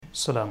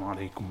السلام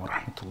عليكم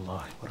ورحمة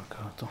الله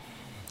وبركاته.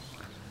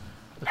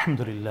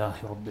 الحمد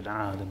لله رب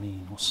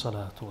العالمين،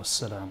 والصلاة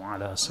والسلام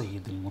على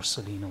سيد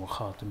المرسلين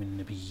وخاتم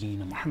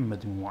النبيين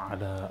محمد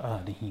وعلى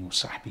آله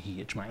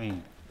وصحبه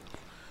أجمعين.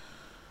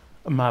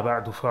 أما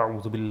بعد،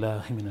 فأعوذ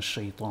بالله من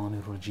الشيطان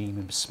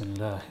الرجيم. بسم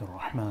الله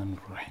الرحمن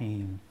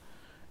الرحيم.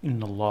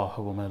 إن الله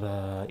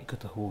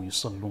وملائكته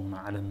يصلون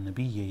على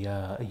النبي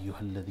يا أيها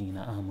الذين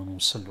آمنوا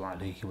صلوا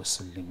عليه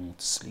وسلموا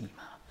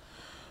تسليما.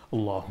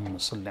 اللهم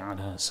صل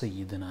على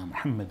سيدنا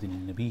محمد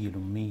النبي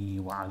الأمي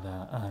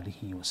وعلى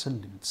آله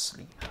وسلم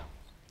تسليما.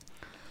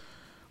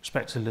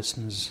 Respected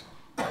listeners,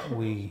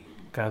 we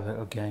gather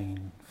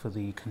again for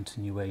the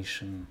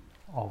continuation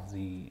of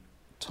the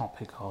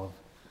topic of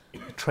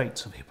the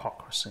traits of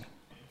hypocrisy.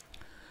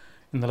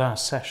 In the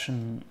last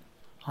session,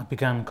 I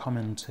began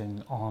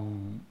commenting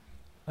on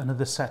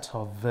another set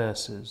of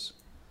verses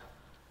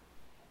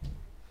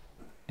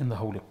in the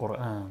Holy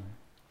Quran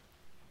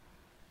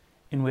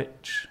in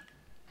which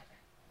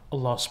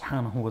Allah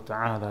subhanahu wa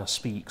ta'ala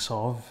speaks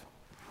of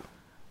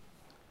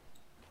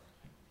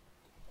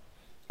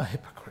a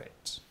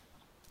hypocrite.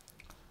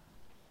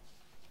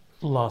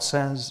 Allah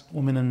says,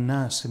 وَمِنَ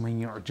النَّاسِ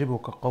مَنْ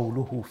يُعْجِبُكَ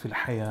قَوْلُهُ فِي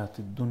الْحَيَاةِ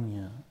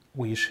الدُّنْيَا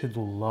وَيَشْهِدُ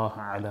اللَّهَ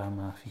عَلَى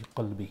مَا فِي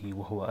قَلْبِهِ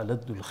وَهُوَ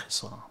أَلَدُّ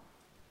الْخِصَامِ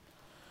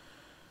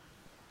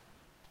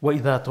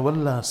وإذا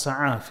تولى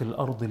سعى في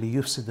الأرض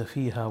ليفسد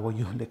فيها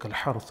ويهلك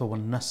الحرث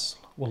والنسل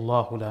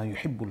والله لا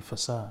يحب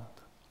الفساد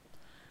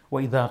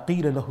وإذا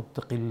قيل له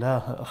اتق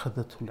الله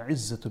أخذته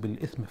العزة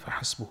بالإثم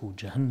فحسبه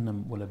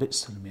جهنم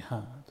ولبئس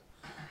المهاد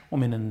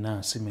ومن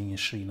الناس من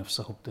يشري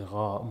نفسه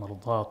ابتغاء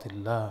مرضات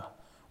الله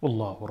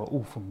والله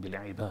رؤوف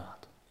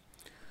بالعباد.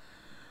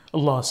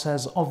 Allah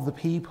says of the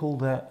people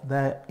that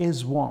there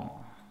is one,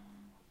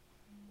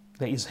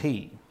 there is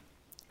he,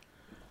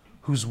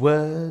 whose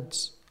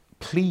words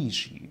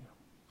please you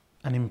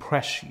and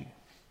impress you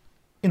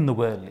in the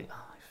worldly life.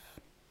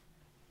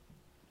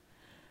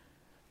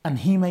 And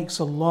he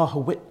makes Allah a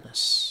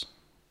witness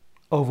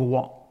over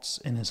what's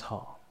in his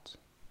heart.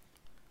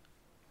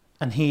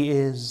 And he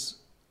is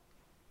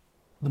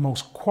the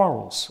most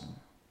quarrelsome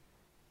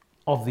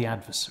of the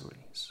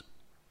adversaries.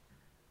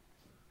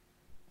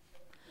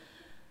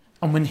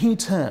 And when he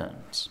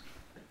turns,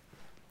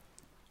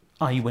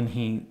 i.e. when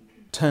he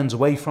turns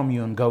away from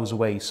you and goes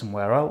away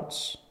somewhere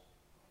else,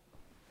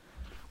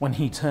 when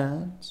he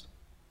turns,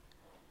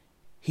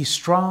 he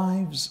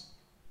strives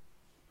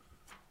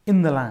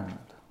in the land,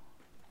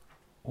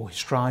 or he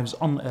strives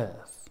on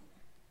earth,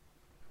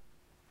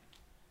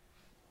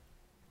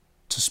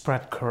 to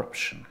spread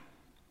corruption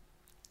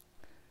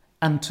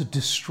and to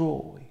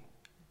destroy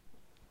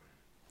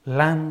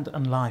land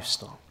and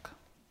livestock.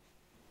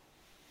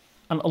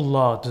 And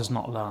Allah does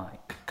not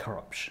like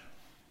corruption.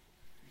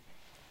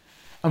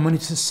 And when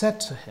it is said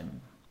to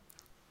him,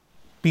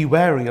 be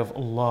wary of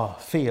Allah,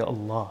 fear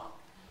Allah,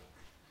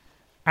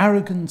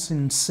 arrogance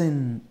in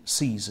sin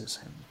seizes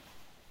him.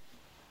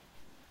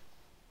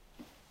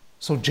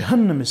 So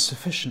Jahannam is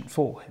sufficient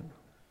for him,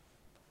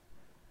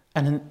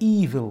 and an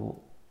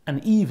evil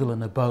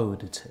an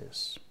abode it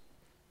is.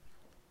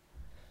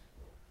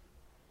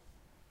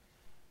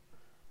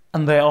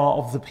 And there are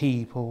of the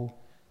people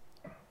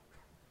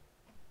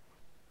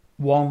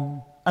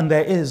one, and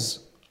there is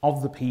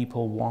of the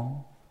people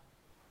one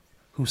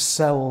who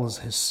sells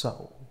his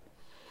soul,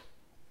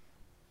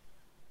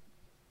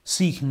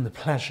 seeking the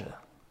pleasure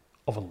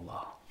of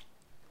Allah.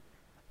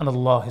 And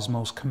Allah is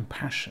most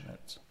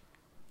compassionate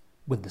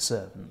with the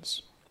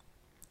servants.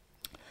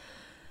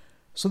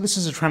 So this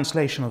is a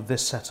translation of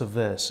this set of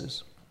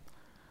verses.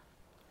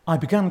 I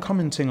began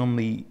commenting on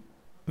the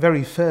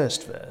very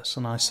first verse,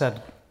 and I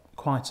said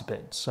quite a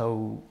bit,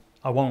 so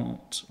I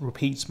won't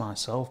repeat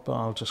myself, but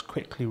I'll just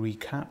quickly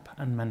recap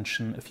and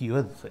mention a few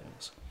other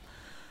things.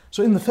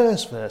 So in the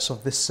first verse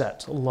of this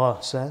set, Allah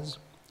says,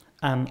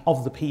 and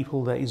of the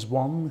people there is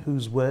one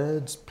whose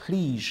words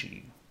please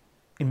you,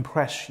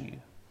 impress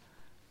you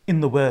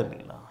in the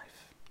worldly life.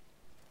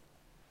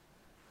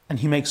 And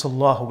he makes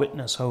Allah a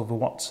witness over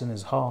what's in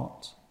his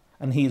heart,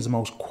 and he is the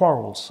most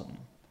quarrelsome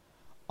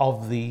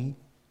of the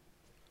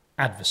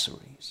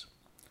adversaries.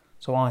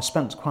 So I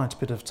spent quite a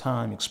bit of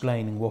time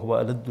explaining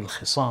وَهُوَ أَلَدُّ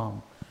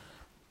الْخِصَامِ,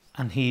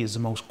 and he is the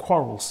most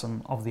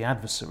quarrelsome of the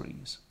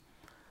adversaries.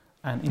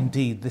 And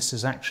indeed, this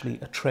is actually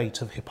a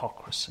trait of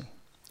hypocrisy,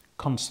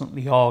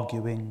 constantly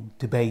arguing,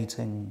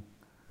 debating.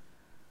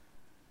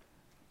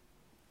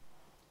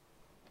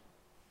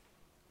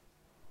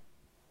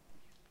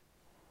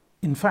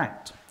 In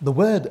fact, the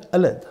word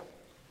alad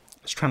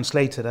is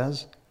translated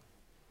as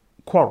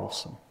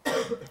quarrelsome.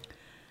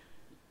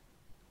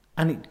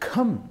 And it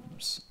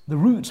comes, the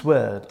root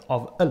word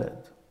of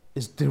alad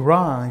is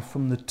derived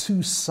from the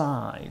two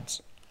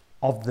sides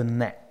of the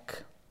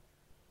neck,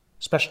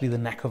 especially the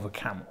neck of a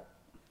camel.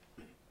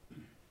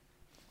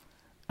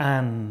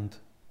 And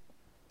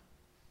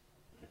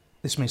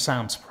this may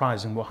sound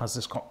surprising, what has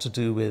this got to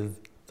do with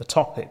the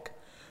topic?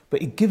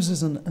 But it gives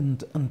us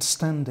an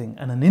understanding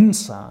and an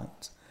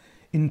insight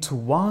into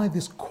why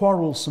this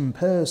quarrelsome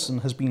person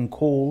has been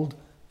called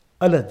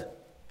alad.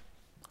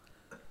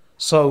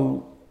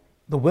 So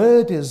the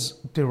word is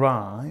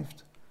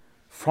derived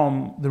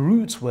from the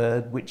root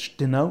word which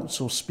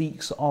denotes or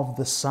speaks of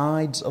the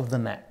sides of the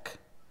neck.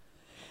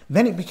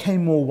 Then it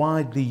became more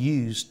widely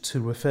used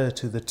to refer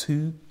to the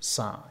two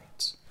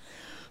sides.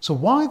 So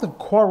why the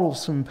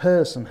quarrelsome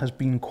person has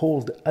been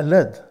called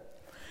alad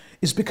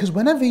is because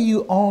whenever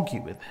you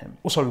argue with him,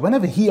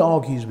 whenever he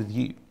argues with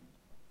you,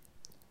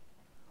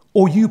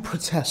 or you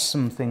protest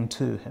something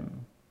to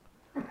him,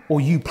 or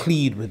you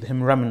plead with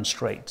him,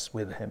 remonstrate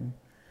with him,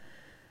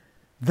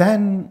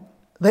 then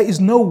there is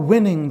no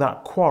winning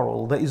that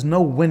quarrel, there is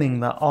no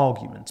winning that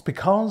argument,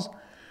 because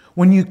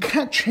when you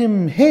catch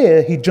him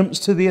here, he jumps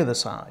to the other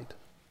side.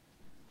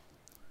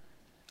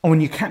 And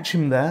when you catch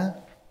him there,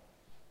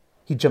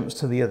 he jumps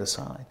to the other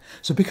side.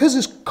 So because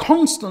he's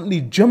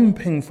constantly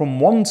jumping from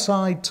one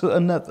side to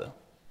another,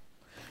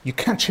 you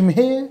catch him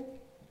here,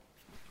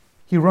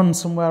 he runs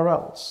somewhere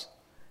else,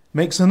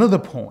 makes another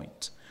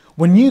point.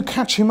 When you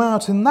catch him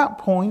out in that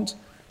point,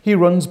 he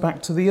runs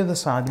back to the other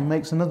side and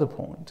makes another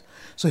point.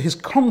 So his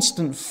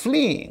constant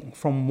fleeing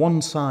from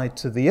one side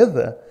to the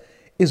other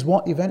is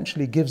what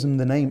eventually gives him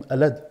the name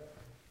alad,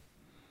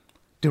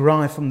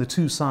 derived from the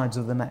two sides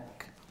of the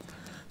neck.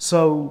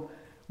 So,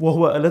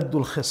 وَهُوَ أَلَدُّ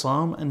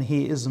الْخِصَامِ, and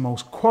he is the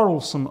most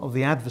quarrelsome of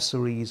the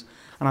adversaries.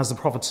 And as the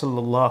Prophet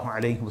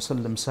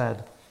ﷺ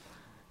said,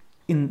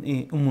 Umm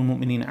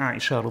al-Mu'mineen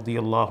Aisha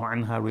radiyallahu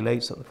anha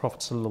relates that the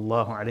Prophet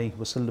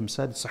ﷺ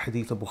said, it's a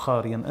hadith of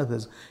Bukhari and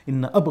others,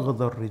 إِنَّ أَبْغَضَ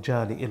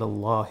الرِّجَالِ إِلَى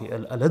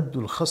اللَّهِ الْأَلَدُّ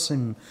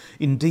الْخَصِمِ,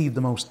 indeed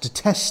the most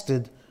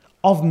detested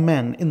of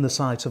men in the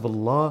sight of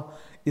Allah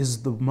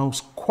is the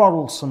most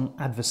quarrelsome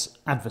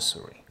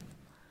adversary,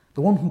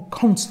 the one who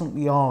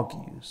constantly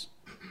argues.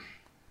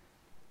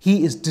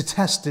 He is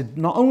detested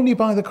not only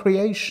by the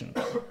creation,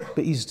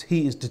 but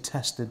he is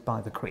detested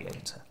by the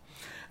Creator.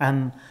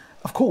 And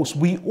of course,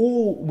 we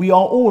are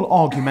all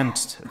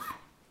argumentative.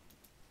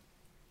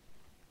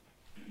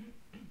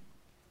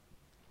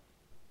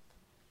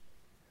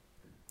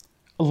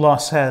 Allah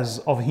says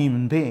of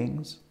human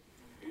beings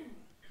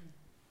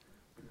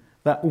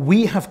that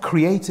we have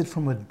created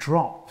from a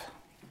drop.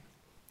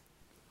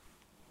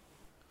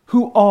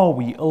 Who are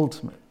we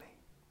ultimately?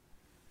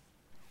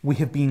 We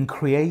have been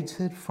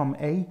created from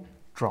a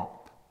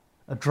drop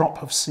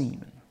of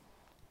semen.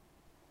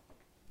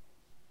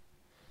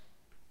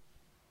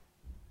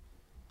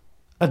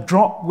 A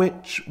drop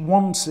which,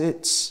 once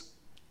it's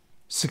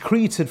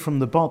secreted from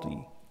the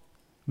body,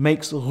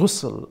 makes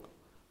ghusl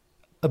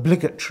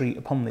obligatory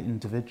upon the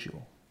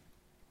individual.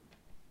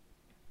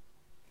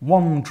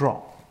 One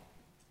drop.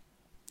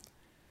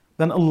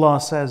 Then Allah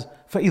says,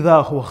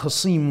 فَإِذَا هُوَ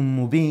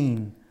خَصِيمٌ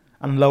مُبِينٌ,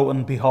 and lo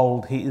and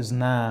behold, he is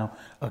now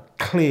a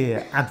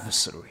clear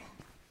adversary,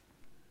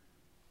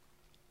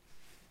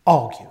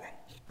 arguing,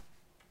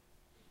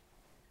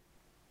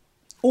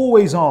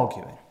 always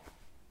arguing.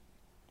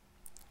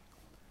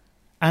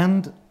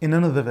 And in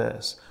another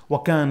verse,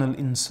 وَكَانَ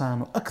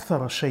الْإِنسَانُ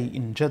أَكْثَرَ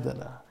شَيْءٍ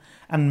جَدَلًا,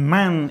 and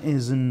man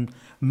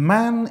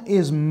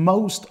is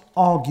most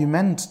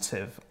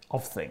argumentative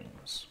of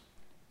things,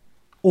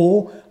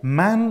 or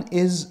man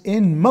is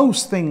in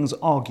most things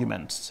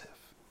argumentative.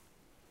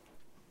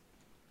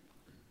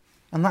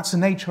 And that's the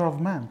nature of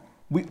man.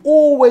 We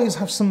always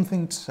have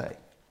something to say,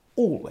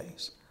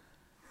 always.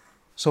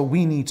 So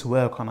we need to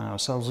work on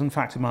ourselves. In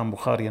fact, Imam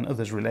Bukhari and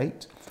others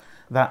relate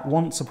that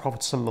once the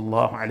Prophet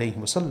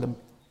ﷺ,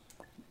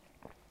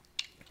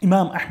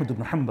 Imam Ahmad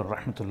ibn Hanbal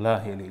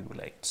rahmatullahi alayhi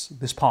relates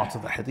this part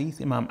of the hadith.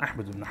 Imam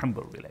Ahmad ibn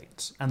Hanbal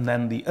relates, and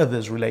then the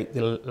others relate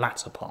the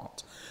latter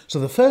part. So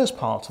the first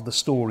part of the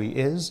story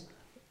is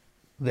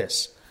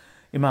this.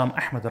 Imam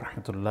Ahmad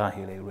rahmatullahi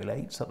alayhi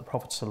relates that the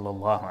Prophet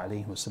sallallahu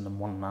alayhi wasallam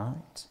one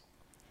night,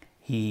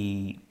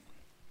 he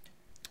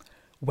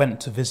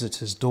went to visit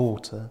his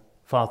daughter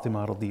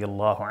Fatima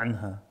radiyallahu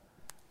anha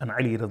and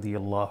Ali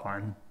radiyallahu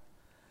anhu,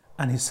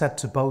 and he said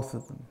to both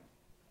of them,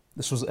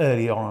 this was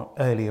earlier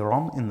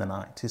on in the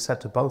night, he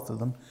said to both of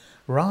them,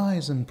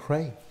 rise and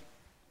pray,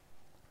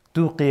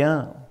 do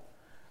qiyam,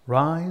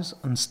 rise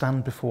and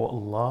stand before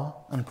Allah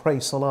and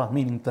pray salah,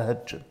 meaning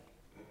tahajjud.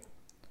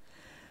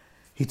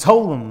 He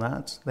told them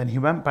that, then he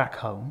went back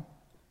home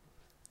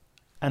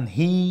and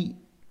he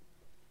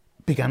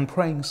began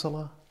praying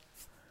salah.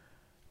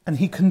 And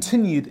he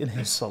continued in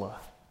his salah.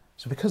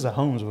 So because their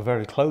homes were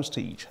very close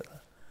to each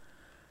other,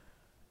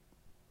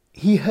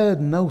 he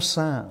heard no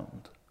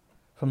sound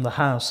from the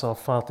house of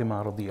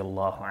Fatima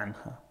radiyallahu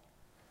anha.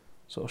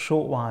 So a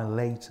short while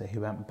later he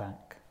went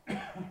back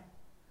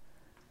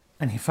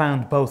and he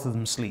found both of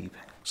them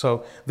sleeping.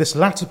 So this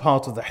latter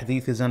part of the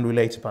hadith is then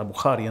related by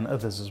Bukhari and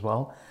others as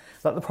well,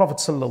 that the Prophet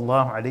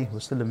sallallahu alaihi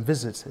wasallam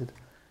visited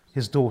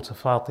his daughter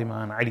Fatima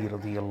and Ali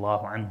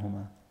radiyallahu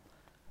anhuma,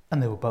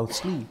 and they were both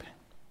sleeping.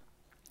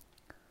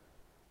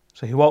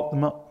 So he woke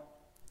them up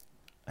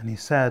and he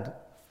said,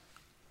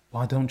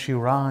 why don't you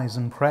rise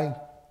and pray?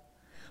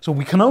 So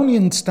we can only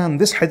understand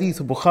this hadith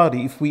of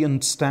Bukhari if we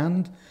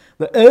understand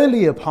the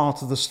earlier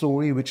part of the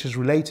story, which is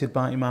related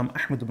by Imam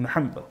Ahmad ibn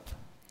Hanbal,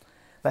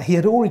 that he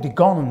had already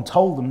gone and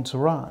told them to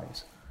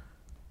rise,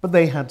 but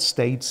they had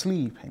stayed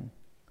sleeping.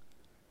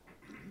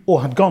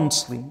 or had gone to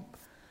sleep.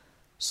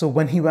 So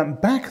when he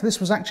went back, this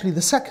was actually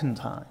the second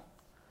time.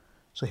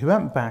 So he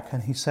went back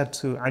and he said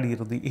to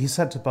he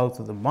said to both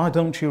of them, why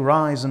don't you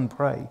rise and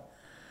pray?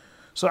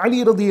 So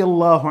Ali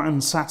radiallahu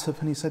anhu sat up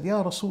and he said,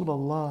 Ya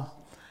Rasulullah,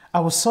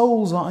 our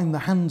souls are in the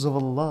hands of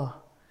Allah.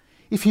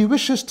 If He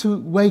wishes to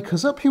wake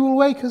us up, He will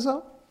wake us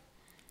up.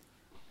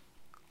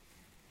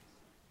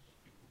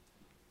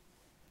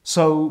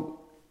 So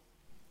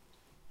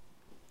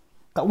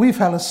that we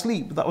fell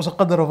asleep, that was a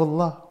qadr of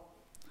Allah.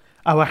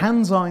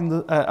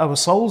 Our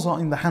souls are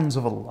in the hands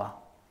of Allah.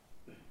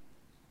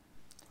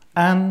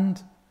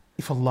 And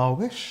if Allah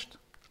wished,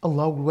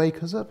 Allah will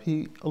wake us up.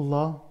 It's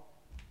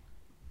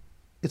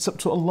up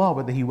to Allah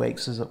whether He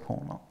wakes us up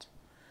or not.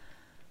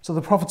 So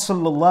the Prophet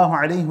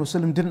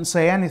ﷺ didn't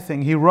say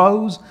anything. He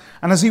rose,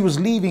 and as he was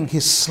leaving,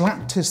 he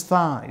slapped his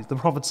thighs, the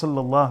Prophet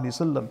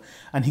ﷺ,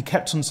 and he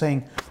kept on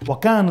saying,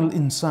 وَكَانَ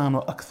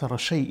الْإِنسَانُ أَكْثَرَ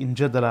شَيْءٍ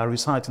جَدَلًا,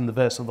 reciting the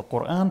verse of the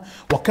Quran,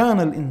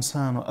 وَكَانَ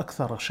الْإِنسَانُ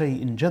أَكْثَرَ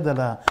شَيْءٍ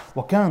جَدَلًا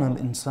وَكَانَ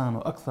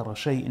الْإِنسَانُ أَكْثَرَ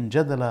شَيْءٍ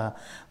جَدَلًا,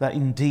 that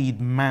indeed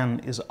man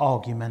is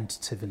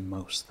argumentative in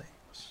most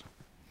things.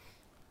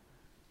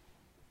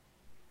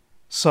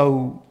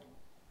 So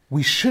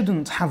we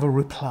shouldn't have a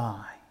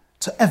reply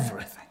to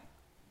everything.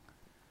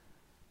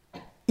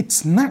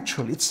 It's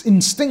natural, it's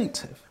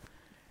instinctive.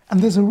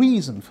 And there's a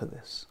reason for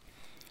this.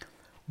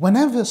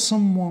 Whenever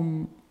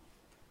someone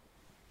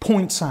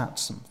points out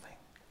something,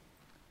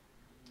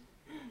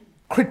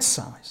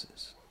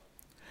 criticizes,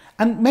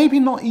 and maybe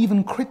not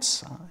even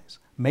criticize,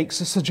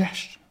 makes a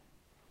suggestion,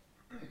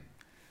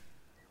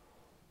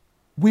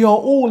 we are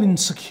all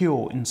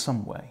insecure in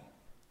some way.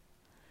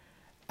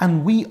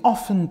 And we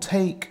often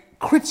take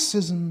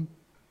criticism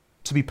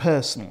to be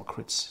personal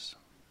criticism.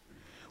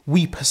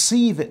 We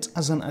perceive it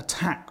as an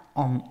attack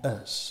on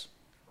us.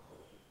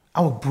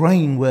 Our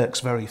brain works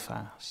very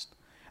fast.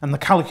 And the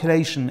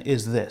calculation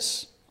is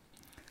this.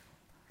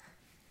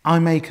 I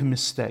make a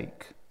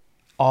mistake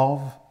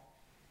of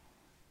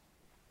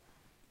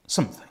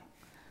something.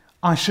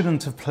 I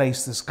shouldn't have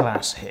placed this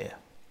glass here.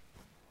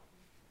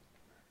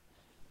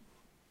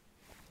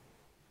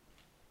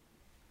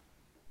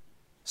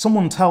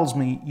 Someone tells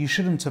me you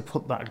shouldn't have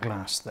put that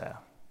glass there.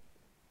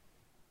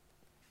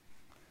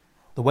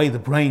 The way the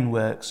brain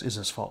works is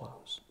as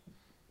follows.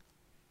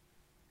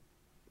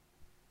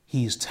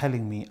 He is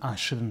telling me I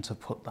shouldn't have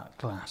put that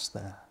glass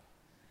there.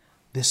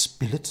 This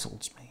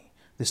belittles me.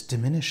 This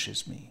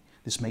diminishes me.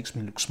 This makes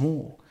me look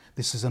small.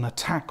 This is an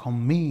attack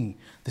on me.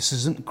 This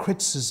isn't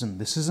criticism.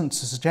 This isn't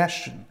a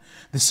suggestion.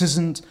 This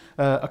isn't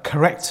a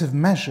corrective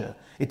measure.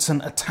 It's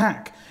an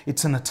attack.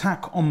 It's an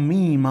attack on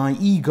me, my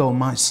ego,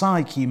 my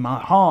psyche, my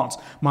heart,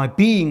 my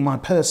being, my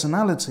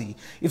personality.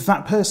 If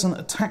that person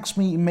attacks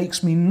me, it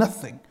makes me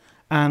nothing.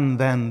 And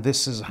then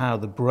this is how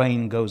the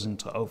brain goes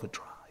into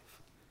overdrive.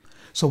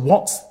 So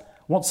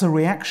what's the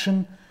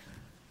reaction?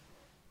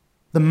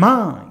 The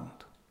mind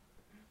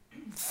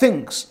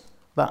thinks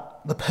that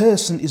the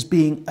person is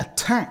being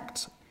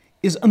attacked,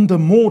 is under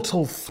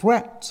mortal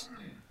threat.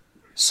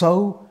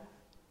 So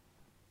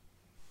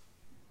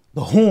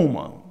the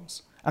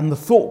hormones and the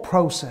thought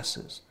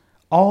processes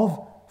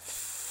of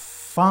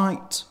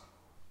flight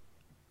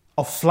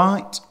or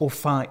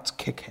fight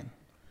kick in.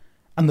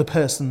 And the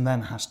person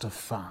then has to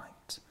fight.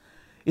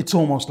 It's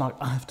almost like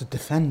I have to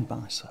defend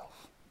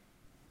myself.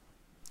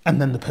 And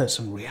then the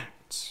person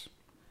reacts,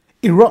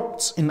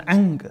 erupts in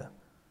anger.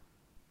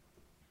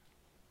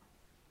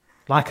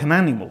 Like an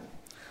animal.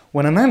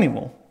 When an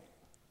animal,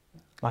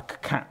 like a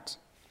cat,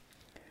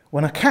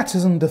 when a cat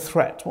is under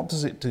threat, what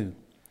does it do?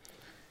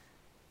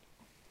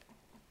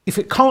 If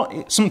it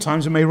can't,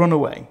 sometimes it may run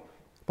away.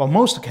 But on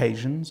most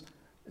occasions,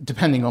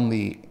 depending on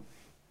the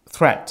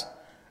threat,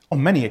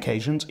 on many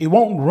occasions, it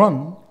won't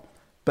run,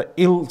 but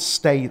it'll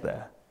stay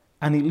there.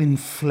 And it'll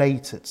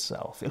inflate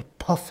itself, it'll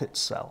puff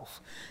itself,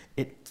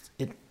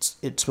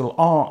 it will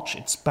arch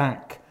its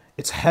back,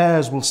 its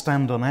hairs will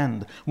stand on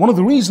end. One of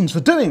the reasons for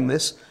doing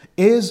this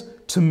is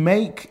to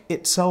make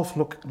itself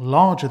look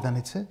larger than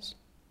it is.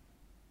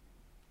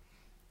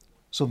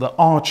 So the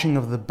arching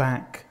of the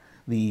back,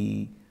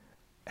 the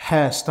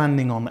hair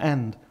standing on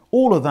end,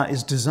 all of that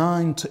is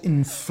designed to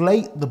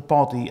inflate the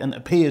body and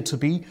appear to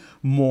be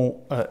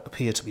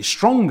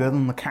stronger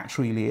than the cat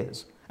really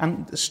is.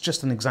 And it's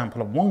just an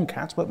example of one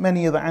cat, but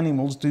many other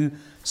animals do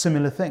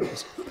similar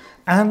things.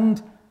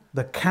 And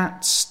the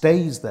cat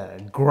stays there,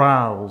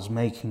 growls,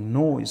 making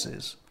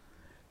noises,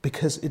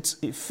 because it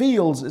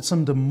feels it's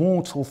under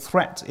mortal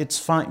threat. Its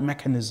fight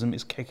mechanism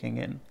is kicking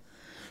in.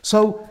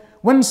 So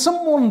when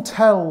someone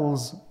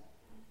tells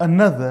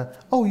another,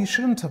 oh, you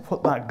shouldn't have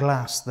put that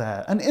glass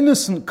there, an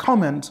innocent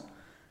comment,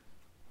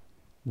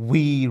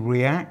 we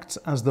react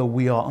as though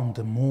we are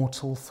under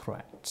mortal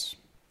threat.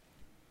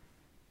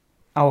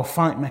 Our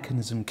fight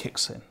mechanism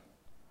kicks in.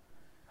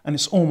 And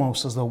it's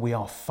almost as though we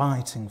are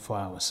fighting for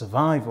our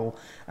survival.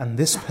 And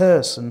this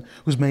person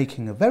who's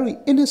making a very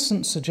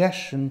innocent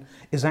suggestion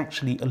is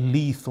actually a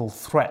lethal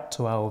threat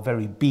to our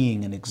very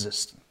being and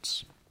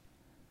existence.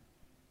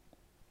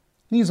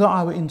 These are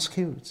our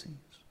insecurities.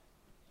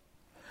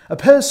 A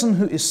person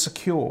who is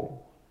secure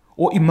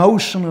or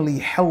emotionally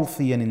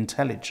healthy and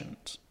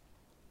intelligent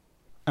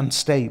and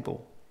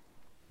stable,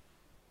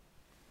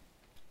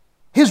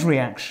 his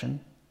reaction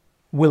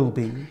will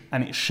be,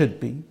 and it should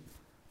be,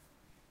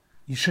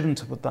 you shouldn't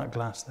have put that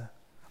glass there.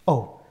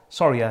 Oh,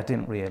 sorry, I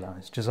didn't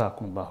realise.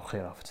 Jazakumullahu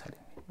khairah for telling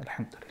me.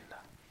 Alhamdulillah.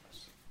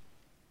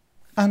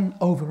 And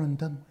over and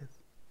done with.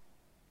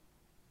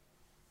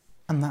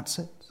 And that's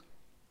it.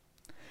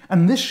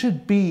 And this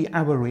should be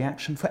our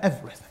reaction for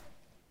everything.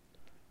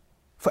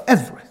 For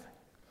everything.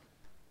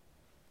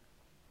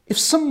 If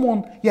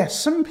someone, yes,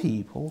 some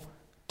people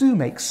do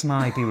make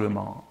snidey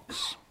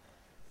remarks.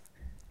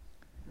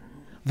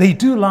 They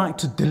do like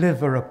to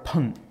deliver a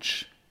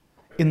punch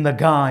in the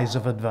guise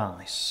of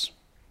advice.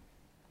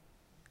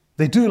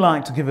 They do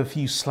like to give a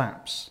few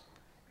slaps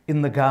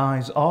in the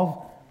guise of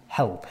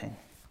helping.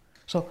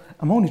 So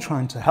I'm only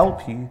trying to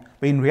help you,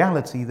 but in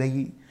reality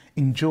they're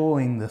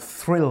enjoying the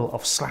thrill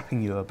of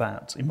slapping you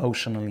about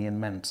emotionally and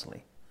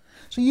mentally.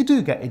 So you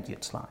do get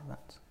idiots like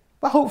that.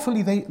 But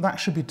hopefully that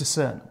should be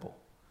discernible.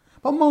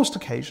 But on most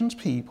occasions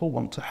people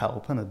want to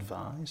help and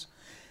advise.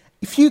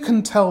 If you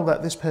can tell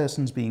that this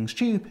person's being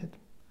stupid,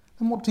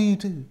 then what do?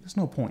 There's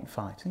no point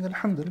fighting.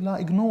 Alhamdulillah,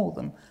 ignore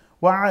them.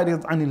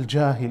 وَعَارِضْ عَنِ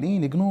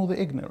الْجَاهِلِينَ. Ignore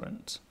the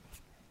ignorant.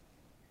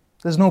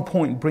 There's no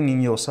point bringing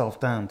yourself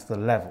down to the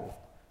level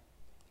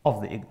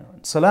of the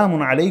ignorant. Salamun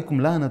alaykum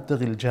la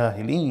nabtaghi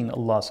al-jahilin.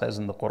 Allah says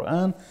in the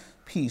Quran,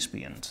 peace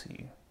be unto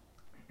you.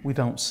 We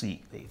don't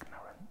seek the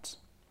ignorant.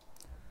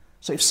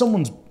 So if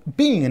someone's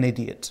being an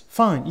idiot,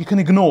 fine, you can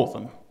ignore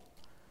them.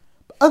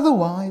 But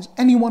otherwise,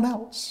 anyone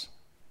else.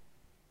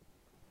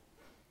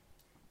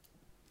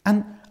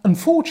 And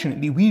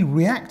unfortunately, we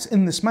react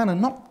in this manner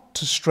not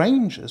to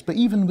strangers, but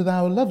even with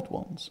our loved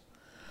ones.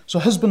 So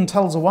a husband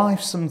tells a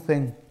wife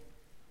something,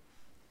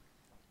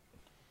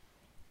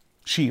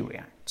 she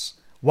reacts.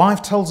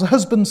 Wife tells a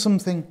husband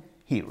something,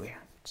 he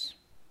reacts.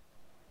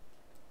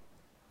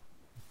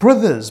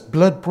 Brothers,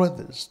 blood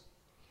brothers,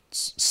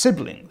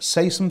 siblings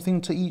say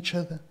something to each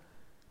other,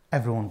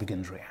 everyone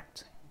begins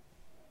reacting.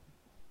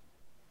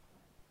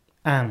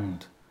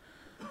 And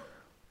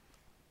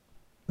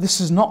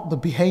this is not the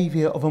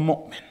behavior of a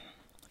mu'min.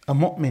 A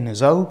mu'min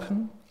is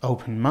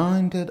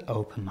open-minded,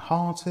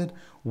 open-hearted,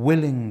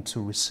 willing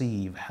to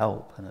receive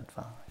help and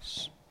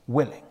advice.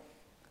 Willing.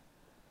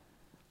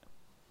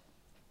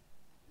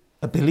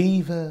 A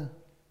believer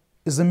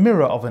is a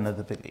mirror of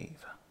another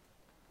believer.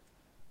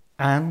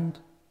 And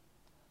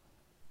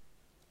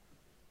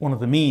one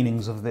of the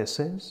meanings of this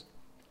is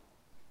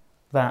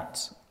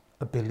that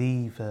a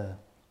believer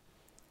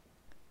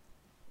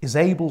is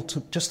able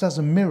to, just as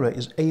a mirror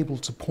is able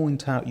to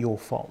point out your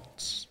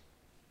faults,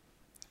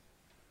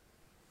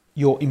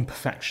 your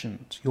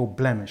imperfections, your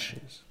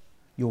blemishes,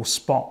 your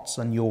spots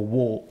and your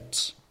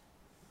warts.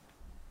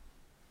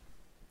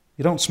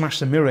 You don't smash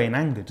the mirror in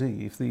anger, do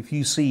you? If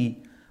you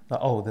see that,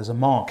 oh, there's a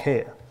mark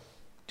here,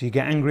 do you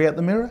get angry at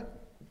the mirror?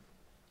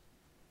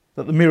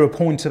 That the mirror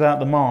pointed out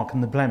the mark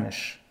and the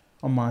blemish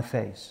on my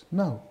face?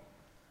 No.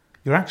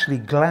 You're actually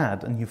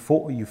glad and you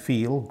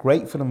feel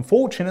grateful and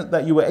fortunate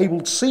that you were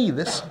able to see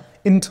this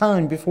in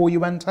time before you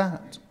went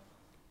out.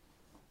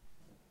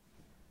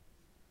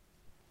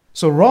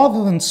 So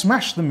rather than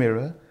smash the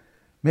mirror,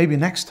 maybe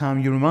next time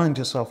you remind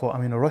yourself, well,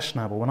 I'm in a rush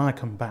now, but when I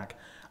come back,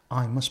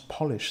 I must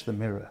polish the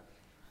mirror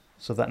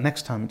so that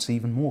next time it's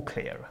even more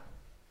clearer.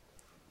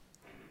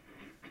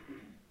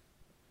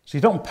 So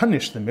you don't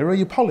punish the mirror,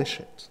 you polish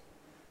it.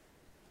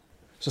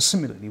 So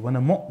similarly, when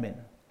a mu'min,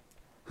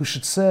 who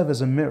should serve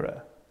as a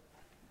mirror,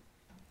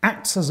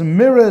 acts as a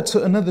mirror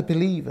to another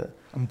believer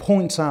and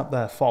points out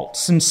their faults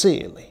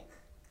sincerely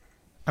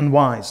and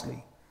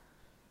wisely,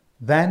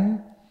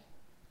 then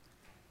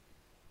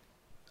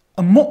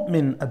a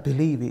mu'min, a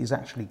believer, is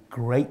actually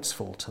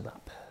grateful to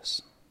that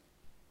person.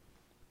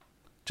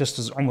 Just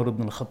as Umar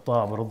ibn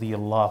al-Khattab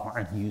radiyallahu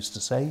anhu used to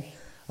say,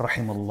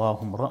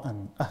 Rahimallahu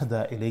mra'an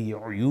ahda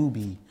ilayya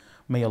uyubi.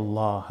 May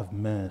Allah have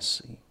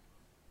mercy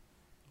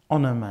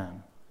on a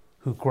man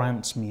who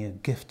grants me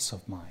gifts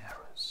of my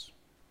errors.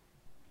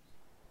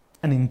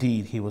 And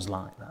indeed, he was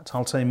like that.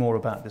 I'll say more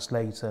about this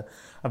later.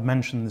 I've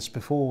mentioned this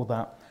before,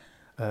 that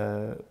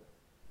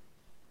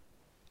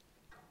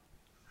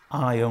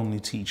I only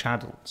teach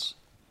adults.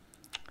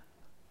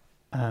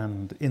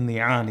 And in the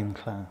alim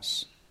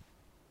class,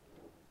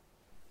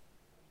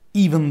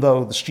 even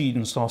though the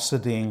students are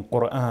studying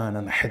Quran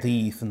and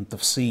Hadith and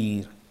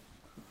Tafsir,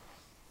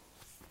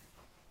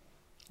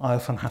 I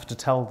often have to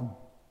tell them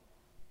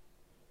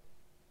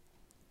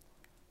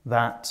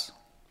that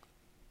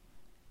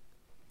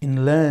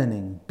in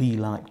learning, be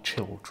like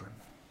children.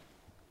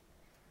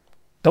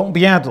 Don't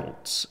be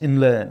adults in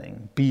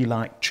learning, be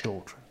like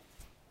children.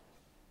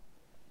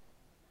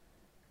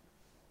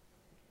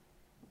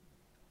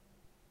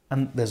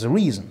 And there's a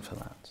reason for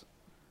that.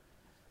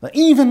 That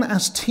even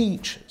as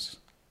teachers,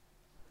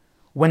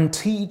 when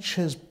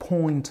teachers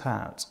point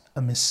out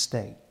a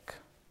mistake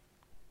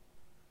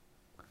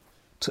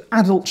to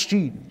adult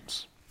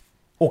students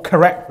or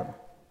correct them,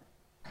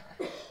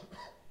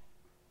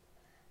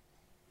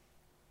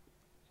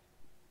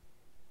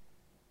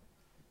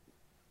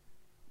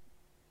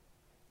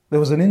 There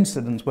was an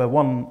incident where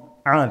one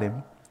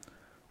alim,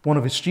 one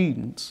of his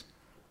students,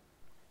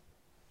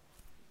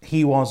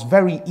 he was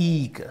very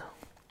eager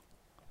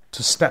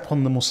to step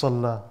on the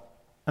musalla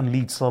and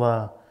lead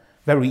salah,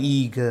 very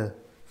eager,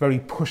 very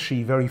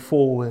pushy, very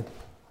forward.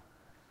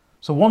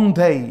 So one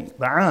day,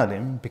 the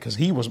alim, because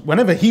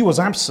whenever he was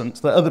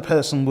absent, the other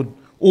person would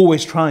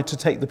always try to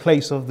take the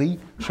place of the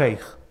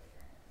shaykh.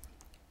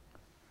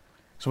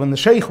 So when the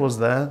shaykh was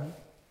there,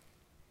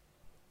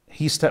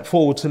 he stepped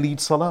forward to lead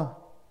salah.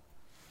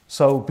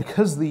 So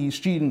because the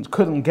student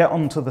couldn't get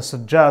onto the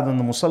sajjad and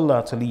the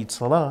musalla to lead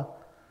salah,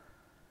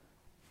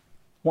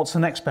 what's the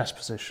next best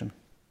position?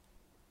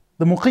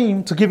 The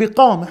muqim, to give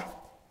iqamah.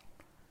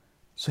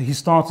 So he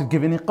started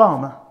giving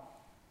iqamah.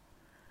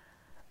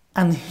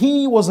 And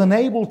he was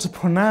unable to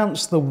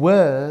pronounce the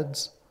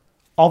words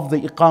of the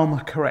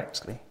iqamah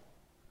correctly.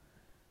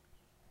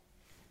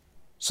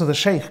 So the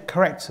shaykh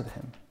corrected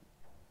him.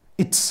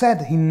 It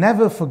said he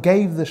never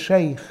forgave the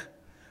shaykh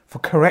for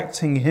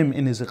correcting him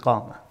in his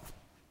iqamah.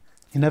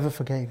 He never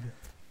forgave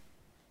it.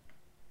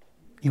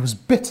 He was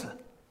bitter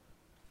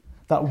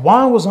that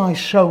why was I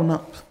shown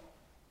up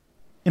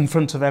in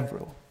front of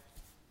everyone?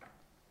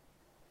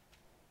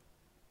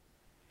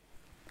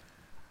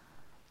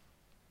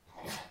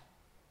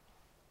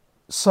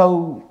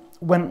 So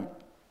when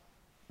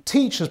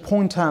teachers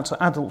point out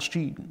to adult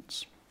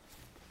students,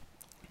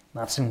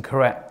 that's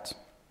incorrect.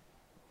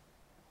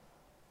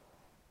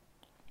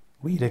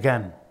 Read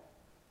again.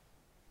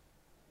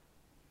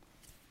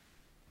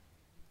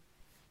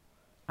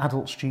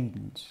 Adult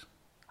students,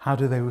 how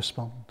do they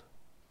respond?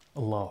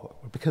 Allahu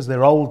Akbar. Because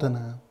they're older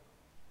now.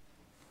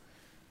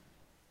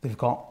 They've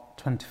got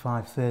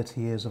 25,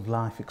 30 years of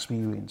life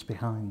experience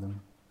behind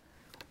them.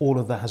 All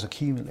of that has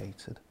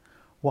accumulated.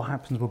 What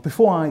happens? Well,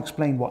 before I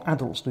explain what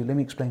adults do, let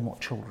me explain what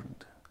children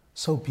do.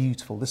 So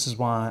beautiful. This is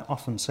why I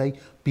often say,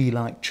 be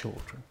like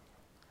children.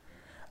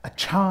 A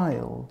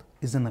child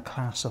is in a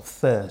class of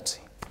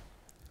 30.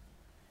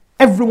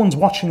 Everyone's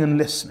watching and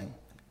listening.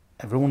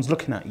 Everyone's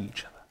looking at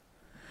each other.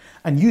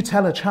 And you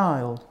tell a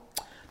child,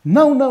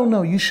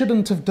 no, you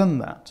shouldn't have done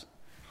that.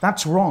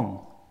 That's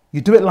wrong.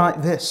 You do it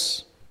like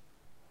this.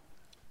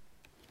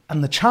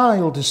 And the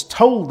child is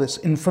told this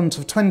in front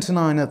of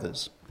 29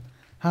 others.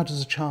 How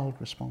does a child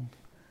respond?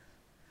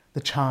 The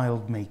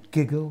child may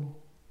giggle.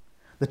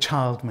 The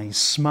child may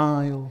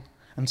smile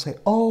and say,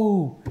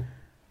 oh,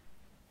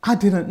 I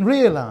didn't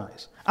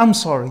realize. I'm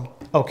sorry.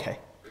 Okay.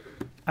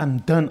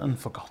 And done and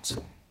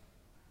forgotten.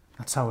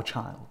 That's how a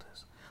child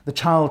is. The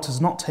child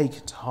does not take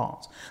it to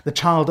heart. The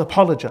child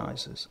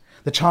apologizes.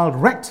 The child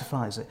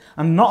rectifies it.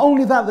 And not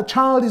only that, the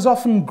child is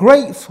often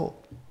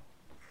grateful.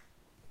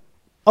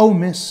 Oh,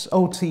 miss,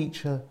 oh,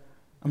 teacher,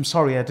 I'm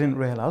sorry, I didn't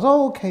realize.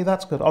 Oh, okay,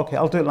 that's good. Okay,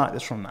 I'll do it like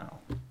this from now.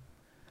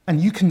 And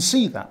you can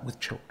see that with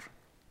children.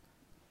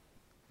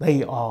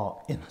 They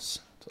are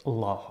innocent.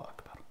 Allahu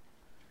Akbar.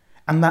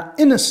 And that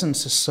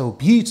innocence is so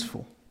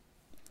beautiful.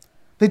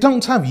 They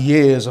don't have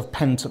years of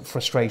pent-up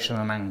frustration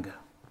and anger.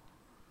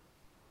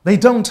 They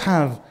don't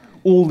have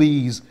all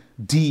these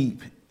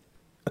deep,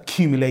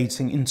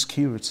 accumulating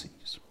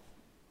insecurities.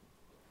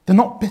 They're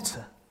not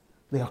bitter.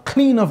 They are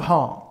clean of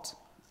heart.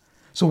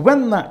 So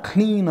when that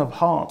clean of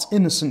heart,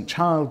 innocent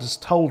child is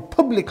told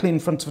publicly in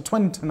front of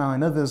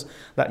 29 others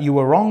that you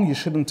were wrong, you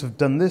shouldn't have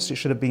done this, it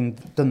should have been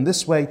done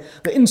this way,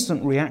 the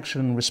instant reaction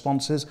and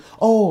response is,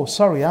 oh,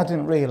 sorry, I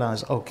didn't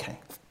realize, okay.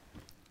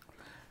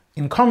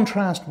 In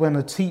contrast, when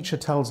a teacher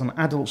tells an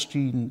adult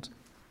student,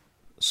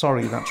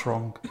 sorry, that's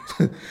wrong,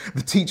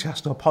 the teacher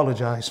has to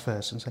apologize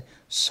first and say,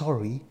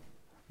 sorry,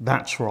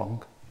 that's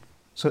wrong.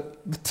 So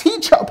the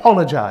teacher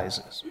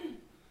apologizes.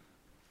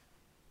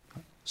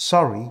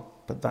 Sorry,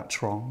 but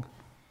that's wrong.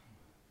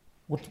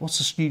 What's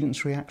the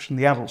student's reaction,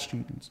 the adult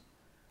student's?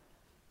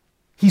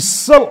 He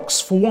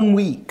sulks for 1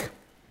 week.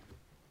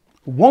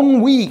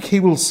 1 week he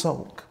will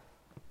sulk.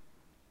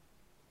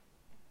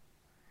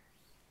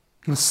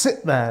 He'll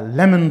sit there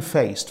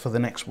lemon-faced for the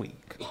next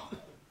week.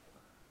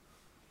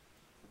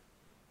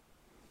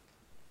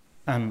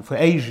 And for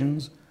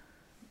Asians,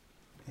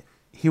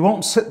 he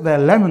won't sit there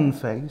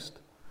lemon-faced,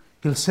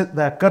 he'll sit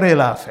there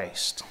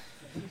Karela-faced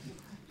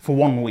for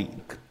 1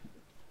 week.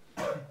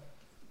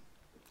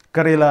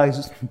 Karela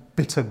is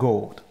bitter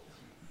gourd.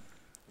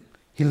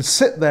 He'll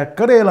sit there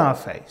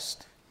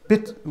Karela-faced,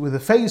 with the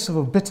face of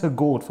a bitter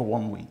gourd for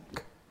 1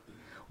 week.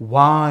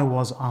 Why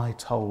was I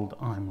told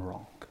I'm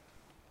wrong?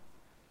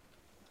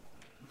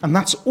 And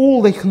that's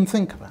all they can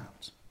think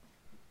about.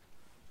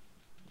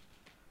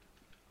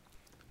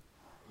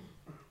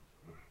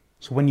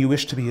 So when you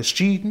wish to be a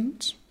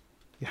student,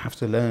 you have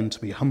to learn to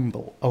be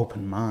humble,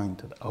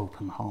 open-minded,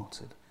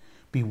 open-hearted.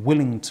 Be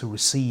willing to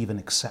receive and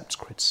accept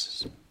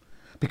criticism.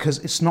 Because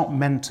it's not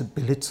meant to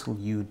belittle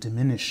you,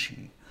 diminish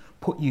you,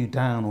 put you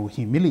down or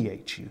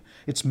humiliate you.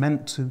 It's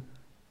meant to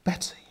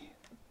better you,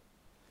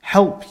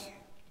 help you,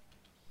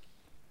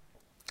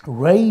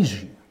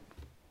 raise you.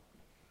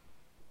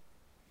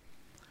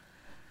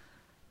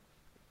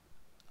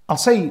 I'll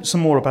say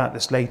some more about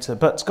this later,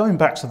 but going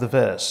back to the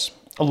verse,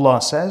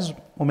 Allah says,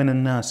 وَمِنَ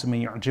النَّاسِ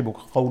مَنْ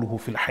يُعْجِبُكَ قَوْلُهُ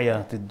فِي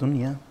الْحَيَاةِ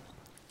الدُّنْيَا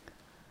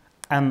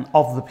And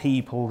of the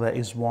people there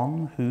is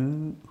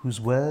one whose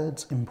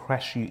words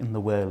impress you in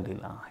the worldly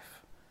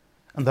life.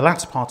 And the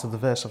latter part of the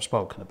verse I've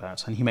spoken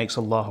about, and he makes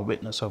Allah a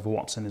witness over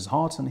what's in his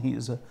heart, and he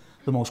is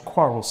the most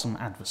quarrelsome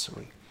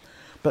adversary.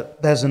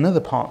 But there's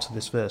another part to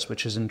this verse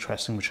which is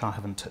interesting, which I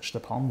haven't touched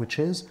upon, which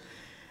is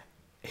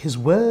his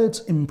words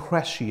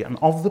impress you, and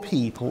of the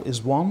people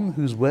is one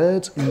whose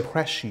words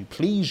impress you,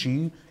 please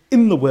you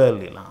in the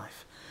worldly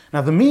life.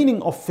 Now the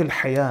meaning of fil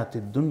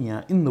hayat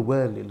dunya, in the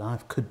worldly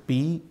life, could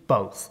be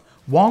both.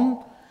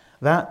 One,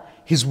 that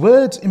his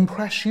words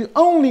impress you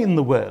only in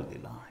the worldly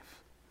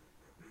life,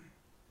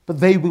 but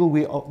they will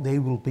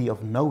be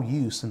of no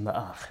use in the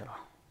akhirah,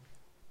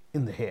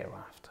 in the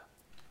hereafter.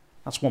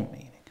 That's one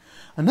meaning.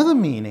 Another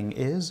meaning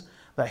is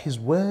that his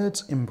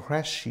words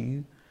impress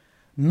you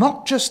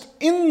not just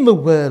in the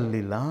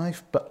worldly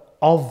life, but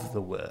of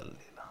the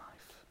worldly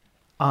life.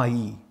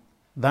 I.e.,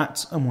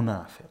 that's a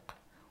munafiq,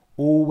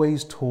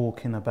 always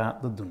talking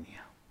about the dunya.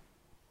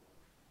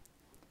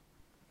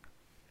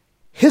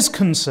 His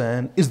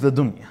concern is the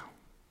dunya,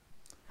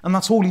 and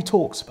that's all he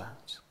talks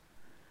about.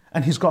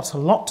 And he's got a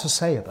lot to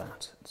say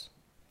about it.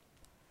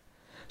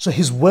 So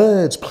his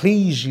words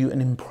please you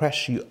and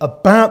impress you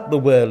about the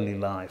worldly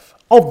life,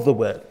 of the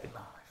worldly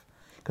life,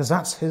 because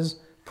that's his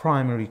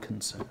primary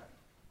concern.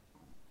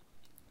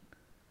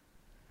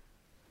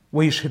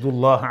 وَيَشْهِدُ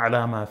اللَّهَ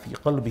عَلَى مَا فِي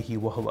قَلْبِهِ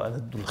وَهُوَ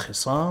أَلَدُّ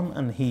الْخِصَامِ,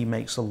 and he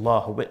makes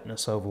Allah a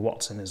witness over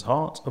what's in his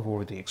heart. I've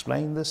already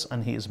explained this,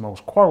 and he is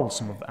most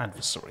quarrelsome of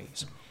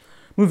adversaries.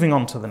 Moving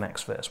on to the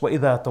next verse.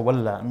 وَإِذَا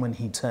تَوَلَّى, and when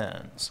he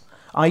turns,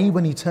 i.e.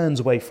 when he turns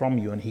away from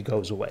you and he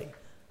goes away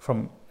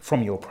from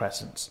your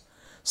presence.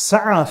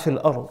 سَعَى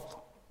فِي الْأَرْضِ,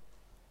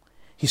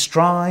 he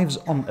strives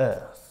on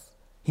earth.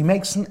 He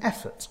makes an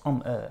effort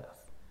on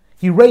earth.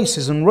 He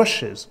races and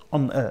rushes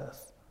on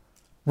earth,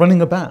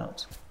 running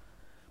about.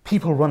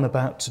 People run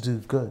about to do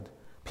good.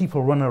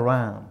 People run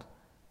around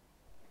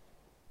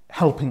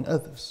helping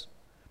others.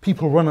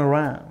 People run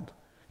around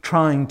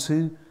trying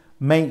to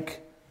make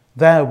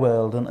their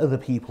world and other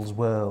people's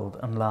world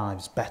and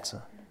lives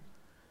better.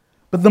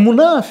 But the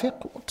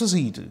munafiq, what does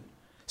he do?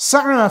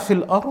 Sa'a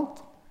fil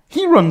ard,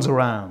 he runs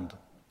around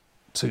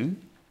too.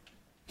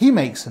 He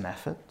makes an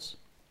effort.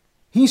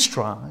 He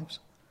strives.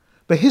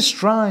 But his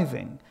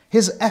striving,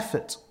 his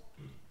effort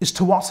is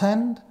to what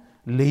end?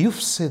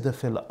 لِيُفْسِدَ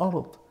فِي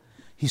الْأَرْضِ,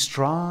 he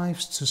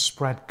strives to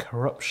spread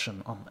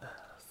corruption on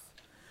earth,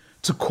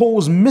 to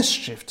cause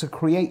mischief, to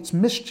create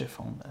mischief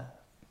on earth.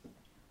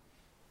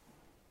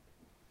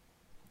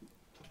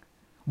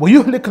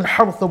 وَيُهْلِكَ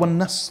الْحَرْثَ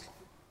وَالنَّسْلَ,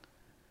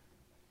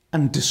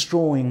 and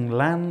destroying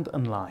land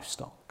and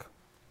livestock.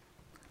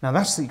 Now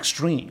that's the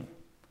extreme.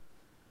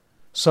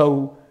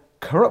 So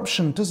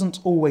corruption doesn't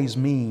always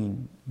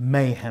mean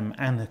mayhem,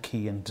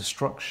 anarchy and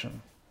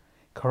destruction.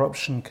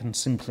 Corruption can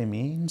simply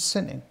mean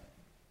sinning.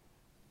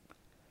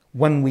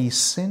 When we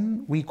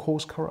sin, we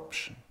cause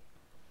corruption.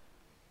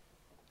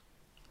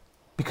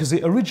 Because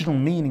the original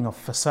meaning of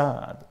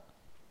fasad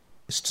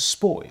is to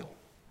spoil.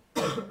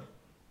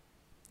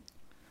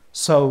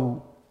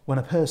 So when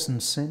a person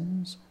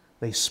sins,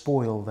 they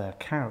spoil their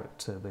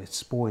character, they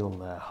spoil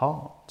their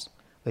heart,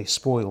 they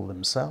spoil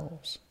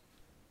themselves.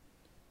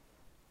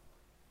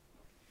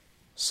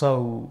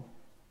 So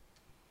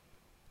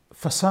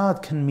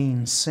fasad can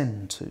mean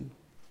sin too.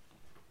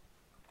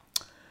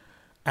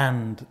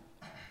 And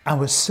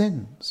our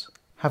sins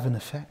have an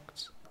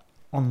effect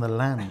on the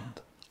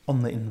land,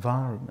 on the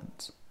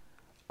environment,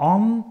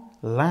 on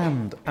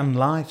land and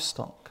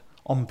livestock,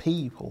 on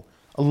people.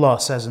 Allah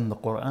says in the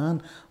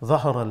Quran,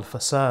 ظَهَرَ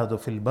الْفَسَادُ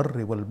فِي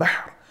الْبَرِّ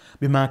وَالْبَحْرِ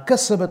بِمَا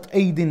كَسَبَتْ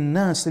أَيْدِي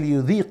النَّاسِ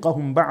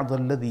لِيُذِيقَهُمْ بَعْضَ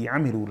الَّذِي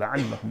عَمِلُوا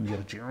لَعَلَّهُمْ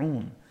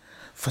يَرْجِعُونَ.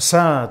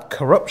 Fasad,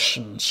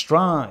 corruption,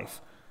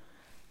 strife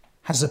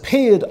has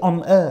appeared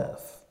on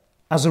earth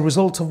as a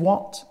result of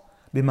what?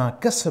 بِمَا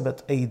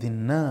كَسَبَتْ أَيْدِي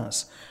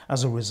النَّاسِ,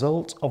 as a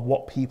result of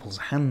what people's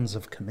hands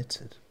have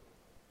committed.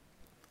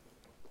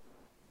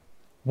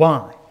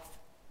 Why?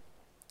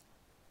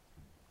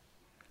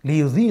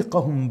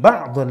 لِيُذِيقَهُمْ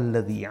بَعْضَ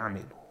الَّذِي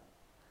عَمِلُوا,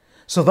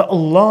 so that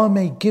Allah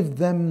may give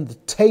them the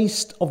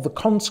taste of the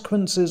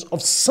consequences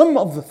of some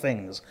of the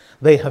things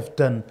they have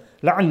done.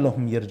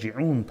 لَعَلَّهُمْ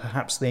يَرْجِعُونَ,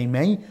 perhaps they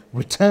may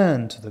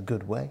return to the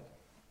good way.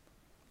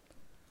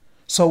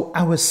 So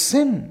our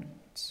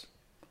sins,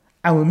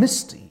 our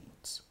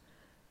misdeeds,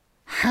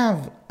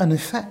 have an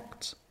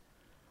effect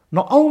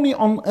not only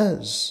on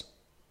us,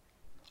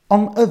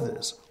 on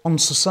others, on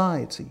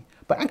society,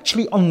 but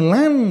actually on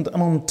land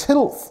and on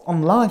tilth,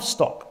 on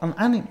livestock and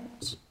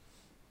animals.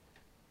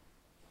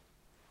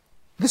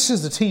 This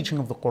is the teaching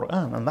of the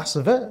Quran, and that's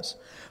the verse.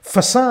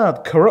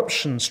 Fasad,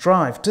 corruption,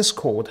 strife,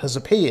 discord has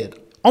appeared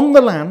on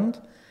the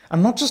land,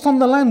 and not just on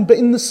the land, but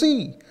in the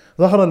sea.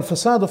 ظهر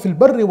الفساد في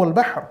البر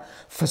والبحر.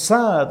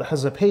 Fasad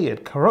has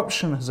appeared,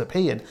 corruption has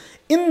appeared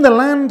in the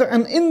land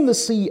and in the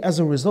sea as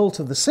a result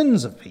of the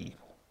sins of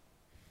people,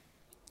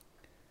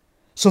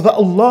 so that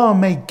Allah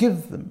may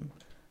give them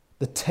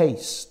the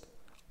taste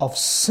of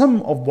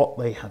some of what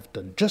they have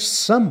done, just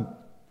some.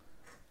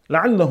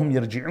 لعلهم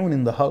يرجعون,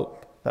 in the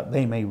hope that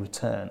they may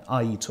return,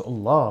 i.e. to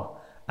Allah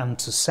and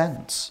to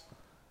sense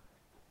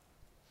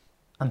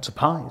and to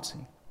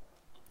piety,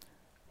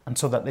 and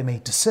so that they may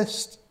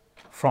desist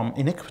from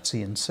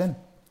iniquity and sin.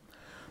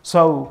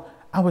 So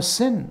our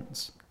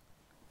sins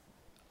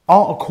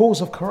are a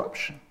cause of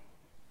corruption.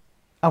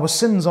 Our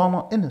sins are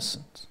not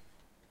innocent.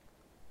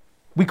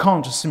 We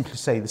can't just simply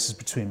say this is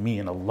between me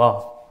and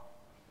Allah.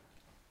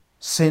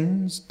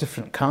 Sins,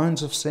 different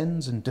kinds of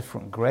sins in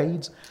different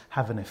grades,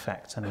 have an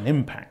effect and an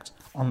impact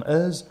on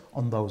us,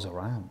 on those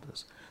around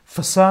us.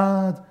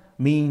 Fasad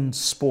means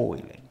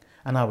spoiling,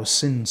 and our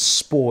sins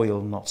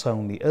spoil not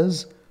only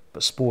us,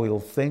 but spoil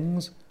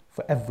things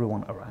for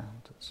everyone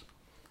around us.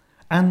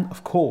 And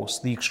of course,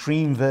 the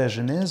extreme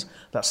version is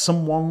that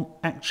someone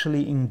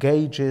actually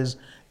engages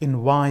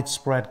in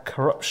widespread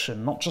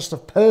corruption, not just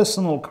of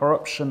personal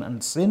corruption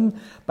and sin,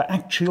 but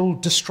actual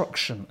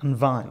destruction and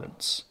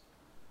violence.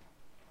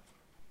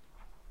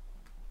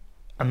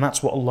 And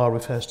that's what Allah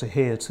refers to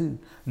here too.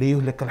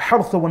 لِيُهْلِكَ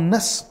الْحَرْثَ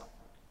وَالنَّسْلَ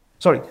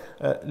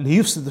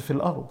لِيُفْسِدَ فِي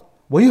الْأَرْضِ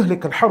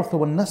وَيُهْلِكَ الْحَرْثَ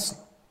وَالنَّسْلَ.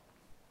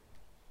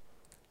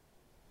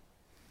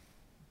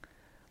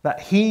 That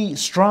He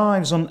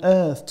strives on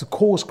earth to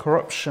cause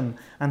corruption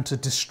and to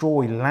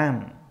destroy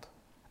land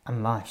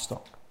and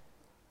livestock.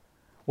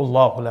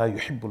 وَاللَّهُ لَا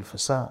يُحِبُّ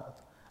الْفَسَادِ.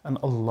 And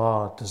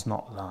Allah does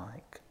not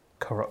like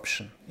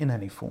corruption in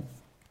any form.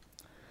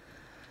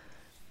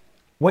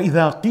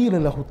 وَإِذَا قِيلَ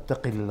لَهُ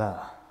اتَّقِ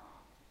اللَّهِ.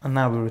 And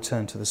now we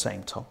return to the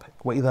same topic.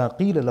 وَإِذَا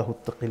قِيلَ لَهُ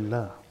اتَّقِ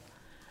اللَّهِ.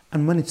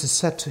 And when it is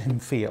said to him,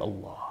 fear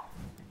Allah.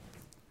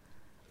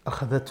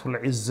 أَخَذَتْهُ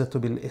الْعِزَّةُ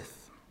بِالْإِثْمِ.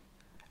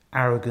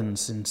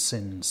 Arrogance in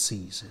sin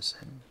seizes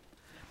him.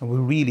 And we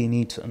really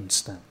need to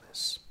understand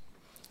this.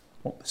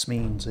 What this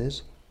means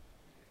is,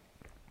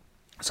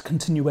 it's a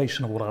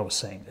continuation of what I was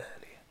saying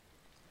earlier.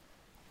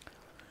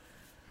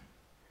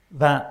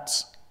 That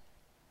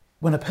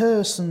when a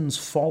person's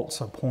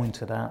faults are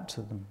pointed out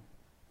to them,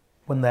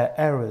 when their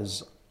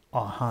errors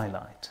are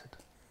highlighted,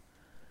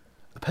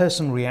 the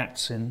person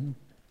reacts in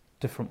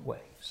different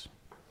ways.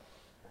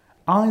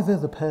 Either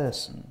the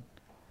person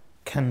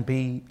can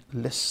be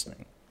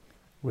listening,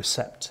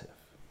 receptive,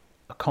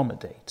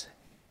 accommodating,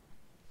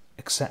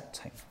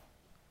 accepting,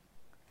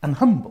 and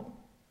humble,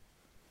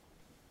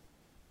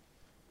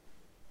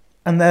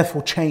 and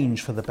therefore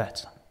change for the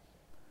better.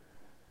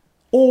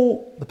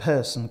 Or the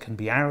person can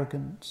be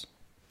arrogant,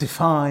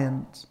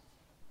 defiant,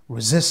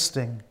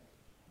 resisting,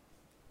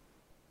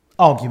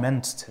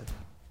 argumentative,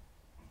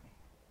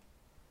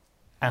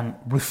 and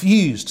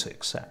refuse to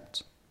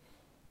accept.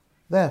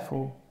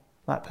 Therefore,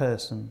 that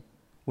person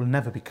will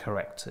never be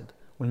corrected,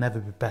 will never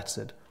be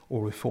bettered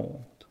or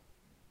reformed.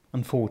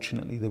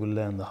 Unfortunately, they will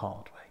learn the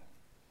hard way,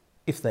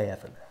 if they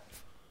ever learn.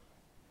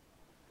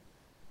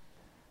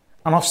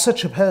 And of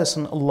such a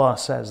person, Allah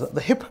says that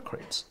the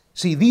hypocrites,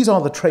 see, these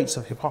are the traits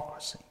of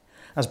hypocrisy.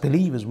 As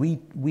believers,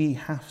 we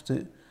have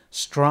to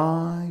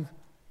strive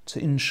to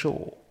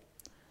ensure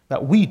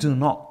that we do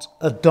not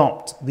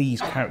adopt these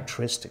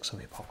characteristics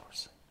of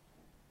hypocrisy.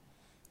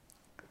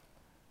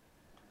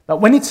 That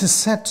when it is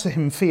said to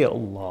him, fear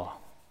Allah,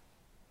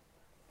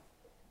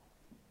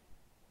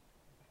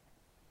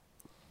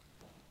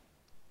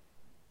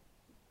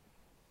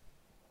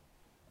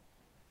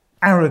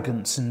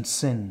 arrogance in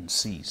sin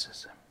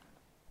seizes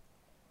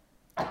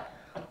him.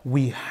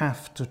 We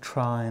have to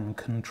try and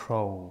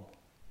control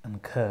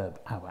and curb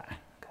our anger.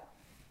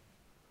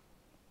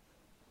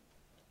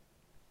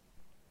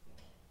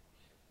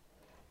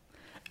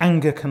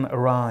 Anger can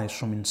arise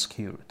from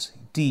insecurity,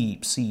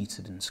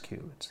 deep-seated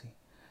insecurity.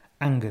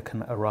 Anger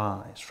can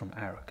arise from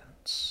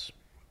arrogance.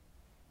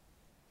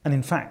 And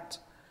in fact,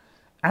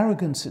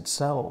 arrogance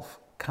itself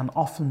can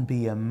often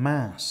be a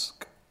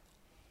mask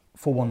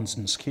for one's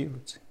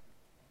insecurity.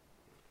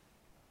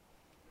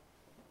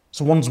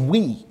 So one's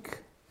weak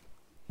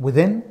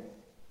within,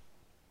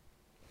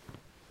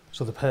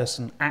 so the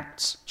person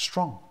acts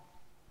strong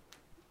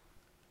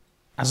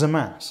as a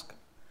mask.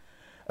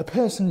 A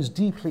person is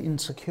deeply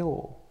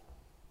insecure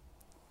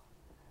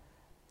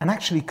and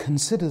actually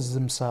considers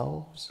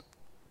themselves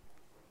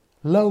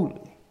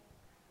lowly.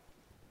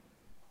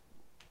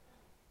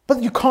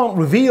 But you can't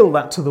reveal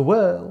that to the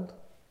world.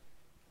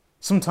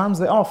 Sometimes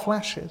there are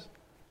flashes.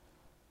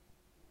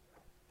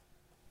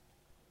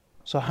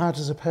 So how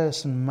does a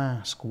person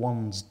mask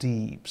one's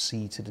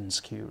deep-seated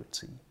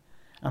insecurity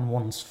and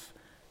one's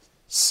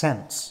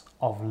sense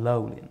of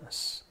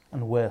lowliness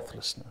and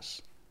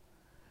worthlessness?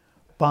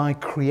 By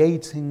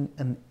creating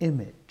an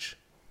image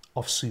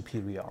of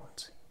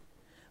superiority.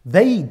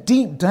 They,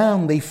 deep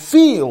down, they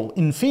feel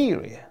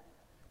inferior,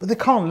 but they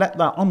can't let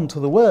that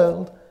onto the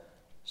world.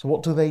 So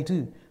what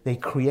do? They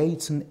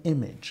create an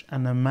image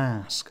and a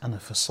mask and a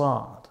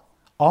facade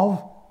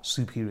of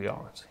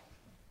superiority.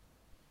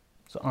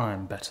 So I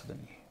am better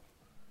than you.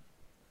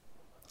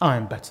 I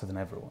am better than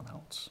everyone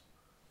else.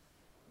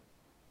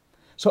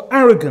 So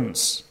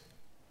arrogance,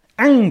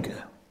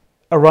 anger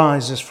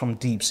arises from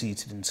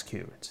deep-seated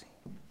insecurity.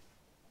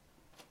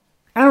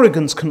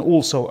 Arrogance can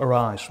also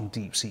arise from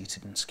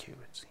deep-seated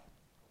insecurity.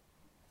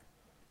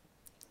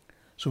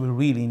 So we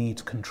really need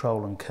to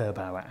control and curb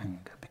our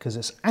anger, because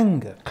this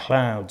anger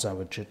clouds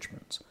our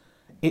judgment.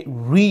 It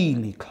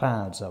really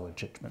clouds our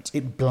judgment.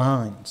 It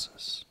blinds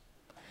us.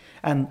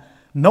 And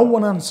no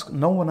one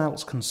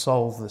else can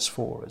solve this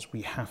for us.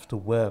 We have to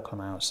work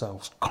on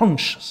ourselves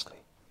consciously.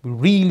 We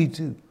really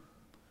do.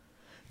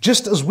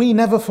 Just as we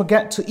never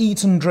forget to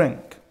eat and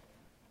drink,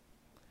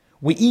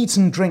 we eat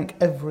and drink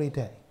every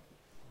day,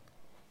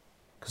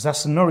 because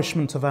that's the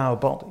nourishment of our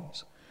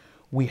bodies.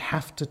 We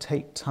have to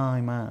take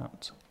time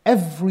out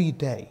every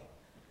day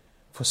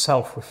for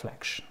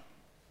self-reflection,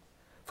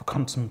 for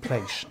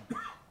contemplation,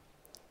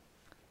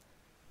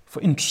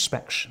 for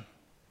introspection.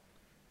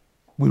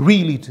 We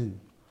really do.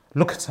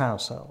 Look at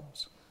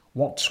ourselves.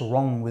 What's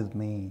wrong with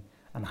me,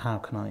 and how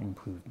can I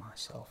improve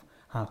myself?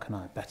 How can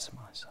I better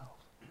myself?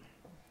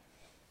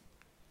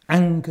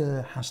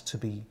 Anger has to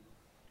be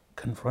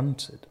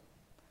confronted.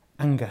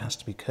 Anger has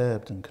to be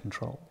curbed and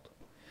controlled.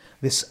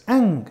 This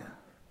anger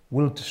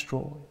will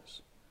destroy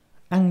us.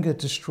 Anger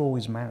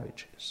destroys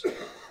marriages.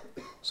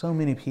 So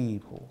many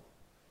people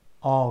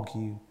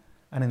argue,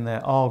 and in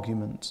their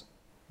argument,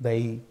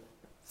 they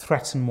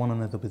threaten one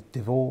another with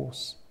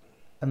divorce,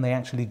 and they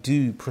actually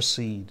do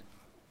proceed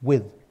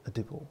with a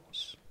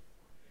divorce.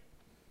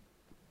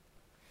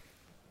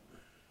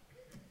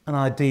 And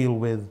I deal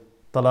with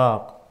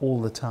talaq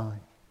all the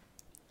time.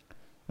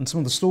 And some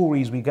of the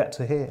stories we get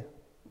to hear.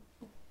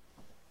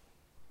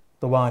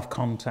 The wife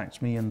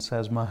contacts me and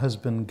says, my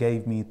husband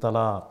gave me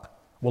talaq.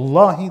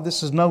 Wallahi,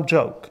 this is no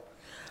joke.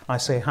 I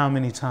say, how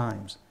many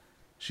times?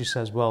 She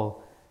says,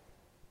 well,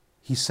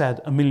 he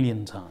said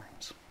 1,000,000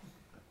 times.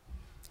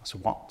 I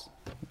said, what?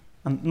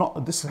 And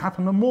this has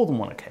happened on more than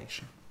one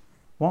occasion.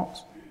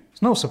 What?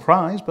 It's no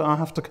surprise, but I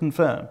have to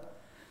confirm.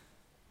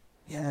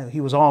 Yeah,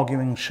 he was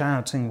arguing,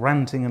 shouting,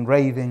 ranting and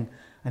raving,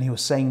 and he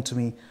was saying to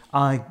me,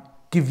 I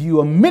give you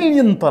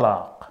 1,000,000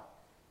 talaq.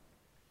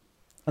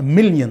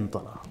 1,000,000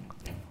 talaq.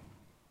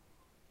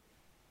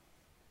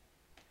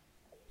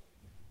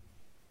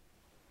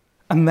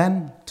 And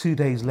then 2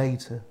 days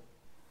later,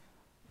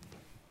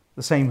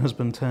 the same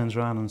husband turns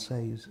around and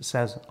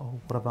says,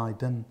 oh, what have I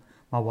done?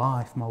 My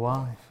wife.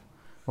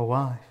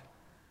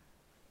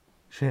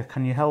 Sheikh,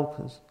 can you help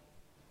us?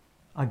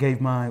 I gave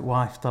my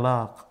wife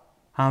talaq.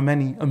 How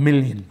many?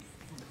 1,000,000.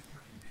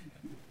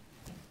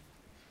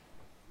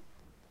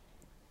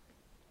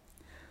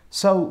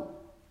 So,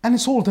 and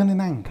it's all done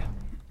in anger.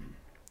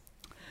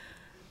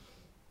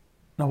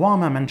 Now, why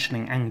am I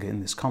mentioning anger in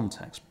this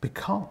context?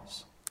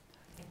 Because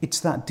it's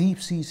that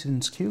deep-seated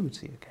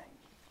insecurity again.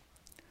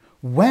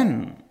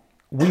 When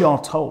we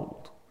are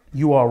told,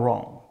 you are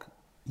wrong,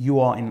 you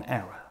are in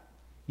error,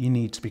 you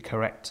need to be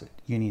corrected,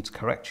 you need to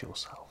correct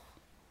yourself,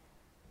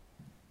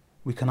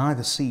 we can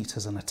either see it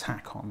as an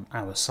attack on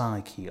our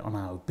psyche, on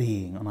our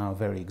being, on our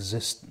very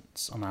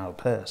existence, on our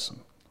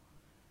person,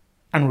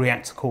 and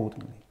react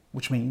accordingly,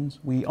 which means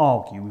we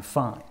argue, we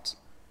fight,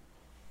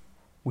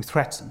 we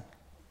threaten,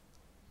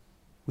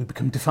 we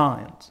become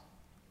defiant.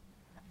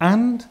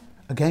 And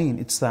again,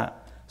 it's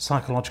that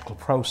psychological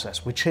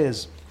process, which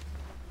is,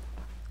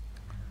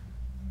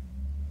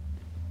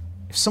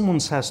 if someone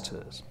says to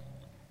us,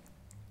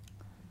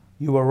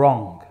 you are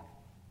wrong,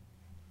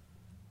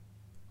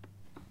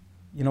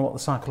 you know what the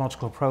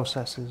psychological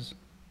process is?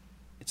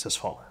 It's as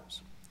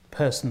follows. The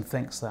person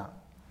thinks that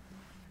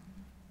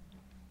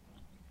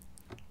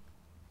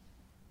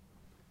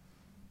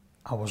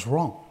I was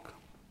wrong.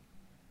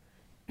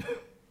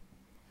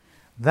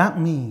 That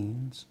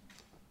means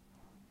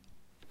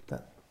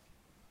that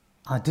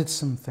I did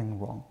something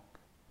wrong.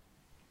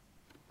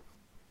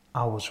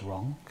 I was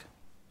wrong.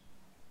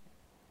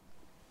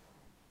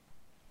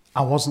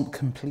 I wasn't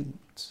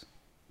complete.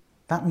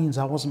 That means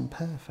I wasn't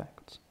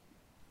perfect.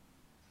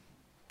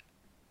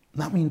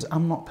 That means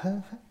I'm not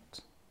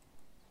perfect.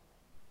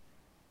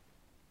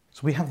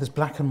 So we have this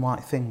black and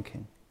white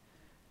thinking.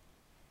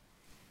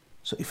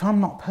 So if I'm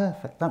not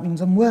perfect, that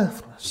means I'm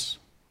worthless.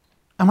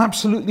 I'm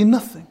absolutely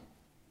nothing.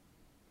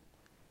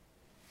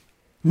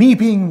 Me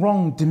being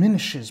wrong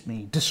diminishes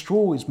me,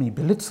 destroys me,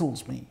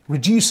 belittles me,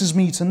 reduces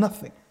me to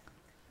nothing.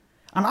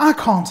 And I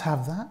can't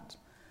have that.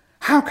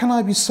 How can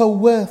I be so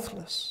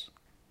worthless?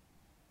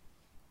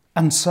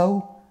 And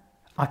so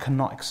I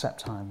cannot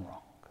accept I'm wrong.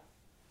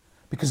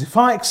 Because if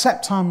I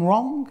accept I'm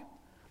wrong,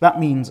 that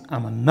means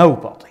I'm a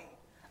nobody.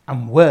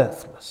 I'm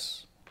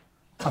worthless.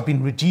 I've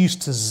been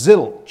reduced to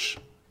zilch,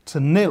 to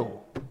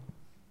nil.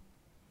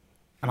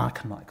 And I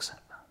cannot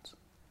accept that.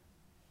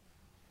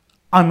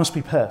 I must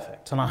be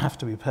perfect, and I have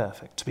to be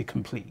perfect to be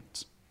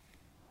complete.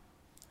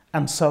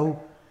 And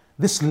so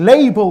this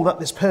label that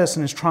this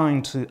person is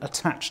trying to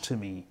attach to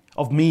me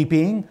of me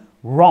being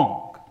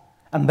wrong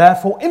and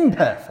therefore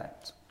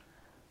imperfect.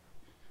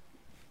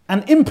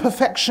 And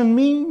imperfection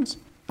means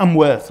I'm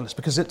worthless,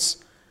 because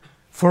it's,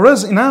 for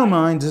us in our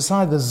mind, it's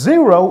either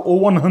 0 or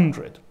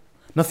 100,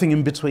 nothing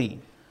in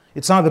between.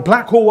 It's either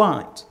black or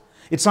white.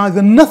 It's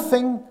either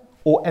nothing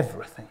or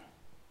everything.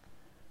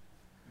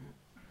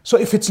 So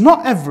if it's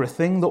not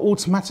everything, the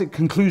automatic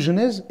conclusion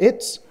is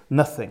it's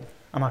nothing,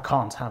 and I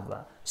can't have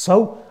that.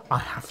 So I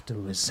have to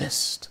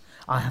resist.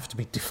 I have to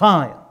be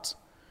defiant.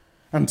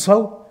 And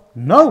so,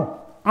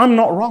 no, I'm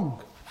not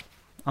wrong.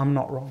 I'm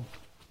not wrong.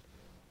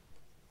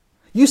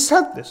 You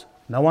said this.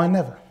 No, I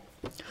never.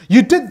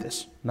 You did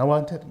this. No,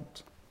 I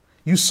didn't.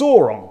 You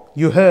saw wrong.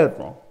 You heard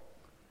wrong.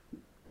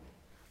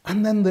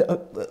 And then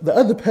the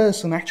other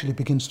person actually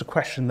begins to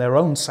question their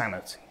own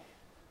sanity.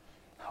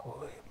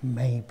 Oh,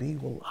 maybe,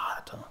 well, I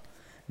don't know.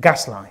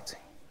 Gaslighting.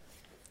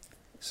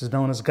 This is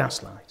known as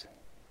gaslighting.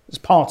 It's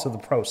part of the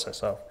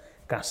process of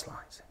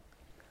gaslighting.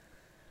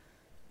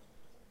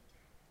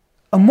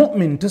 A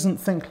mu'min doesn't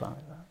think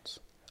like that.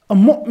 A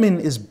mu'min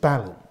is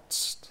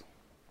balanced.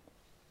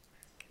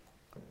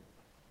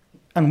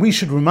 And we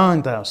should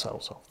remind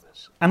ourselves of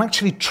this and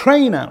actually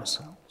train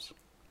ourselves.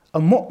 A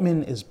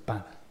mu'min is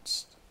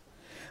balanced.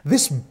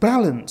 This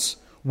balance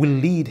will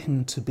lead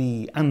him to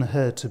be and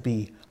her to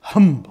be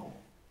humble,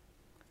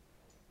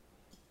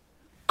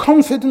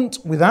 confident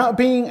without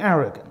being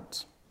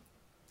arrogant,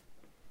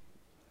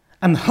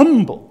 and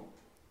humble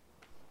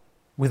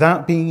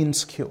without being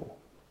insecure.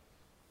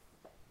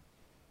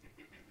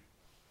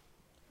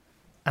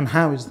 And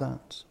how is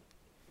that?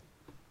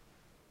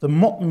 The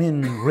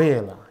mu'min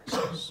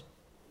realizes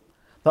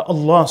that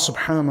Allah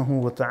subhanahu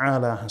wa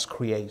ta'ala has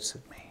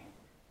created me.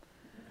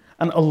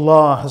 And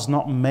Allah has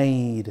not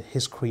made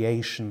His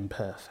creation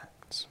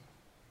perfect.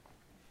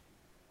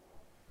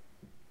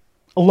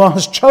 Allah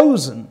has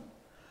chosen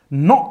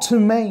not to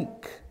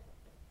make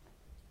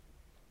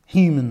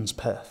humans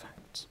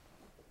perfect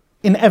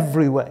in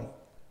every way,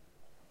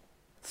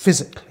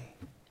 physically.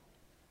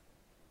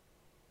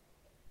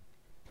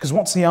 Because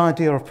what's the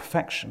idea of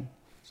perfection?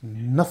 There's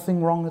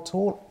nothing wrong at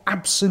all,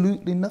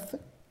 absolutely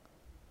nothing.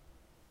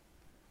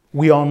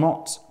 We are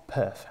not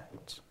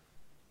perfect.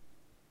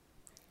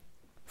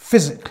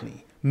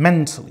 Physically,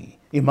 mentally,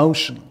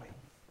 emotionally.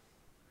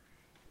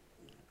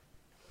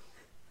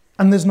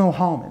 And there's no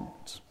harm in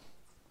it.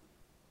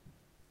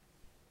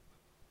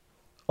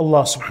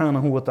 Allah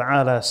subhanahu wa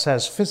ta'ala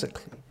says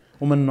physically,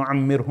 وَمَن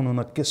نُعَمِّرْهُ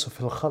نُنَكِّسُ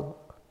فِي الْخَلْقِ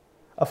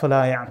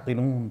أَفَلَا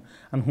يَعْقِلُونَ.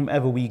 And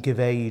whomever we give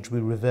age, we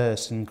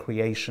reverse in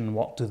creation.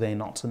 What do they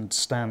not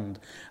understand?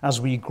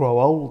 As we grow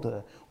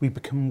older, we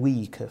become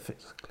weaker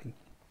physically.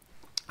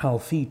 Our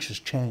features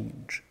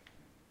change.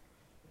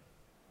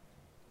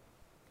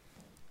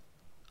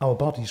 Our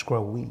bodies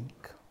grow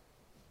weak.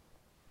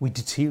 We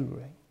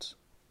deteriorate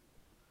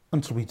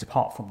until we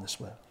depart from this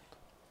world.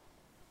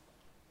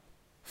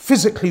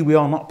 Physically, we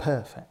are not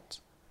perfect.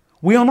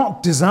 We are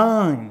not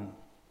designed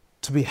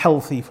to be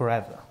healthy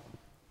forever.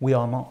 We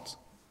are not.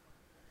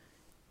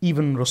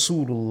 Even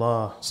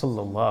Rasulullah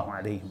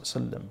sallallahu alayhi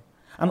wasallam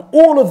and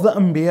all of the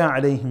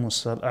Anbiya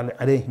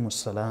alayhimus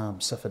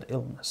salam suffered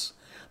illness.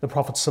 The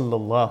Prophet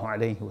sallallahu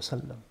alayhi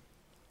wasallam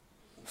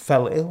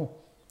fell ill.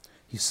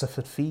 He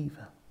suffered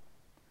fever.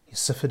 He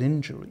suffered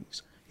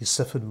injuries. He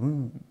suffered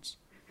wounds.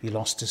 He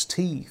lost his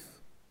teeth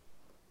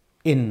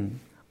in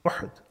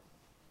Uhud.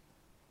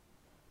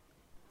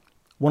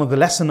 One of the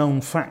lesser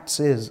known facts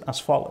is as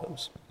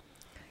follows.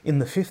 In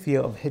the 5th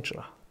year of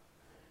Hijrah,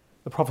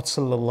 the Prophet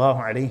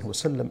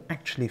ﷺ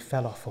actually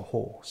fell off a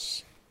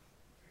horse,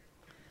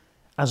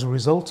 as a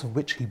result of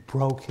which he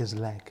broke his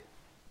leg.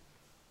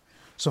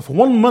 So for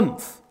 1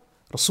 month,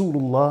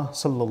 Rasulullah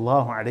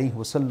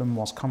ﷺ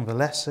was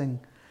convalescing,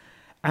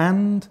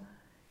 and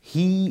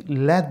he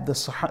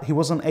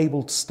wasn't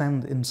able to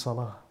stand in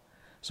salah.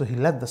 So he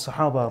led the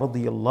Sahaba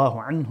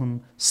radiyallahu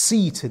anhum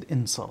seated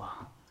in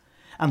salah.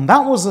 And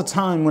that was the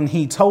time when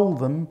he told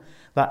them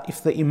that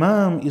if the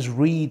Imam is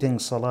reading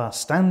salah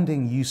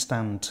standing, you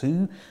stand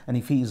too. And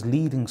if he is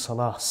leading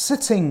salah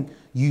sitting,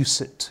 you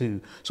sit too.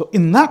 So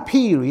in that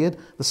period,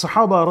 the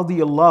Sahaba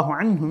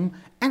radiyallahu anhum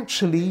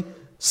actually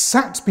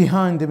sat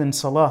behind him in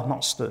salah,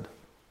 not stood.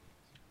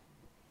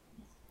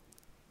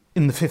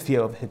 In the 5th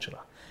year of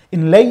Hijrah.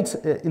 In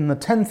the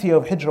 10th year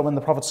of Hijrah, when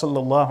the Prophet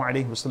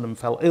ﷺ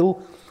fell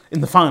ill, in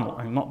the final,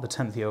 not the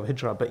 10th year of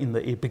Hijrah, but in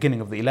the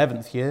beginning of the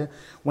 11th year,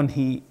 when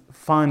he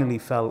finally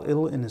fell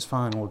ill in his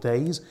final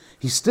days,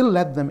 he still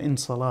led them in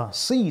salah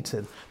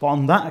seated, but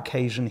on that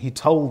occasion he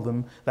told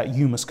them that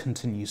you must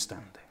continue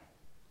standing.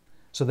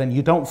 So then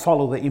you don't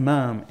follow the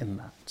Imam in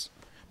that.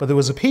 But there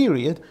was a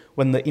period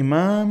when the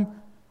Sahaba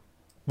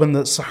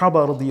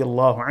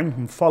radiyallahu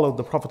anhum followed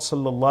the Prophet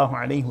sallallahu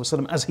alaihi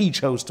wasallam as he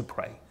chose to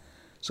pray.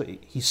 So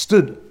he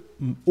stood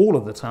all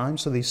of the time,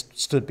 so they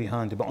stood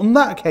behind him. But on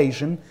that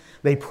occasion,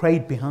 they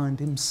prayed behind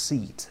him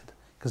seated,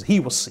 because he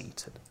was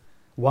seated.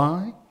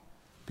 Why?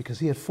 Because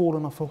he had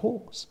fallen off a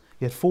horse.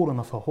 He had fallen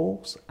off a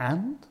horse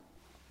and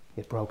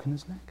he had broken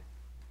his leg.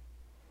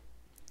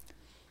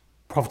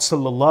 Prophet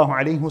sallallahu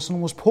alaihi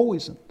wasallam was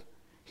poisoned.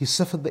 He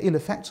suffered the ill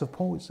effects of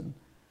poison.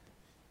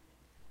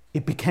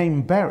 It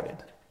became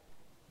buried,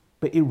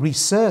 but it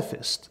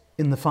resurfaced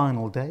in the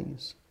final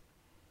days.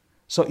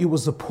 So it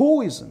was the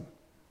poison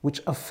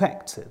which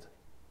affected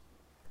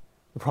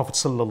the Prophet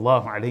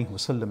sallallahu alaihi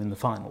wasallam in the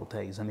final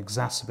days and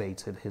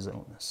exacerbated his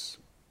illness.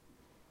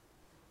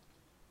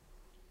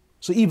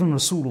 So even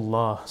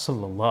Rasulullah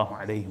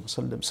sallallahu alaihi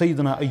wasallam,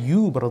 Sayyidina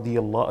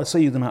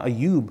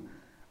Ayyub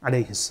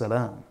alayhi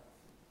salam,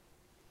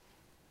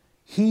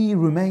 he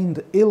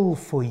remained ill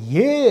for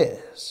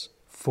years.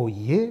 For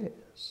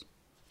years.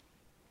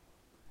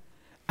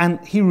 And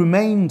he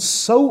remained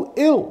so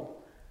ill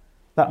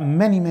that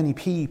many, many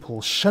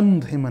people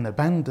shunned him and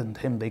abandoned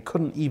him. They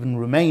couldn't even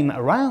remain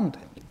around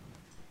him.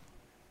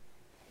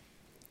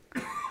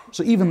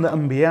 So even the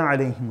Anbiya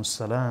alayhimus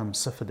salam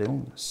suffered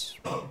illness.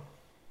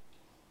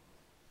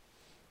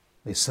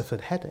 They suffered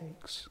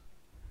headaches.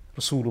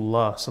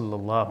 Rasulullah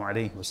sallallahu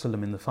alayhi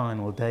wasallam in the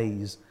final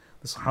days,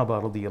 the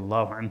Sahaba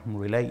radiyallahu anhum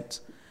relate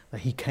that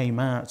he came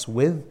out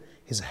with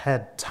his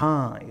head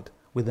tied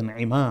with an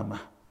imamah,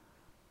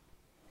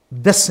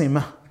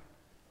 dasima,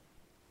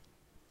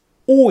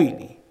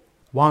 oily.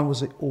 Why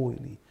was it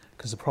oily?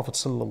 Because the Prophet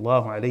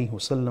sallallahu alayhi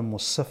wasallam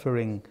was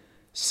suffering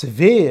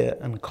severe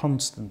and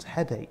constant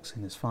headaches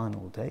in his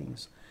final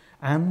days,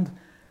 and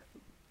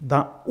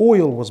that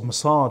oil was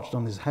massaged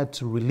on his head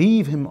to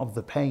relieve him of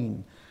the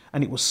pain,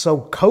 and it was so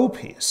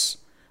copious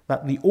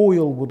that the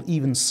oil would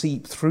even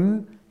seep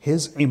through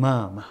his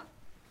imamah,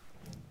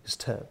 his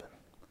turban.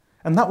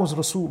 And that was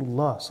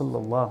Rasulullah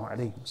sallallahu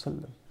alayhi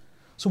wasallam.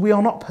 So we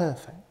are not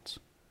perfect.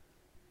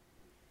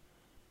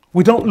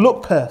 We don't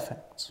look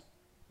perfect.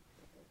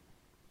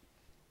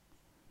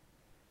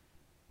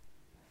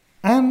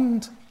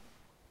 And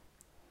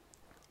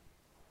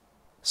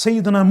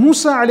Sayyidina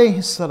Musa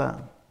alayhi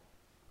salam,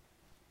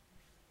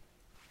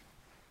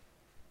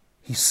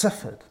 he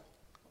suffered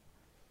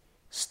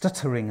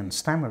stuttering and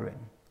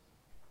stammering.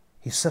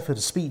 He suffered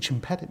a speech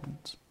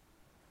impediment.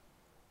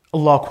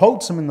 Allah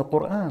quotes him in the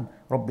Quran,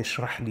 رَبِّ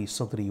اشْرَحْ لِي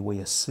صَدْرِي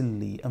وَيَسِّرْ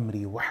لِي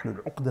أَمْرِي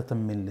وَاحْلُلْ عُقْدَةً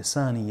مِّن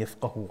لِسَانِي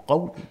يَفْقَهُ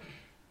قَوْلِي.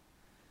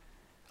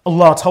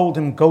 Allah told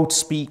him, go to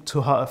speak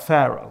to her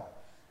Pharaoh.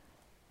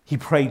 He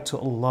prayed to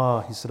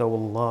Allah. He said, oh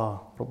Allah,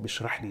 رَبِّ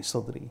اشْرَحْ لِي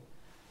صَدْرِي,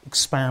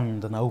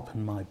 expand and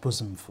open my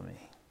bosom for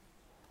me.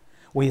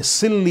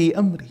 وَيَسِّرْ لِي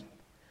أَمْرِي,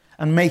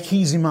 and make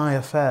easy my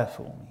affair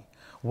for me.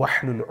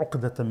 وَاحْلُلْ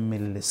عُقْدَةً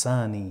مِّن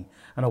لِسَانِي,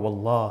 and oh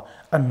Allah,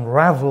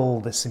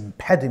 unravel this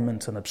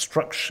impediment and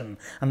obstruction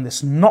and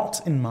this knot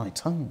in my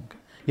tongue.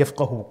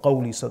 يَفْقَهُ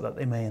قَوْلِي, so that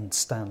they may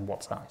understand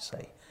what I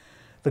say.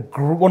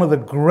 One of the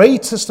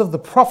greatest of the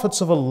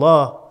prophets of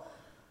Allah,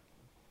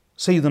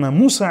 Sayyidina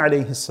Musa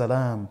alayhi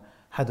salam,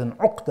 had an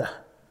uqdah,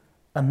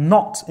 a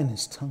knot in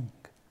his tongue.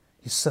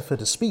 He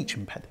suffered a speech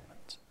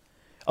impediment.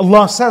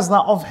 Allah says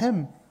that of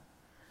him.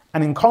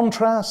 And in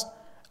contrast,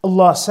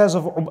 Allah says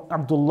of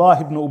Abdullah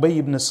ibn Ubay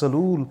ibn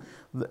Salul,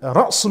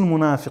 رأس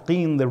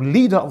المنافقين, the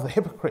leader of the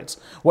hypocrites,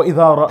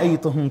 وَإِذَا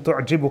رَأَيْتَهُمْ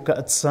تُعْجِبُكَ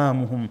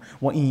أَجْسَامُهُمْ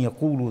وَإِن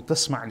يَقُولُوا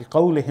تَسْمَعْ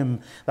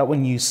لِقَوْلِهِمْ, that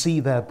when you see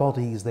their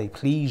bodies, they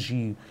please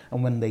you,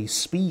 and when they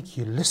speak,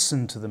 you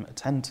listen to them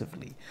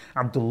attentively.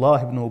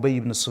 Abdullah ibn Ubay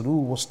ibn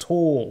Salul was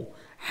tall,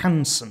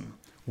 handsome,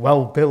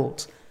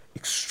 well-built,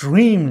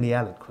 extremely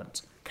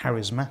eloquent,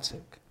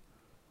 charismatic.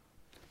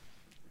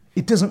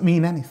 It doesn't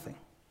mean anything.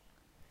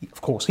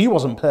 Of course, he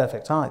wasn't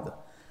perfect either.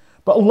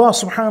 But Allah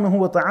subhanahu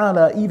wa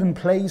ta'ala even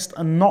placed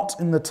a knot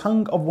in the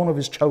tongue of one of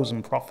his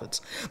chosen prophets.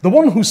 The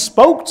one who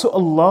spoke to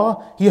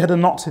Allah, he had a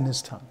knot in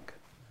his tongue.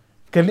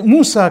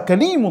 Musa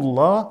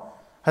Kalimullah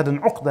had an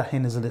uqdah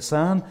in his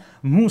lisan.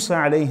 Musa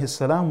alayhi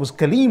salam was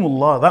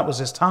Kalimullah, that was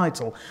his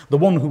title. The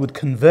one who would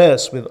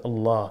converse with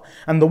Allah.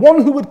 And the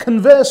one who would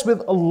converse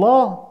with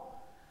Allah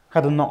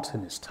had a knot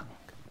in his tongue.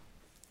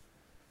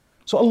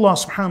 So Allah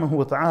subhanahu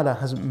wa ta'ala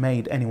hasn't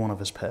made any one of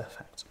us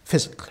perfect,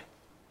 physically.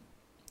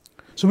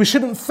 So we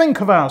shouldn't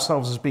think of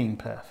ourselves as being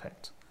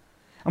perfect.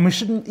 And we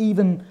shouldn't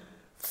even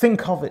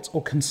think of it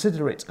or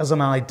consider it as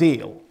an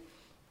ideal.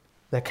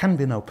 There can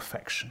be no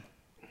perfection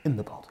in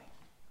the body.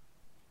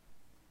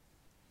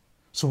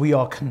 So we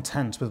are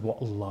content with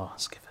what Allah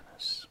has given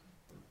us.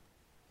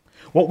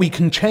 What we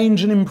can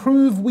change and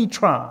improve, we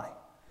try.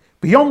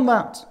 Beyond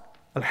that,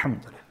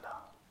 alhamdulillah.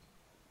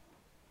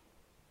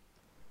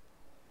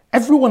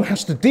 Everyone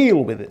has to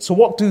deal with it. So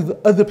what do the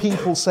other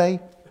people say?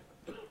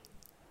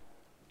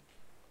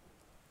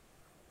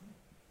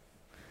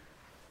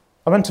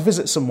 I went to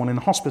visit someone in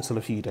a hospital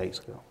a few days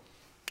ago.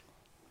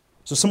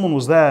 So someone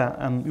was there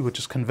and we were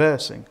just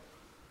conversing.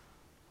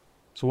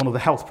 So one of the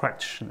health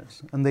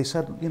practitioners. And they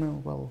said,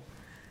 well,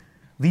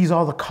 these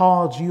are the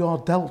cards you are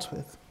dealt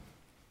with.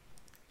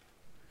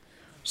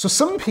 So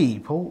some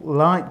people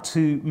like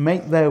to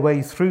make their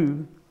way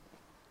through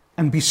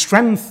and be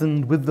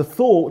strengthened with the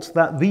thought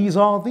that these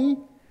are the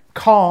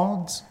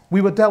cards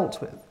we were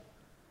dealt with.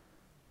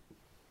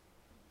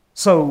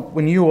 So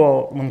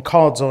when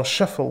cards are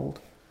shuffled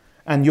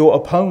and your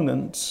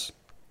opponents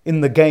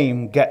in the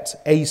game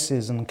get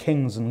aces and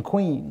kings and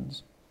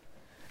queens,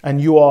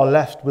 and you are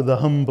left with a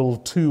humble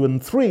 2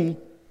 and 3,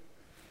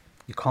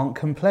 you can't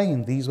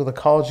complain. These were the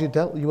cards you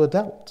were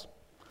dealt.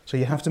 So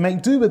you have to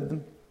make do with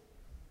them.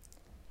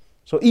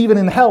 So even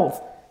in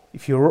health,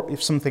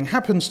 if something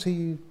happens to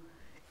you,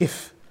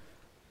 if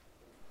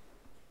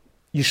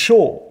you're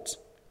short,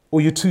 or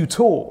you're too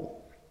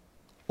tall,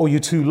 or you're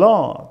too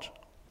large,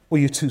 or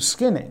you're too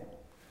skinny,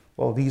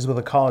 well, these were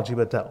the cards you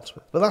were dealt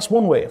with. But that's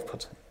one way of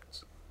putting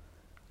it.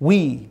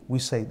 We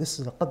say, this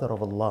is the qadr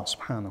of Allah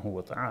subhanahu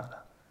wa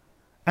ta'ala.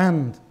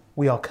 And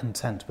we are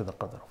content with the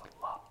qadr of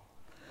Allah.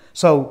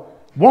 So,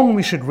 one,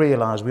 we should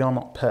realize we are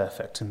not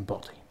perfect in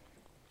body.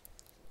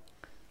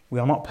 We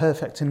are not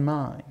perfect in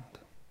mind.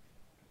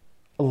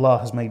 Allah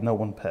has made no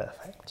one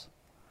perfect.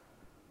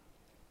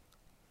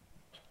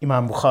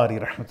 Imam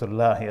Bukhari,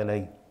 rahmatullahi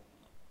alayhi,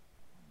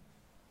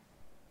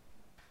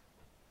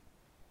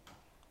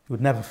 he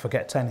would never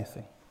forget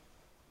anything.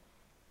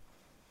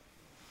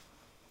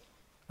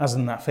 As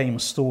in that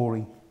famous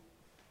story,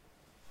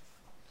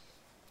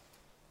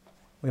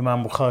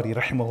 Imam Bukhari,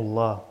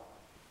 rahimahullah,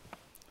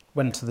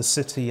 went to the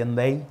city and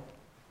they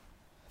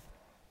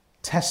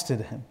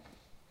tested him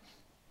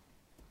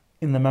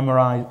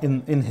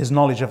in his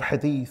knowledge of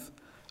hadith.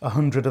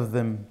 100 of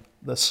them,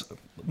 the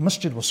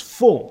masjid was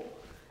full.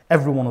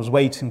 Everyone was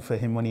waiting for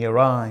him when he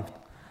arrived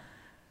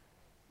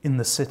in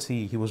the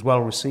city. He was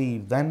well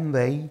received. Then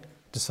they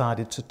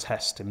decided to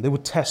test him. They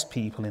would test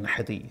people in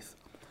hadith.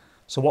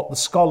 So what the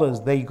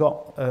scholars, they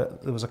got,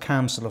 there was a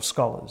council of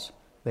scholars.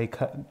 They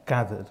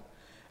gathered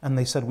and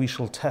they said, we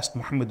shall test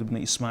Muhammad ibn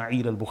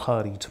Ismail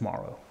al-Bukhari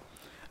tomorrow.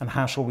 And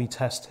how shall we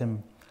test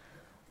him?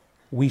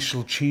 We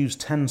shall choose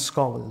 10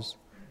 scholars,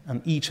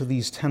 and each of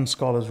these 10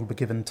 scholars will be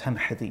given 10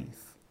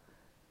 hadith.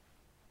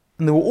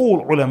 And they were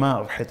all ulama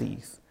of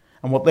hadith.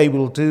 And what they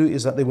will do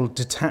is that they will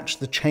detach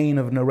the chain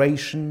of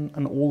narration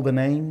and all the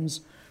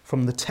names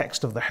from the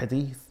text of the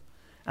hadith.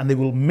 And they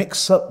will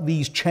mix up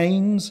these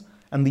chains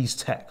and these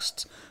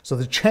texts. So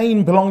the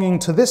chain belonging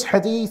to this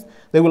hadith,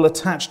 they will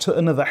attach to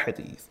another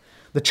hadith.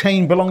 The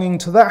chain belonging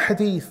to that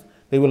hadith,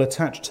 they will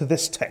attach to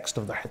this text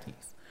of the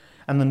hadith.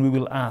 And then we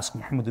will ask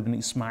Muhammad ibn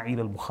Ismail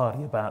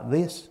al-Bukhari about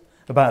this,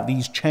 about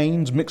these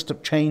chains, mixed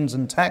up chains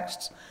and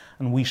texts,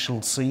 and we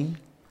shall see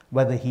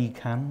whether he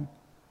can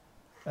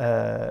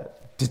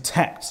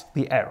detect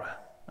the error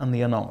and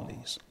the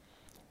anomalies.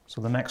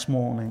 So the next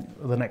morning,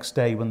 or the next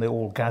day when they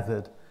all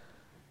gathered,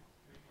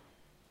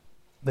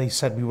 they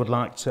said, we would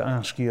like to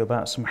ask you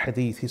about some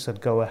hadith. He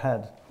said, go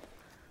ahead.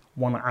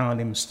 One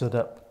alim stood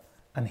up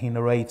and he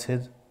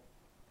narrated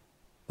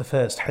the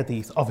first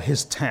hadith of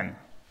his 10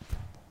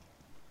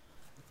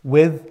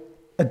 with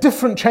a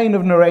different chain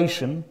of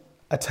narration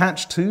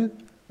attached to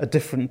a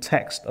different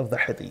text of the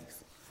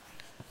hadith.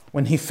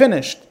 When he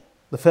finished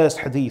the first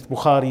hadith,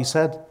 Bukhari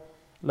said,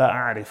 La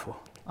a'rifu,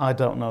 I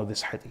don't know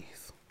this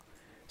hadith.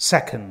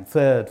 Second,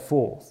 third,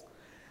 fourth.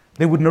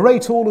 They would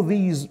narrate all of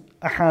these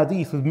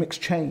ahadith with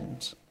mixed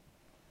chains.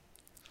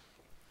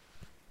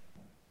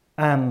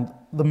 And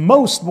the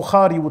most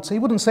Bukhari would say, he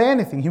wouldn't say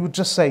anything. He would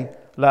just say,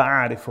 La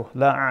a'rifu,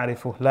 la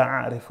a'rifu, la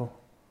a'rifu.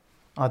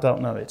 I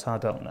don't know it, I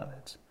don't know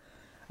it.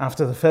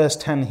 After the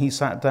first 10, he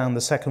sat down.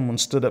 The second one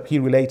stood up. He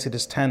related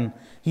his 10.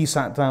 He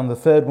sat down. The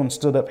third one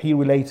stood up. He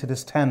related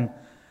his 10.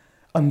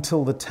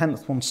 Until the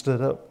 10th one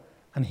stood up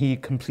and he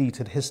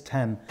completed his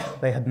 10.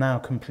 They had now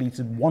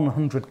completed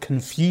 100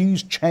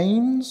 confused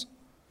chains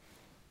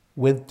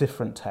with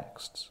different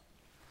texts.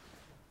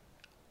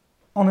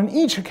 On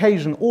each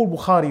occasion, all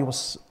Bukhari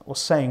was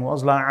saying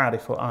was, La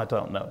a'rifu, I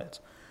don't know it.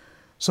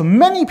 So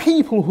many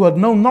people who had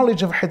no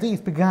knowledge of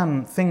hadith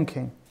began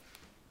thinking,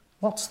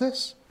 what's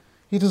this?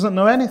 He doesn't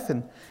know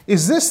anything.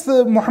 Is this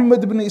the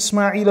Muhammad ibn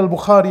Ismail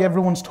al-Bukhari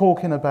everyone's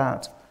talking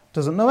about?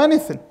 Doesn't know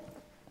anything.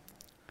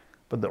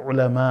 But the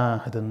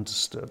ulama had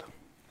understood.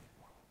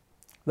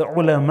 The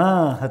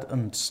ulama had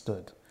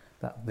understood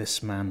that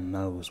this man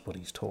knows what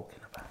he's talking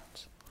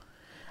about.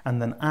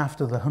 And then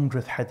after the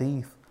 100th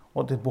hadith,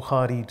 what did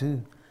Bukhari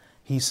do?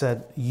 He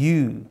said,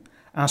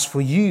 as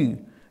for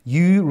you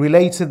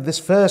related this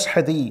first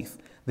hadith.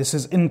 This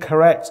is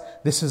incorrect.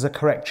 This is a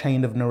correct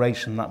chain of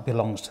narration that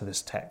belongs to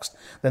this text.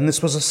 Then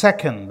this was a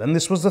second. Then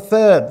this was the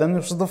third. Then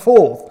this was the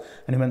fourth.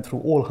 And he went through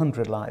all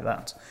 100 like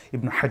that.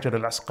 Ibn Hajar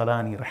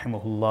al-Asqalani,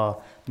 rahimahullah,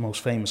 the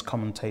most famous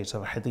commentator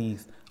of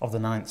hadith of the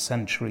 9th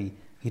century,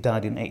 he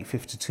died in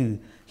 852.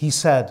 He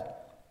said,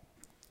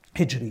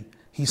 Hijri,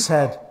 he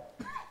said,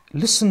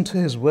 listen to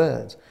his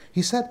words.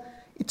 He said,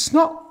 it's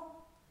not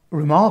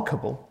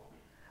remarkable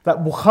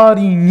that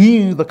Bukhari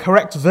knew the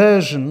correct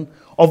version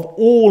of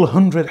all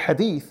 100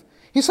 hadith.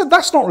 He said,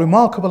 that's not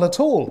remarkable at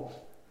all,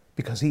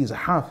 because he is a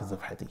hafiz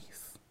of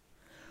hadith.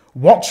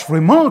 What's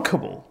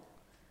remarkable,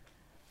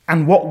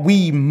 and what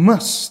we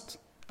must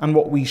and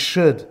what we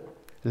should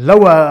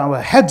lower our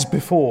heads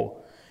before,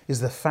 is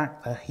the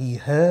fact that he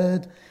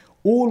heard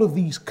all of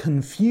these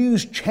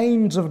confused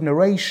chains of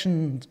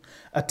narration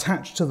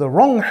attached to the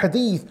wrong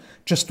hadith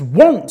just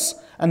once,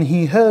 and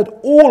he heard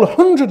all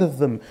 100 of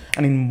them,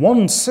 and in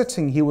one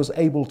sitting he was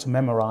able to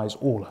memorize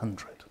all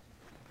 100.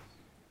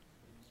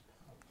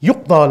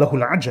 يُقْضَى لَهُ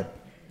الْعَجَبِ.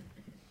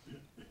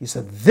 He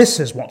said, this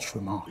is what's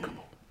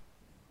remarkable.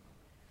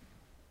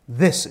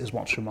 This is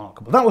what's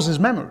remarkable. That was his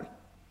memory.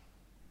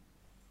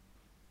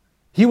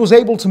 He was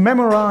able to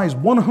memorize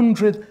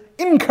 100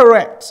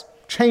 incorrect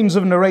chains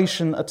of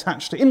narration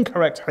attached to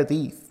incorrect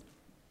hadith.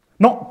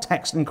 Not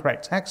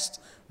incorrect texts.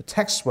 The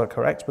texts were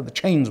correct, but the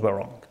chains were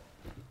wrong.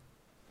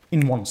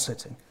 In one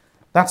sitting.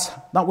 That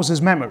was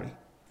his memory.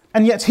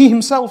 And yet he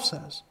himself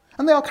says,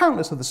 and there are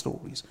countless other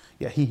stories,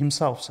 yet he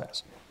himself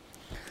says,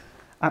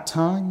 at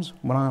times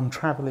when I am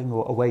traveling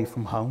or away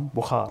from home,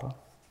 Bukhara,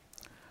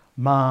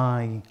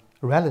 my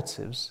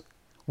relatives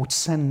would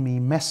send me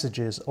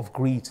messages of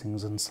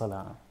greetings and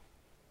salam.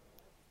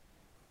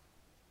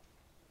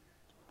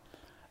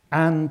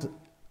 And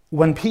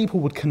when people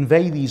would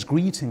convey these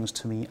greetings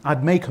to me,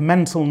 I'd make a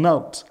mental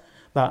note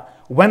that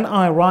when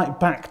I write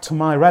back to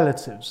my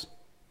relatives,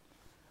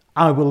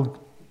 I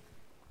will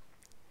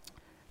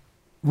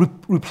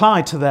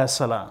reply to their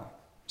salam.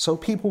 So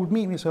people would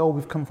meet me and say, oh,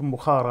 we've come from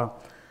Bukhara,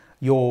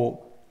 you're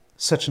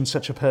such and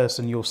such a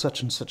person, you're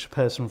such and such a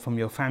person from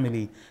your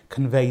family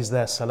conveys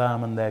their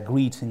salam and their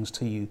greetings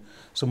to you.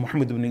 So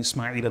Muhammad ibn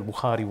Ismail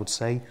al-Bukhari would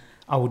say,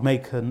 I would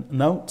make a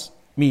note,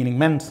 meaning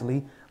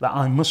mentally, that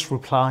I must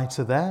reply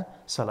to their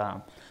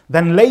salam.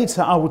 Then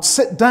later I would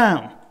sit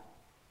down.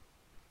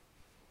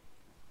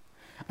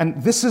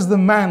 And this is the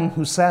man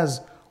who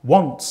says,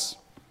 once,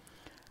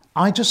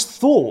 I just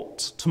thought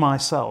to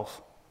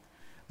myself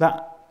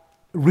that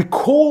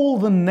recall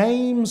the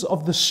names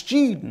of the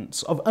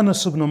students of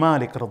Anas ibn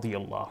Malik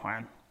radiyallahu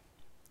anhu.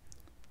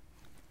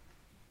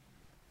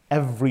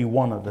 Every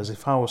one of us,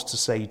 if I was to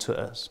say to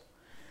us,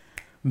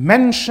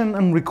 mention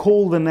and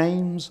recall the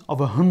names of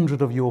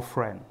 100 of your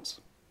friends.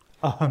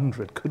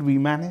 100. Could we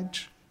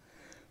manage?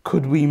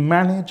 Could we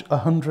manage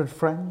 100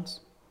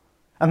 friends?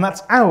 And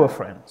that's our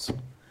friends.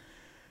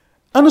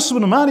 Anas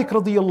ibn Malik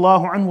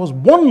radiyallahu anhu was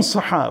one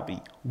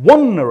sahabi,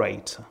 one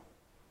narrator.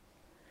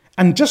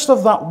 And just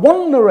of that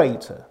one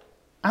narrator,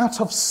 out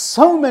of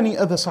so many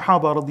other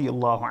Sahaba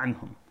radiyallahu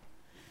anhum,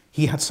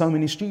 he had so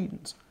many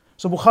students.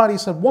 So Bukhari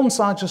said, once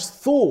I just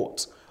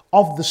thought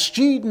of the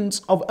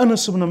students of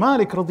Anas ibn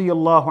Malik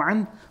radiyallahu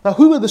anhu, that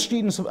who were the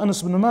students of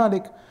Anas ibn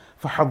Malik?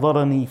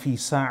 فَحَضَرَنِي فِي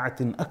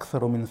سَاعَةٍ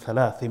أَكْثَرُ مِنْ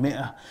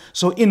 300.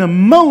 So in a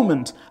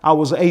moment, I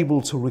was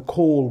able to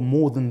recall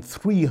more than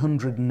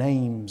 300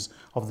 names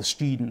of the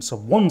students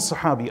of one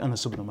Sahabi,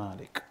 Anas ibn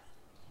Malik.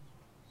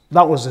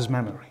 That was his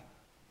memory.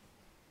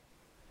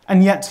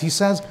 And yet he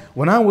says,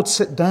 when I would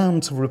sit down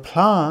to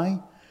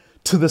reply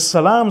to the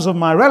salams of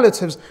my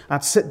relatives,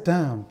 I'd sit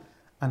down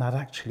and I'd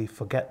actually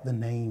forget the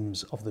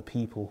names of the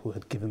people who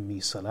had given me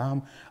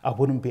salam. I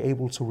wouldn't be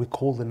able to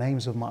recall the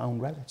names of my own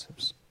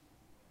relatives.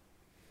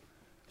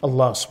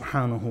 Allah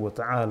subhanahu wa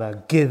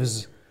ta'ala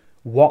gives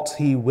what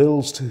He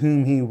wills to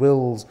whom He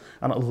wills,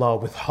 and Allah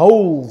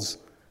withholds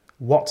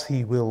what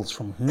He wills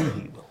from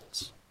whom He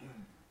wills.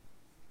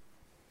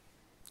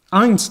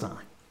 Einstein,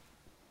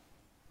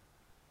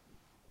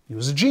 he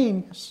was a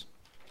genius,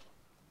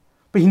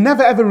 but he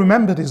never ever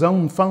remembered his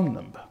own phone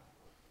number.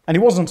 And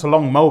it wasn't a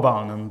long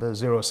mobile number,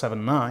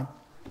 079.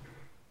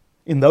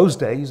 In those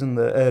days, in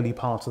the early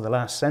part of the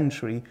last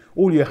century,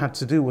 all you had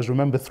to do was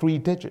remember 3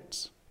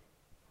 digits.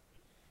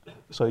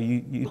 So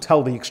you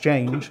tell the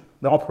exchange,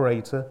 the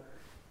operator,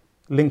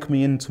 link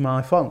me into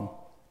my phone.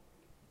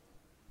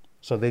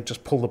 So they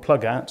just pull the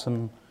plug out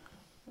and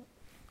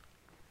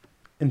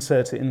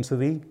insert it into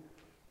the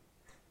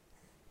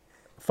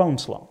phone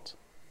slot.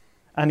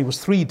 And it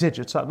was 3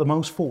 digits, at the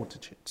most 4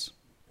 digits.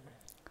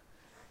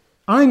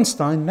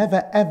 Einstein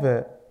never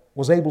ever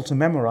was able to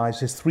memorize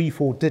his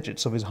 3-4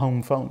 digits of his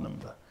home phone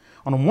number.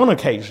 And on one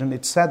occasion,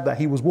 it said that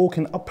he was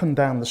walking up and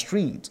down the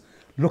street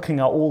looking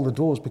at all the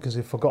doors because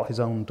he forgot his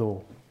own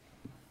door.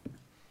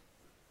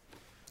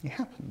 It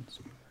happens.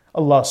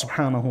 Allah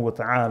subhanahu wa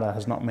ta'ala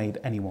has not made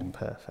anyone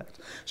perfect.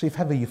 So if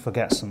ever you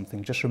forget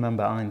something, just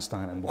remember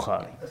Einstein and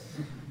Bukhari.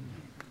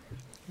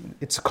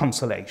 It's a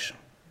consolation.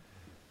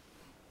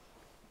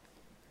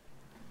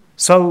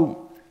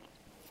 So,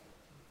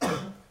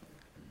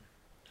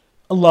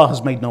 Allah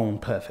has made no one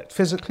perfect,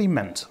 physically,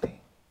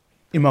 mentally,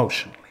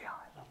 emotionally,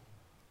 either,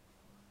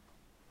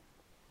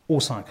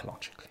 or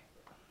psychologically.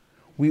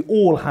 We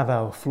all have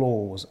our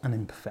flaws and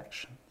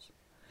imperfections.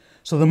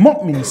 So the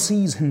mu'min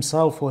sees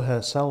himself or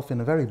herself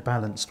in a very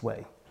balanced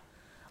way.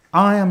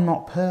 I am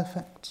not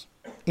perfect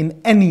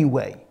in any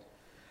way,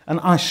 and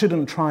I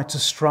shouldn't try to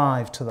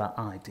strive to that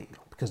ideal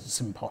because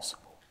it's impossible.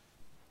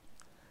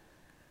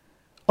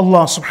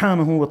 Allah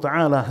subhanahu wa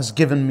ta'ala has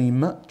given me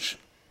much.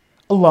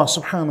 Allah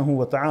subhanahu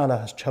wa ta'ala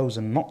has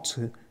chosen not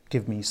to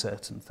give me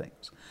certain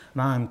things.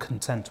 And I am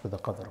content with the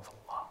qadr of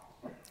Allah.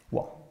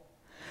 Well,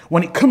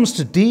 when it comes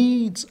to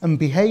deeds and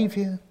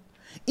behavior,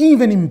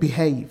 even in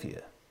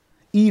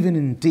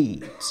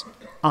deeds,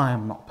 I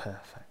am not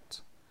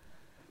perfect.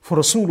 For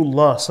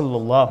Rasulullah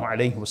sallallahu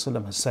alayhi wa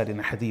sallam has said in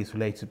a hadith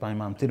related by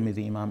Imam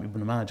Tirmidhi, Imam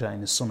Ibn Majah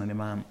in his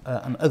Sunan,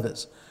 and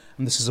others,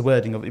 and this is the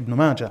wording of Ibn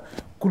Majah,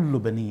 كُلُّ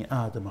بَنِي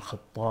آدَمَ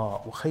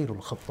خَطَّاء وَخَيْرُ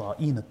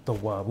الْخَطَّائِينَ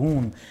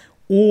التَّوَّابُونَ.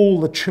 All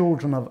the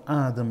children of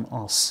Adam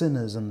are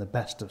sinners, and the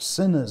best of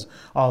sinners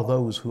are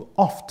those who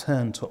oft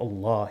turn to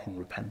Allah in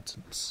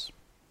repentance.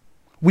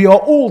 We are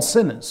all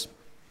sinners.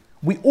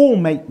 We all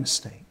make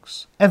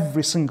mistakes.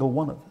 Every single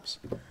one of us.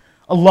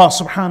 Allah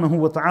subhanahu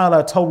wa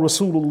ta'ala told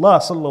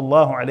Rasulullah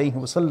sallallahu alayhi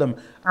wa sallam,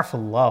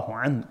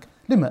 Afallahu ank,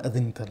 lima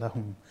adhinta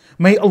lahum.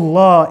 May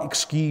Allah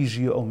excuse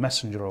you, O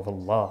Messenger of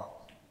Allah.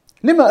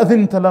 Lima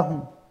adhinta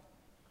lahum.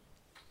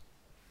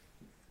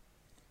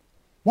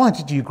 Why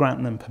did you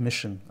grant them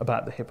permission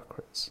about the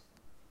hypocrites?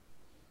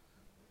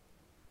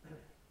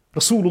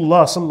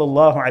 Rasulullah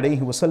sallallahu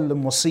alayhi wa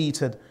sallam was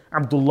seated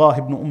Abdullah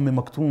ibn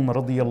Maktoum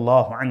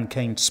radiyallahu anhu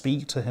came to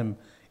speak to him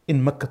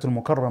in Makkah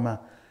al-Mukarramah.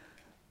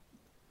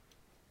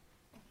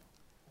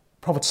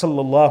 Prophet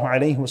sallallahu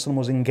alaihi wasallam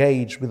was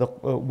engaged with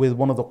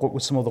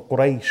some of the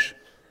Quraysh,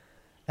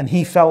 and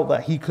he felt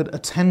that he could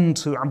attend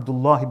to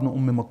Abdullah ibn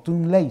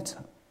Maktoum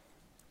later,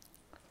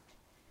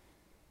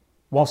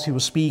 whilst he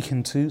was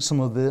speaking to some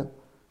of the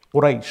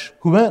Quraysh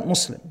who weren't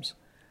Muslims,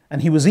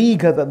 and he was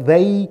eager that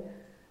they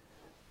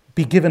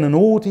be given an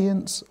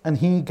audience and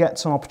he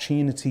gets an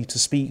opportunity to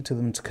speak to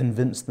them, to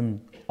convince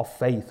them of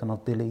faith and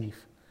of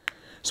belief.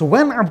 So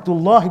when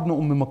Abdullah ibn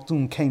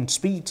Maktoum came to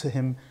speak to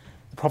him,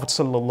 the Prophet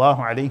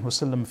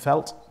ﷺ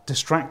felt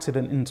distracted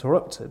and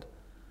interrupted.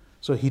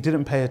 So he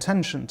didn't pay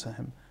attention to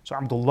him. So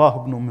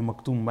Abdullah ibn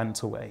Maktoum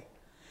went away.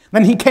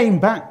 Then he came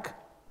back.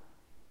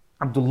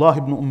 Abdullah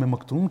ibn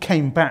Maktoum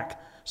came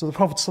back. So the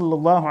Prophet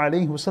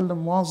ﷺ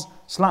was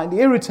slightly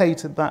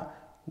irritated that,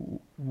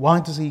 why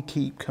does he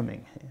keep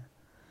coming here?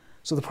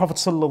 So the Prophet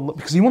ﷺ,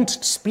 because he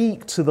wanted to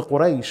speak to the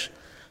Quraysh.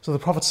 So the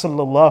Prophet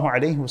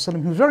ﷺ,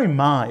 he was very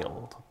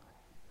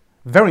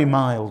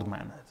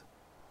mild-mannered,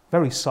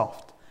 very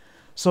soft.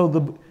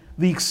 So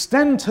the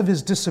extent of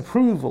his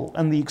disapproval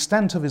and the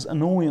extent of his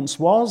annoyance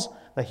was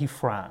that he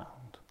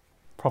frowned.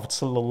 Prophet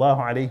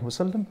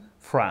ﷺ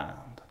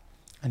frowned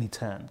and he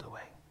turned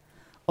away.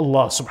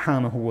 Allah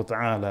subhanahu wa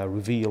ta'ala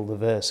revealed the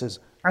verses,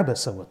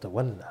 عَبَسَ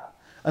وَتَوَلَّى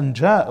أَنْ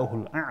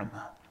جَاءَهُ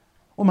الْأَعْمَى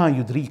وَمَا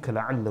يُدْرِيكَ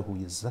لَعَلَّهُ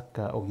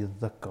يَزَّكَّى أَوْ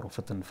يَذَّكَّرُ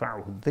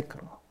فَتَنْفَعُهُ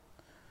الذِّكْرَى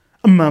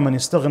أَمَّا مَنِ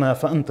اسْتَغْنَى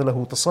فَأَنْتَ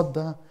لَهُ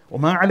تَصَدَّى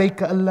وَمَا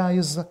عَلَيْكَ أَلَّا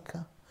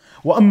يَزَّكَّى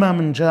وَأَمَّا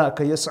مَنْ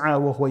جَاءَكَ يَسْعَى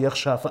وَهُوَ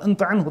يَخْشَى فَأَنْتَ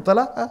عَنْهُ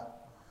تَلَهَّى.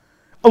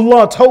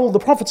 Allah told the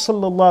Prophet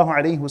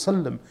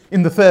ﷺ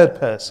in the third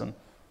person.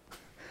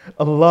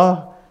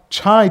 Allah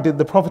chided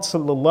the Prophet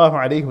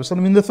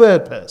ﷺ in the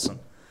third person.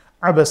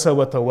 عَبَسَ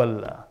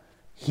وَتَوَلَّى.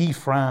 He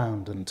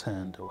frowned and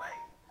turned away.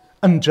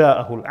 أَنْ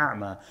جَاءَهُ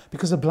الْأَعْمَى.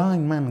 Because a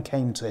blind man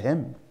came to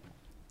him.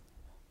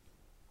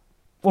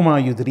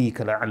 وَمَا يُدْرِيكَ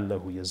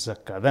لَعَلَّهُ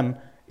يَزَّكَّى. Then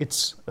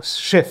it's a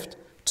shift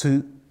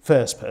to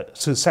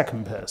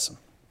second person.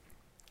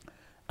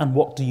 And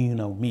what do you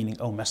know? Meaning,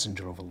 O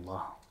Messenger of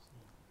Allah.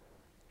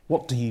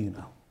 What do you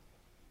know?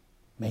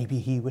 Maybe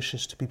he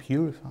wishes to be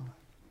purified.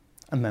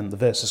 And then the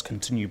verses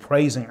continue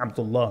praising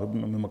Abdullah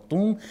ibn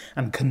Maktoum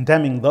and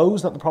condemning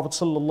those that the Prophet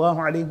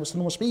ﷺ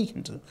was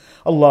speaking to.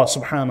 Allah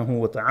subhanahu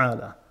wa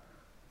ta'ala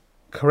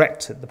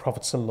corrected the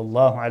Prophet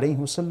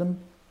ﷺ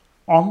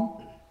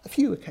on a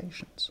few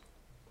occasions.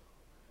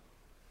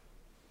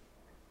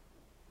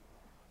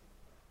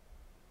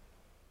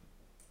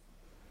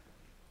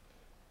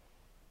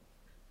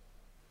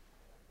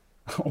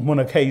 On one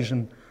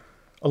occasion,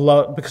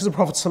 Allah, because the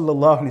Prophet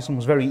ﷺ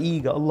was very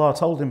eager, Allah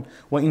told him,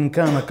 وَإِن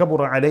كَانَ كَبُرَ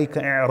عَلَيْكَ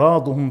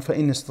إِعْرَاضُهُمْ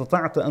فَإِنِ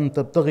اسْتَطَعْتَ أَن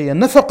تَبْتَغِيَ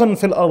نَفَقًا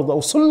فِي الْأَرْضِ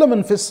أَوْ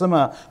سُلَّمًا فِي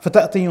السَّمَاءِ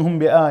فَتَأْتِيَهُمْ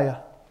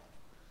بِآيَةٍ.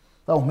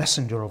 O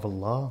Messenger of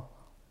Allah,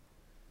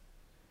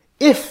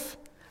 if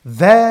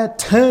their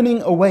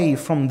turning away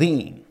from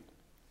deen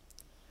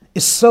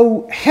is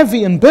so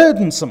heavy and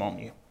burdensome on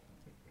you,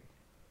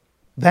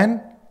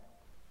 then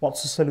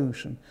what's the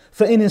solution?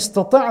 فَإِنِ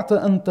اسْتَطَعْتَ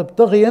أَن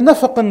تَبْتَغِيَ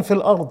نَفَقًا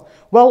فِي الْأَرْضِ.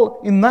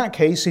 Well, in that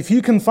case, if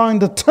you can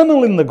find a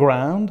tunnel in the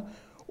ground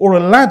or a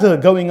ladder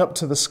going up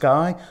to the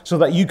sky so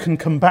that you can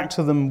come back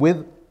to them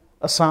with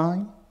a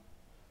sign.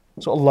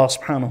 So Allah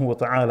subhanahu wa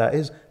ta'ala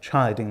is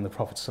chiding the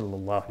Prophet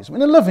sallallahu alaihi wasallam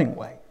in a loving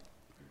way.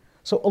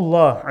 So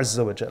Allah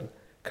azza wa jal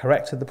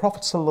corrected the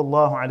Prophet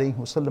sallallahu alaihi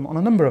wasallam on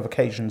a number of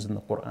occasions in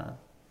the Quran.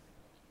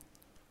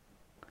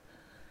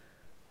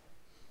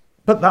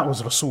 But that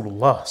was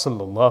Rasulullah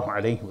sallallahu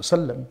alaihi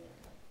wasallam.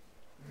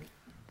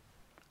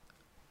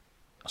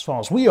 As far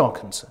as we are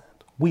concerned,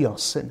 we are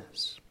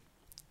sinners.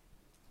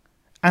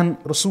 And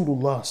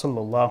Rasulullah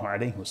sallallahu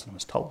alaihi wasallam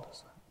has told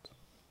us that.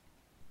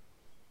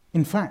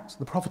 In fact,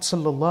 the Prophet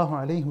sallallahu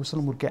alaihi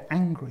wasallam would get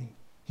angry.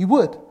 He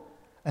would.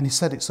 And he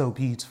said it so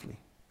beautifully.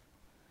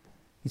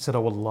 He said,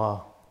 "Oh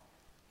Allah,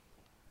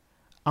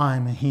 I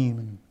am a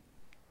human.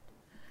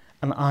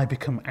 And I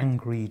become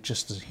angry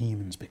just as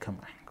humans become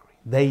angry.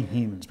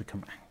 Humans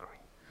become angry.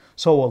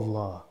 So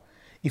Allah,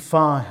 if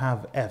I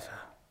have ever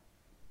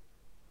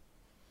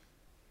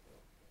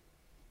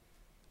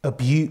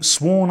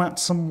sworn at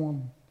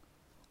someone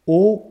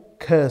or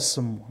cursed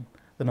someone,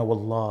 then O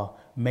Allah,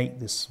 make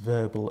this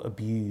verbal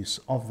abuse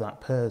of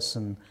that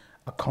person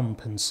a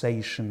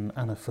compensation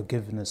and a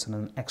forgiveness and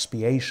an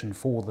expiation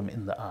for them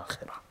in the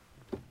akhirah.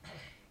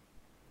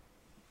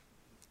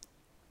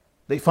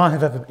 That if I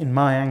have ever, in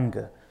my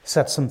anger,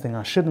 said something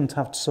I shouldn't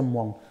have to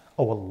someone,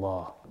 O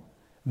Allah,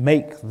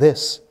 make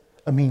this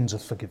a means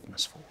of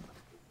forgiveness for them."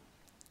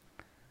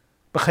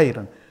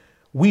 Bakhairan,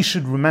 we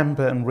should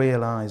remember and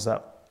realize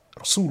that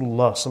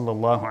Rasulullah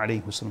sallallahu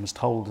alaihi wasallam has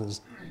told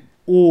us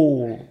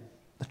all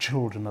the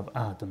children of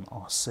Adam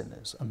are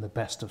sinners, and the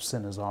best of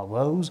sinners are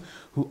those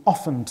who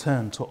often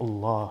turn to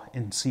Allah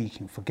in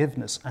seeking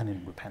forgiveness and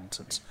in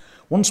repentance.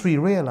 Once we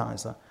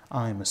realize that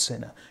I am a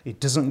sinner, it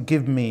doesn't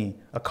give me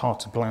a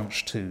carte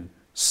blanche to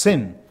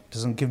sin, it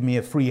doesn't give me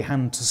a free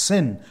hand to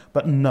sin,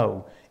 but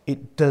no,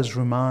 it does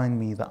remind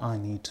me that I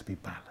need to be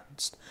balanced.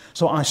 midst.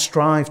 So I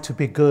strive to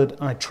be good,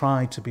 I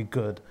try to be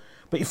good.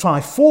 But if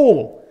I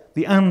fall,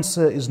 the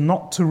answer is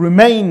not to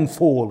remain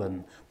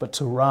fallen, but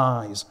to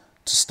rise,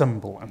 to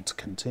stumble and to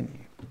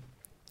continue.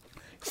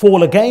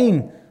 Fall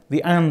again,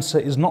 the answer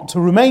is not to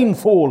remain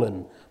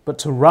fallen, but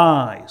to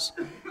rise,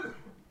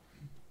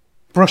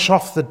 brush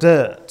off the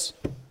dirt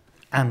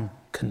and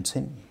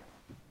continue.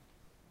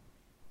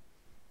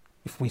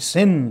 If we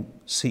sin,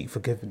 seek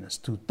forgiveness,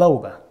 do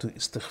tawbah, do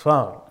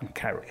istighfar and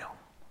carry on.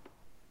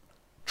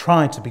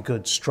 Try to be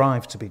good,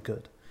 strive to be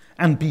good,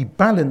 and be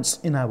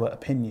balanced in our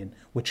opinion,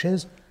 which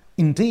is,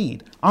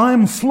 indeed, I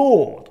am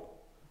flawed.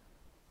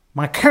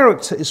 My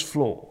character is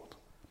flawed.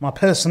 My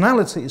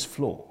personality is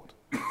flawed.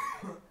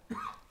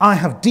 I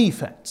have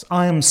defects.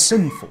 I am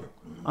sinful.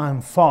 I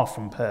am far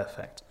from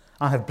perfect.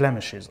 I have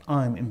blemishes.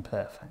 I am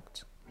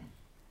imperfect.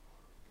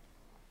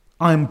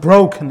 I am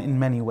broken in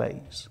many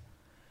ways.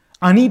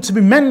 I need to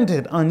be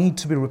mended. I need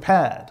to be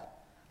repaired.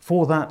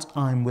 For that,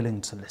 I am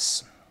willing to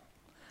listen.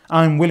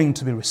 I am willing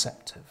to be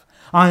receptive.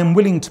 I am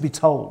willing to be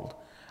told.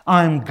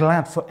 I am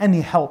glad for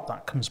any help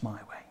that comes my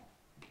way.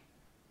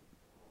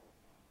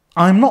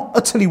 I am not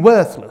utterly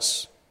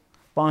worthless,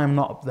 but I am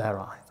not up there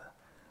either.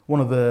 One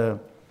of the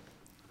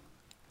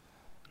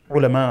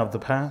ulama of the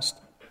past,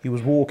 he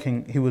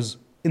was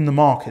in the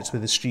markets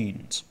with his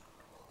students.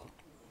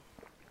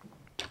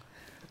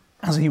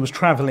 As he was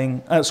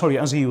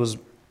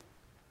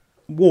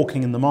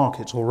walking in the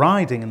markets or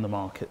riding in the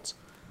markets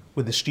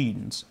with the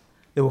students,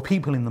 there were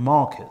people in the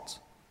market,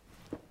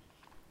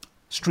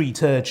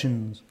 street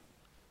urchins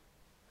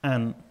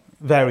and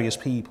various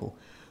people,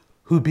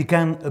 who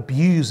began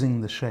abusing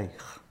the Shaykh,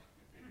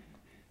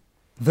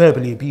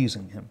 verbally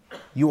abusing him.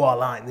 You are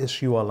like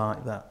this, you are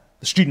like that.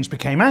 The students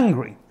became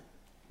angry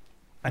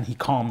and he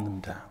calmed them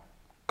down.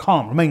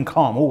 Calm, remain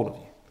calm, all of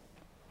you.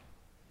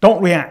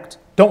 Don't react,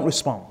 don't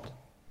respond.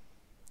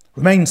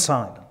 Remain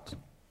silent.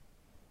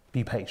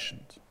 Be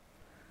patient.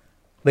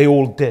 They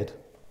all did.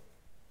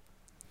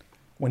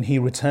 When he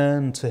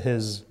returned to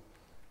his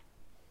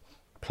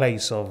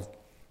place of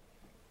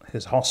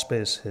his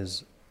hospice,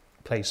 his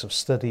place of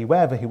study,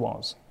 wherever he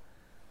was,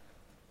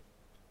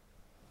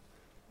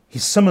 he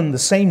summoned the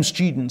same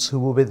students who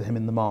were with him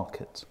in the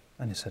market,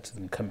 and he said to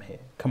them, come here,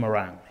 come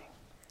around me.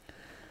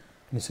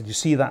 And he said, you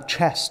see that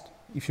chest?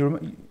 If you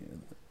remember,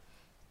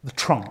 the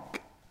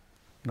trunk,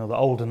 the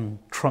olden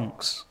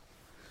trunks.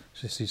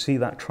 So you see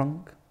that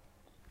trunk?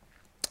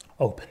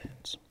 Open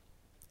it.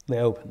 They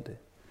opened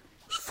it.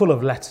 It was full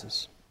of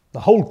letters. The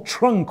whole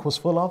trunk was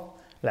full of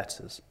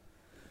letters.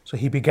 So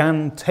he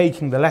began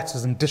taking the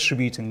letters and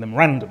distributing them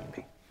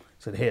randomly. He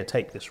said, here,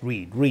 take this,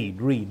 read,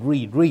 read, read,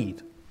 read,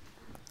 read.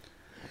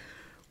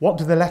 What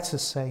do the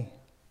letters say?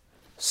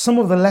 Some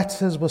of the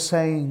letters were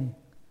saying,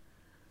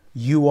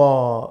 you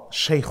are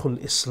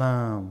Shaykhul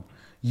Islam.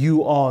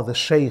 You are the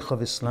Shaykh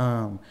of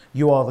Islam.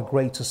 You are the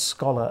greatest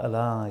scholar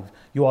alive.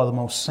 You are the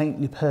most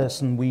saintly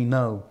person we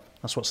know.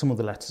 That's what some of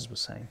the letters were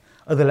saying.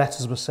 Other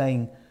letters were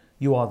saying,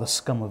 you are the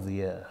scum of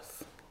the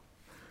earth.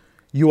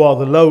 You are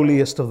the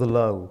lowliest of the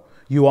low.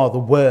 You are the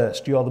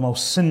worst. You are the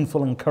most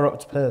sinful and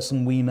corrupt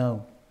person we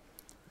know.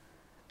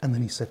 And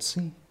then he said,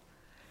 see,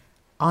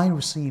 I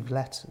received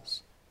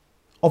letters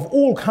of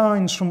all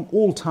kinds from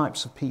all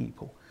types of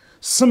people.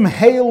 Some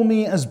hail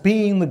me as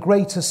being the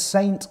greatest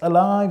saint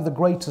alive, the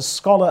greatest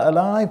scholar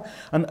alive,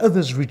 and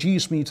others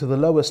reduce me to the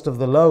lowest of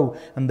the low,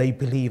 and they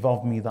believe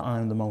of me that I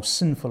am the most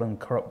sinful and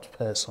corrupt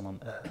person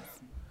on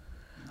earth.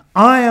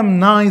 I am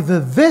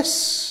neither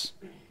this,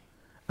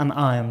 and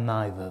I am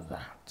neither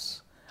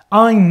that.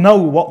 I know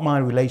what my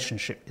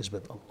relationship is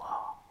with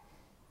Allah.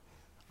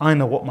 I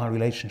know what my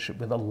relationship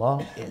with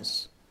Allah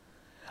is.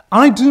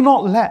 I do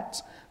not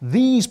let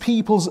these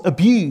people's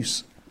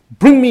abuse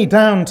bring me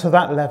down to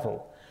that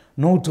level,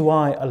 nor do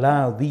I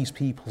allow these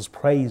people's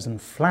praise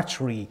and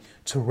flattery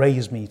to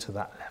raise me to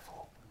that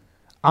level.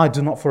 I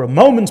do not for a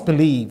moment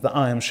believe that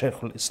I am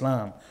Shaykhul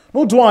Islam,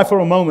 nor do I for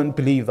a moment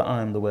believe that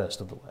I am the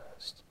worst of the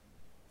worst.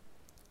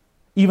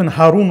 Even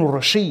Harun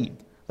al-Rashid,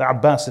 the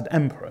Abbasid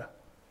emperor,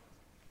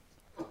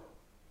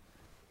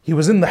 he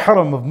was in the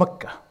Haram of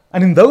Mecca,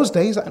 and in those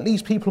days at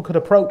least people could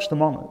approach the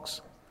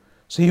monarchs.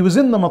 So he was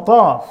in the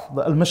Mataf,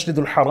 the Al-Masjid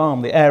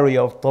al-Haram, the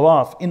area of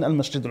Tawaf in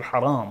Al-Masjid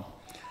al-Haram,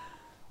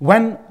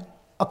 when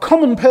a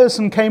common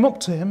person came up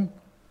to him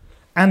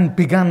and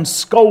began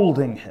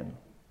scolding him.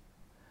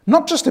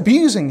 Not just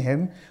abusing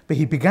him, but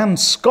he began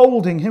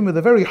scolding him with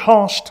a very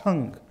harsh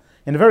tongue,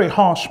 in a very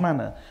harsh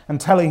manner, and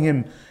telling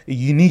him,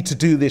 you need to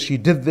do this, you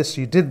did this,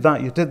 you did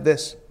that, you did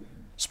this.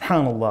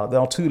 SubhanAllah, there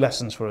are two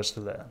lessons for us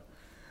to learn.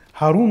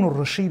 Harun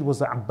al-Rashid was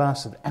the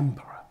Abbasid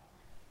emperor,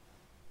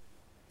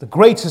 the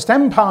greatest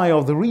empire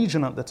of the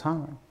region at the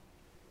time.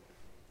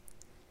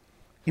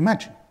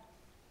 Imagine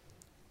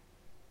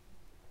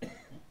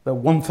the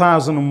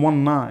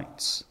 1001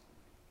 nights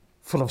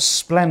full of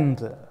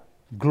splendor,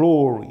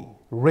 glory,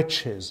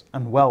 riches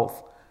and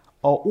wealth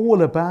are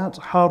all about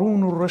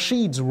Harun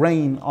al-Rashid's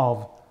reign.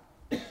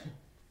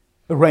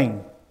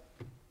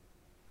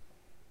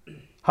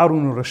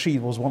 Harun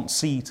al-Rashid was once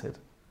seated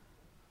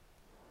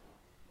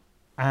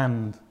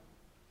and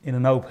in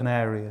an open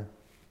area,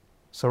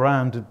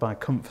 surrounded by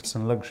comforts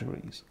and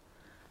luxuries.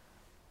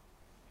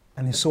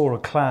 And he saw a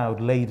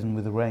cloud laden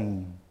with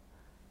rain.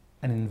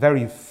 And in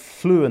very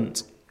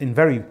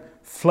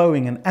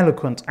flowing and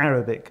eloquent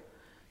Arabic,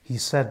 he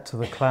said to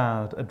the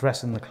cloud,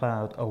 addressing the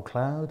cloud, "O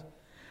cloud,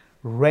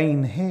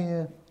 rain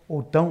here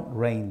or don't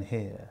rain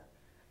here.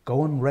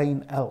 Go and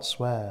rain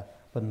elsewhere,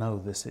 but know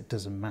this, it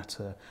doesn't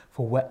matter.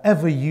 For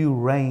wherever you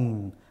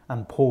rain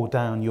and pour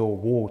down your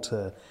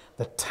water,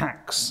 the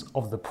tax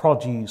of the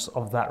produce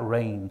of that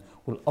rain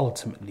will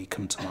ultimately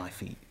come to my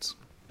feet."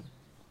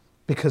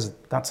 Because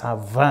that's how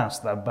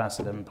vast the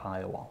Abbasid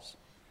Empire was.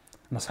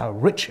 And that's how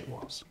rich it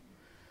was.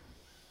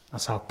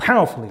 That's how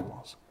powerful it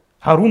was.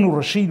 Harun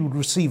al-Rashid would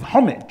receive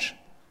homage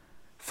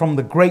from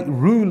the great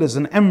rulers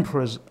and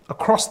emperors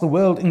across the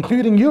world,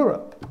 including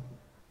Europe.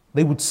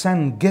 They would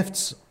send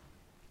gifts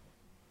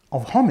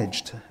of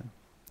homage to him.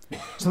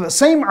 So that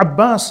same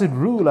Abbasid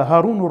ruler,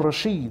 Harun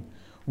al-Rashid,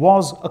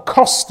 was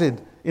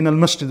accosted in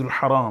al-Masjid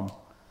al-Haram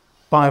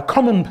by a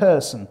common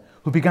person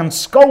who began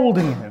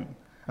scolding him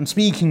and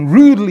speaking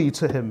rudely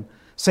to him,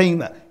 saying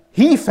that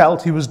he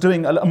felt he was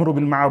doing al-amru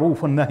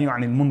bil-ma'ruf wal-nahyu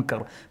 'anil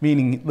munkar,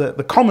 meaning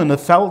the commoner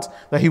felt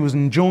that he was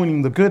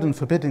enjoining the good and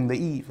forbidding the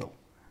evil.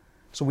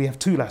 So we have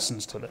two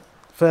lessons to learn.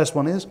 First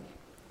one is,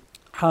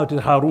 how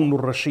did Harun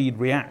al-Rashid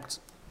react?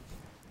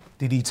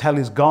 Did he tell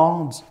his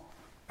guards,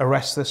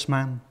 arrest this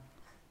man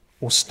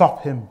or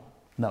stop him?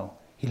 No,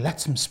 he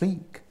let him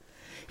speak.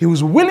 He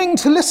was willing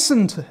to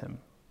listen to him.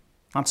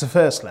 That's the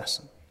first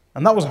lesson.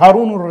 And that was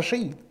Harun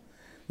al-Rashid.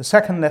 The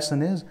second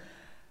lesson is,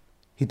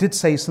 he did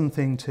say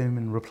something to him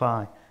in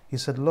reply. He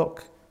said,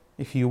 look,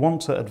 if you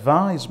want to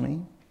advise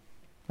me,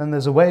 then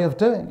there's a way of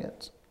doing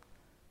it.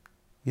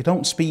 You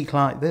don't speak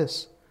like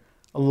this.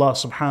 Allah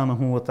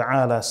subhanahu wa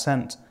ta'ala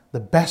sent the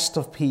best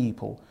of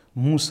people,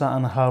 Musa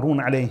and Harun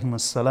alayhim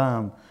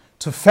as-salam,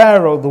 to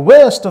Pharaoh, the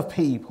worst of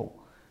people.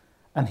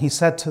 And he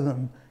said to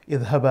them,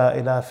 اذهبا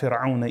إلى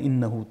فرعون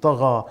إنه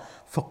طغى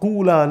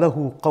فقولا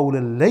له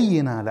قولا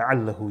لينا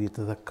لعله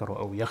يتذكر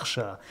أو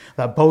يخشى.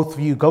 That both of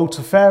you go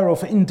to Pharaoh,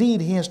 for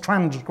indeed he has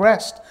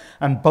transgressed,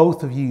 and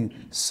both of you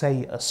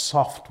say a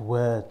soft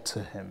word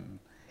to him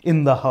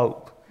in the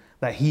hope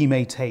that he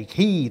may take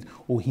heed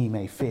or he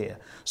may fear.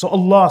 So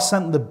Allah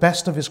sent the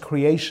best of his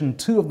creation,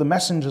 two of the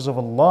messengers of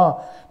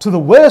Allah, to the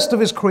worst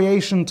of his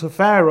creation, to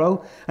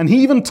Pharaoh, and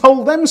he even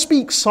told them,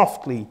 speak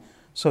softly.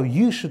 So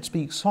you should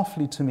speak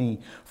softly to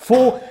me,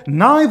 for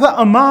neither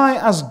am I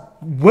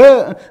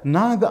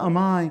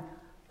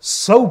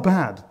so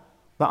bad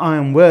that I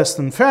am worse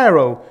than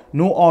Pharaoh,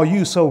 nor are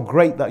you so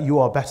great that you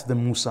are better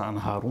than Musa and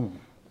Harun.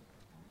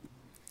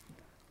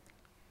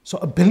 So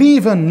a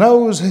believer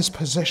knows his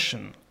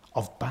position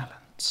of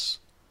balance.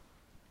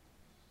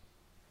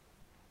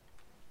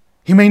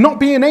 He may not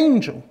be an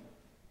angel,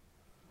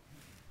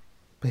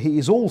 but he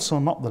is also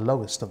not the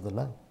lowest of the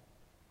low.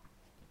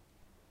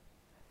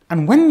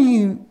 And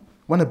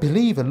when a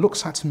believer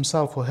looks at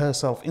himself or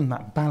herself in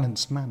that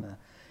balanced manner,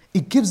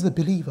 it gives the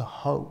believer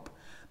hope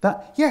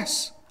that,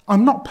 yes,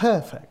 I'm not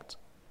perfect,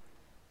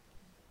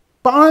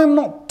 but I am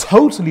not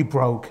totally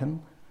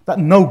broken, that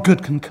no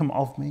good can come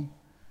of me.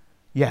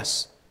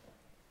 Yes,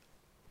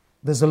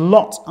 there's a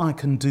lot I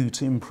can do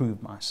to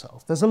improve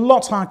myself. There's a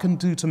lot I can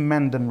do to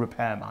mend and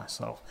repair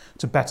myself,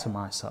 to better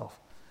myself.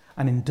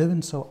 And in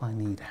doing so, I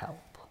need help.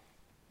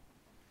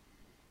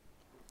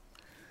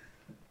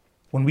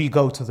 When we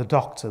go to the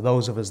doctor,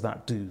 those of us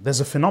that do, there's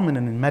a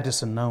phenomenon in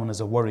medicine known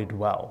as a worried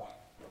well.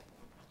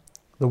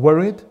 The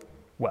worried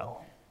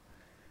well,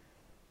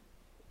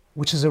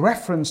 which is a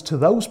reference to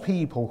those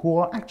people who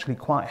are actually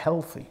quite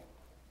healthy,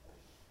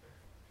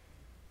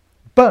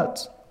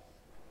 but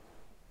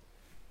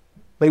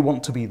they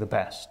want to be the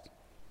best.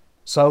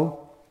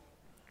 So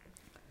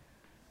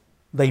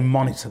they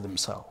monitor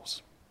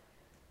themselves.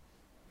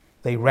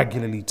 They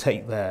regularly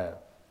take their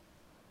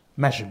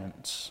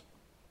measurements.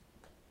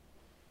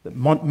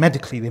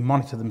 Medically, they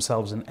monitor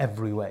themselves in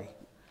every way.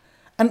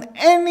 And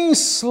any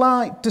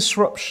slight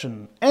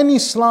disruption, any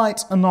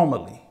slight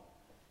anomaly,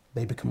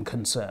 they become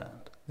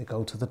concerned. They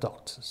go to the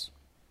doctors.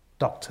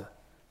 Doctor,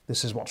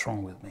 this is what's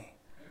wrong with me.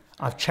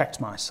 I've checked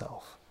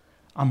myself.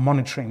 I'm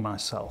monitoring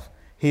myself.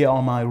 Here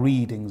are my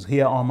readings.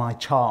 Here are my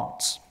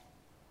charts.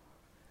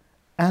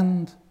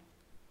 And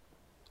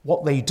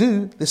what they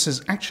do, this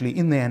is actually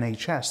in the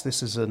NHS,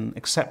 this is an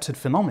accepted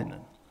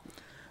phenomenon,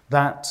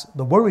 that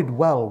the worried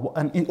well,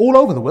 and all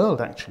over the world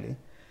actually,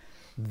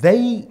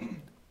 they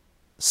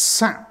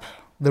sap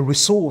the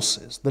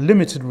resources, the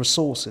limited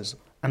resources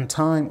and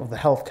time of the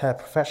healthcare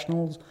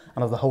professionals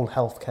and of the whole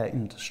healthcare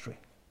industry.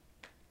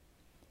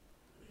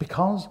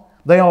 Because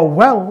they are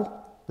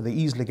well, but they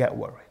easily get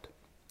worried.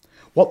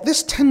 What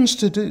this tends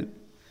to do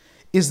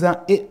is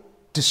that it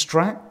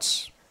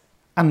distracts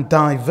and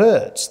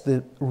diverts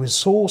the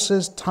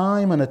resources,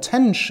 time and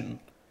attention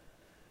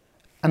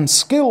and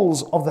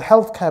skills of the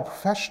healthcare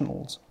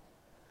professionals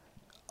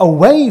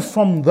away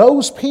from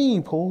those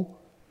people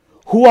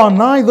who are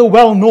neither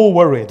well nor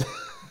worried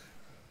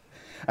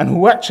and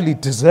who actually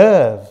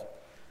deserve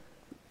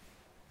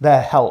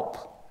their help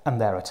and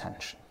their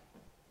attention.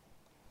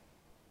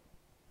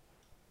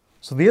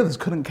 So the others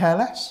couldn't care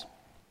less.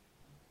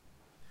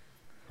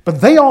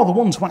 But they are the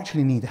ones who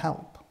actually need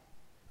help.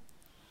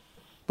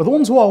 But the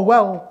ones who are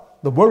well,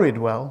 the worried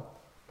well,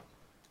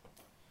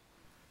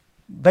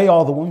 they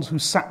are the ones who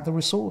sap the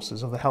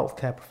resources of the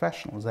healthcare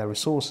professionals, their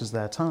resources,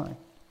 their time.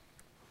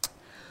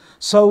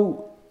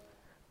 So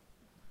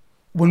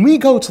when we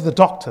go to the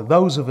doctor,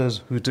 those of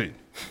us who do,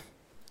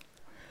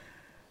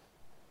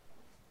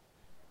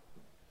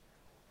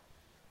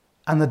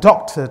 and the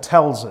doctor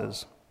tells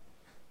us,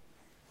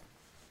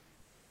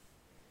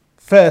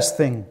 first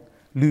thing,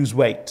 lose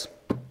weight.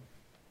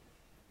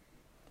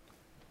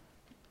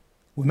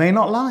 We may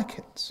not like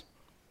it.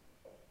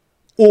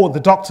 Or the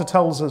doctor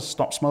tells us,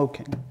 stop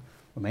smoking.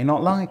 We may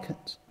not like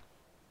it.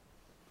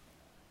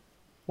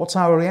 What's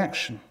our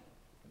reaction?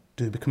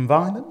 Do we become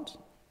violent?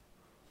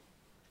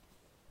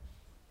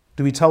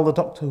 Do we tell the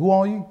doctor, who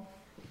are you?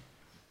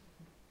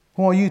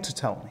 Who are you to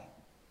tell me?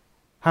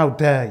 How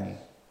dare you?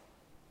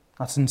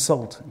 That's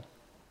insulting.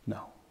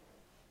 No.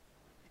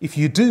 If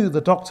you do,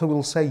 the doctor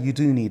will say you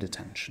do need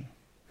attention.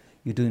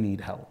 You do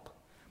need help.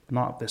 But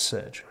not at this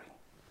surgery.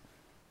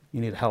 You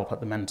need help at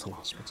the mental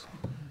hospital.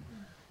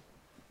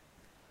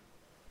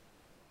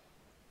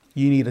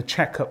 You need a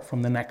checkup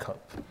from the neck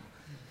up.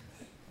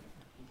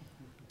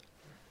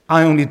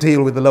 I only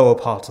deal with the lower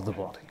part of the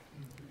body.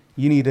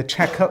 You need a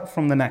checkup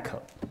from the neck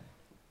up.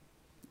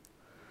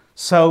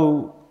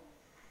 So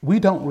we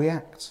don't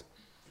react.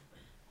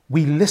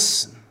 We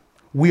listen.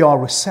 We are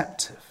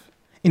receptive.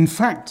 In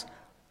fact,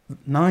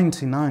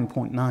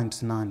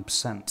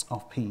 99.99%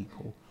 of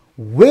people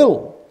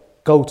will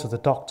go to the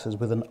doctors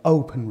with an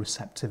open,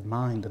 receptive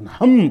mind and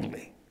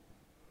humbly.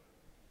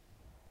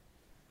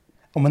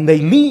 And when they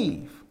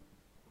leave,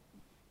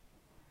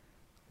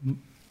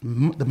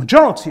 the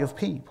majority of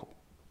people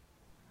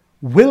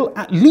will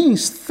at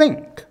least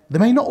think, they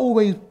may not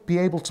always be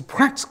able to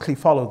practically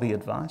follow the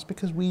advice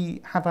because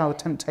we have our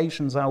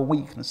temptations, our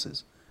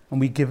weaknesses,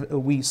 and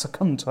we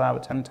succumb to our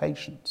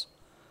temptations.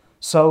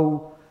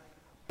 So,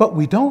 but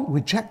we don't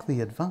reject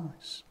the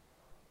advice.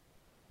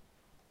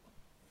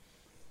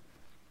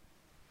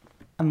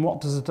 And what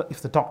does it,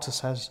 if the doctor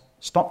says,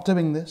 stop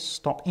doing this,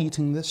 stop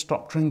eating this,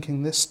 stop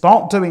drinking this,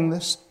 stop doing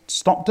this,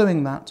 stop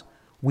doing that,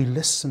 we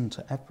listen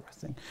to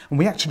everything. And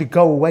we actually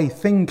go away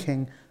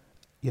thinking,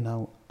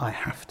 I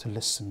have to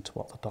listen to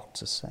what the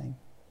doctor's saying.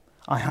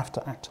 I have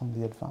to act on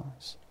the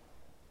advice.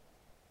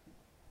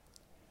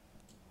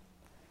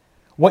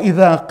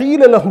 وَإِذَا قِيلَ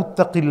لَهُ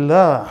اتَّقِ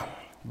اللَّهِ,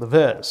 the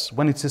verse,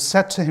 when it is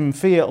said to him,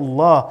 fear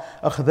Allah,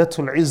 أَخْذَتُ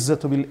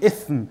الْعِزَّةُ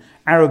بِالْإِثْمِ,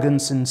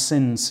 arrogance and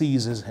sin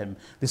seizes him.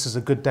 This is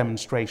a good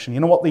demonstration. You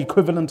know what the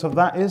equivalent of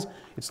that is?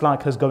 It's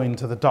like us going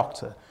to the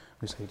doctor.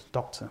 We say,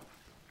 doctor,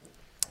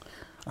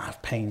 I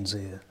have pains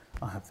here,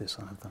 I have this,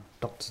 I have that.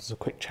 Doctor's a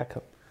quick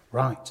checkup.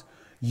 Right.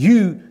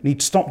 You need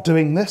to stop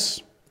doing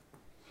this.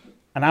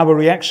 And our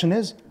reaction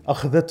is,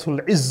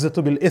 أَخْذَتُ الْعِزَّةُ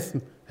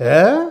بِالْإِثْمِ.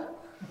 Eh?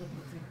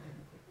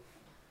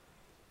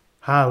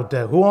 How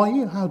dare, who are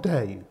you? How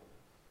dare you?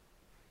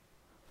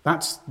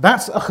 That's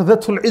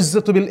أَخْذَتُ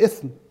الْعِزَّةُ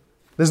بِالْإِثْمِ.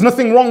 There's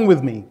nothing wrong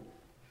with me.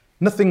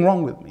 Nothing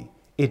wrong with me.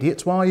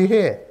 Idiots, why are you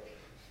here?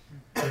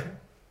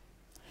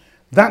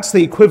 That's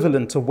the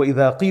equivalent of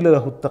وَإِذَا قِيلَ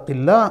لَهُ اتَّقِ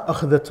اللَّهِ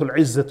أَخْذَتُ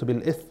الْعِزَّةُ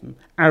بِالْإِثْمِ.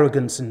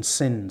 Arrogance and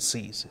sin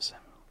seizes him.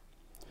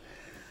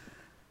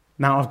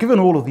 Now, I've given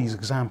all of these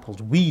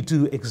examples. We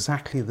do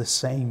exactly the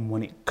same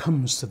when it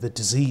comes to the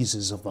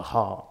diseases of the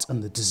heart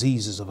and the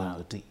diseases of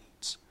our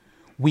deeds.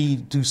 We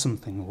do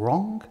something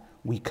wrong,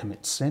 we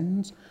commit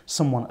sins,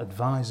 someone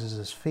advises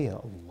us, fear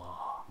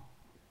Allah.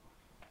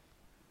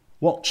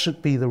 What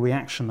should be the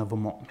reaction of a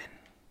mu'min?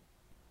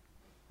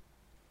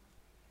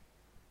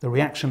 The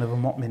reaction of a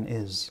mu'min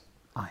is,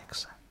 I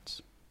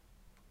accept.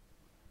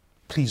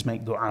 Please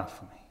make dua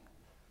for me.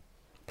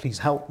 Please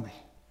help me.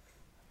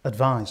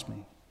 Advise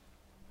me.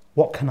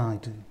 What can I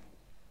do?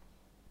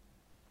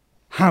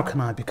 How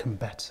can I become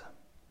better?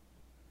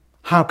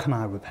 How can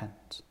I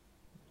repent?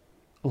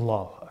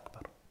 Allahu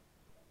Akbar.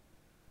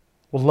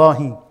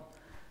 Wallahi,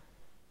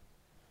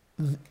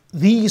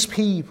 these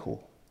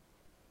people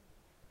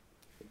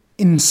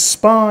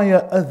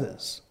inspire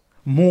others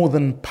more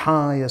than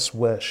pious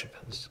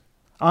worshippers.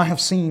 I have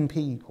seen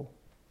people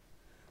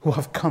who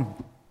have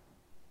come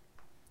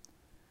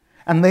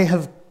and they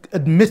have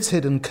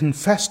admitted and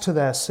confessed to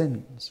their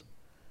sins.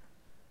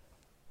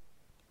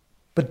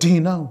 But do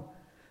you know,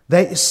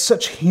 there is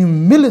such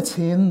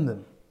humility in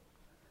them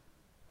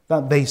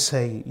that they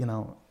say,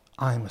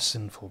 I'm a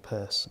sinful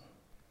person.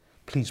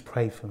 Please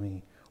pray for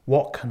me.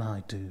 What can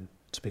I do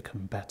to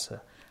become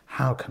better?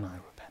 How can I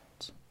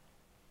repent?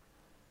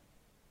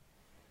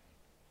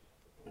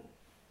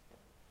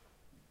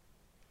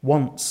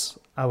 Once,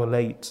 our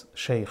late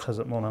Shaykh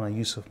Hazrat Maulana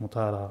Yusuf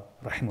Mutala,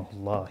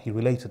 rahimahullah, he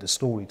related a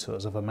story to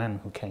us of a man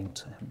who came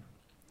to him.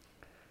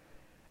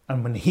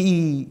 And when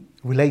he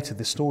related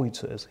this story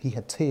to us, he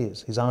had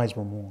tears, his eyes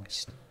were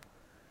moist.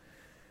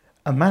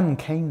 A man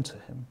came to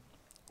him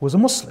who was a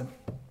Muslim.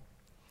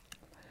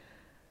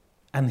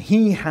 And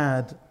he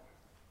had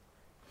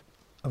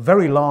a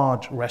very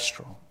large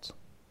restaurant.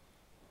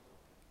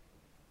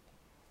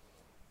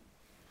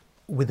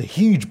 with a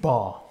huge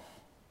bar.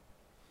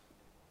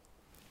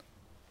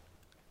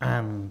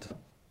 And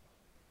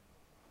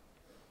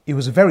it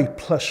was a very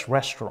plush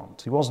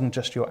restaurant. It wasn't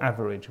just your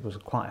average, it was a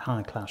quite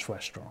high-class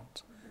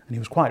restaurant. And he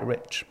was quite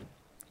rich.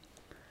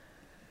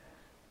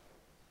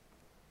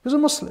 He was a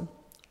Muslim.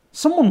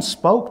 Someone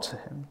spoke to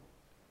him.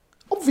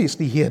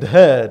 Obviously he had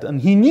heard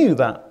and he knew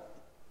that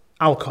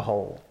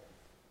alcohol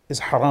is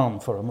haram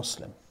for a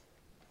Muslim.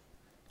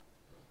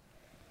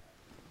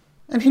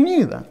 And he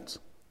knew that.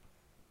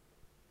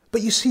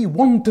 But you see,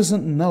 one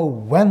doesn't know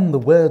when the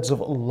words of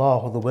Allah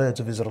or the words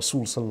of His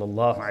Rasul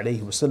sallallahu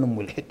alayhi wasallam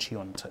will hit you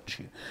and touch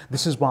you.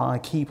 This is why I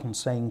keep on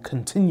saying,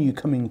 continue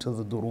coming to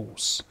the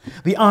durus.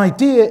 The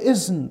idea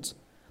isn't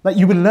that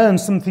you will learn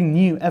something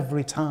new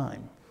every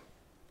time.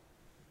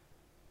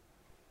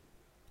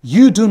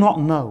 You do not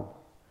know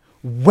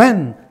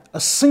when a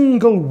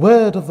single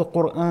word of the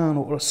Quran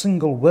or a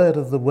single word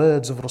of the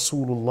words of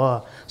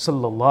Rasulullah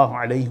sallallahu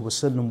alayhi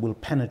wasallam will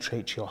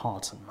penetrate your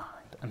heart and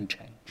mind and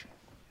change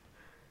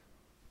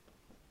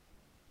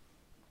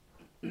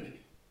you.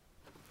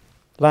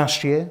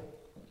 Last year,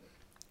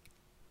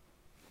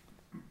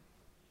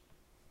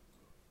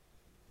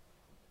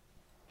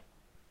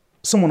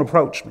 someone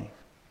approached me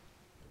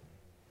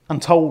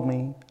and told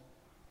me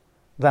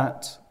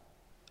that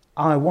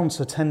I once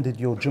attended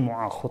your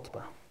Jumu'ah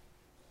khutbah.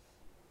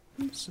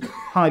 It's a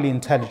highly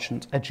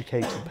intelligent,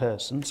 educated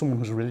person, someone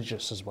who's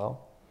religious as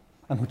well,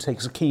 and who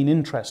takes a keen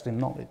interest in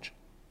knowledge.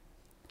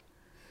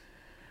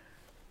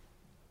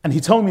 And he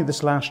told me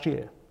this last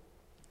year.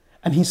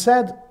 And he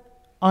said,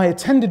 I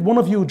attended one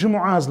of your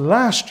Jumu'ahs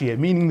last year,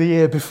 meaning the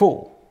year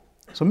before.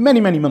 So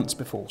many, many months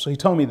before. So he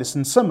told me this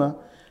in summer,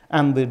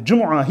 and the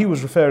Jumu'ah he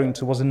was referring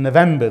to was in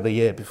November the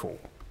year before.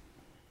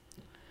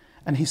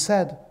 And he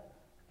said,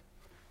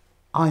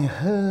 I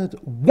heard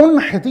one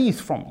hadith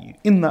from you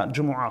in that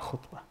Jumu'ah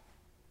khutbah.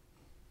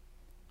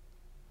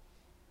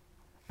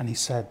 And he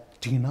said,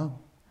 do you know,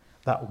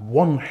 that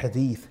one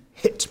hadith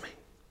hit me.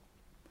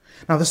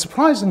 Now the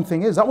surprising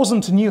thing is, that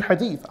wasn't a new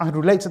hadith. I had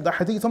related that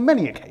hadith on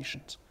many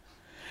occasions.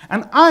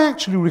 And I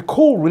actually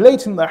recall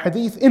relating that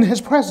hadith in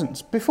his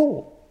presence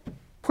before,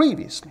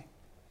 previously.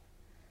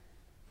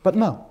 But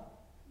no.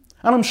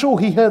 And I'm sure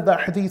he heard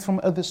that hadith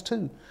from others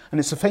too. And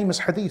it's a famous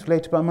hadith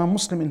related by Imam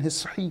Muslim in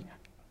his Sahih.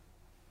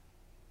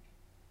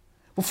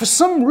 But for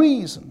some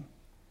reason,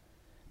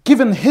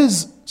 given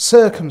his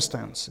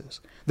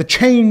circumstances, the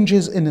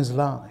changes in his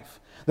life,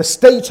 the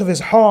state of his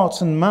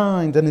heart and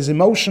mind and his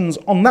emotions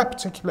on that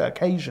particular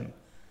occasion,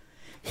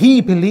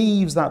 he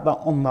believes that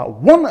on that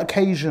one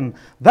occasion,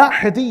 that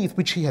hadith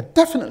which he had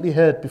definitely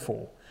heard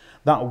before,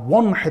 that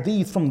one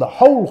hadith from the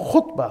whole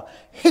khutbah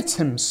hit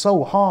him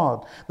so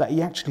hard that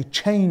he actually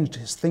changed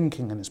his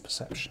thinking and his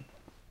perception.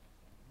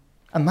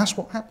 And that's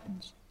what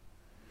happens.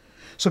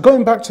 So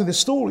going back to this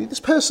story, this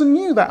person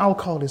knew that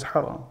alcohol is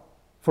haram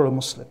for a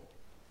Muslim.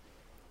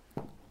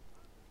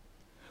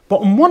 But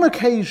on one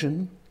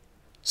occasion,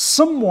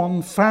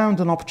 someone found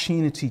an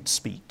opportunity to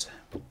speak to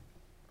him.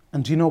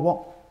 And do you know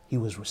what? He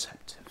was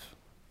receptive.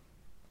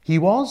 He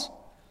was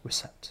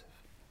receptive.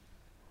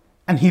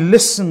 And he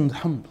listened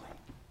humbly.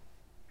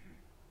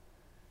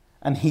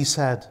 And he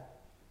said,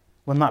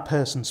 when that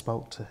person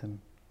spoke to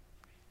him,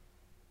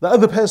 the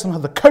other person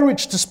had the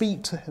courage to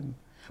speak to him,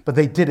 but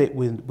they did it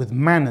with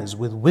manners,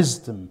 with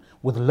wisdom,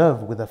 with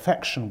love, with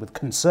affection, with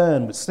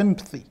concern, with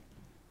sympathy.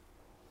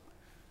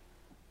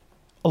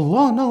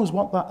 Allah knows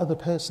what that other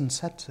person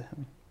said to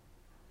him.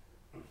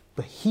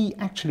 But he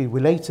actually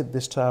related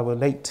this to our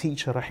late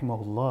teacher,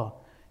 rahimahullah.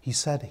 He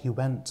said he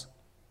went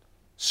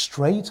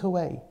straight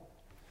away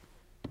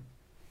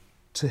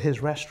to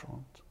his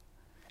restaurant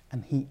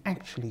and he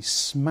actually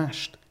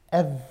smashed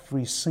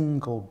every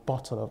single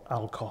bottle of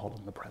alcohol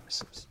on the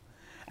premises.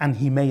 And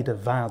he made a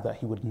vow that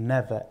he would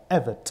never,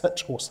 ever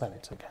touch or sell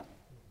it again.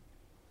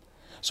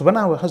 So when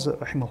our Hazrat,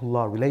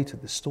 rahimahullah,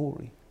 related this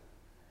story,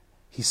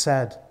 he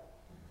said,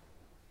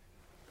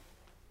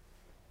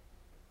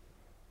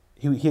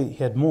 he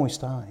had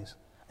moist eyes,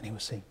 and he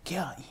was saying,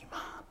 Kya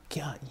Iman,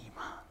 Kya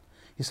Iman.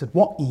 He said,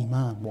 what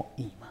Iman, what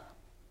Iman?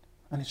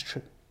 And it's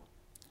true.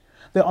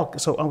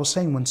 So I was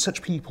saying, when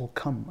such people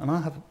come, and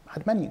I have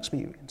had many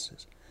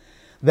experiences,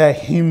 their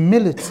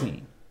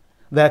humility,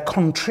 their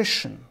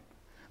contrition,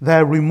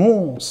 their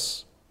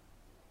remorse,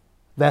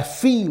 their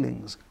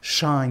feelings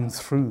shine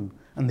through,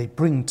 and they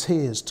bring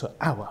tears to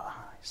our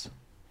eyes.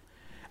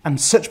 And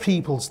such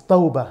people's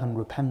tawbah and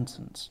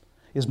repentance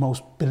is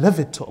most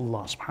beloved to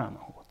Allah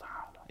subhanahu wa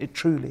ta'ala. It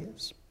truly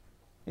is.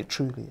 It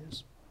truly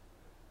is.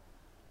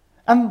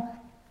 And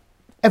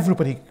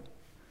everybody,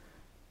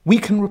 we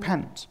can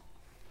repent.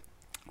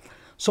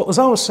 So as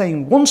I was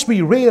saying, once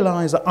we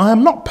realize that I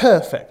am not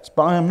perfect,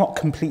 but I am not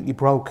completely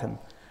broken,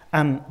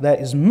 and there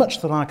is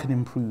much that I can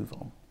improve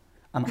on,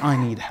 and I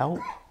need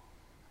help,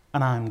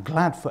 and I'm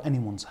glad for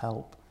anyone's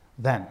help,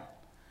 then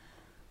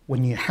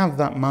when you have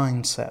that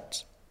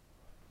mindset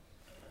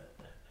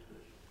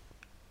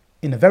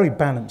in a very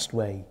balanced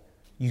way,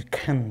 you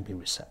can be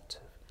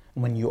receptive.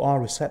 And when you are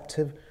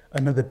receptive,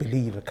 another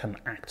believer can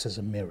act as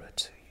a mirror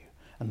to you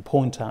and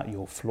point out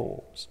your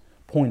flaws,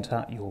 point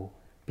out your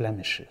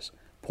blemishes,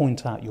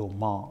 point out your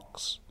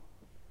marks,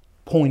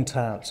 point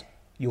out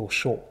your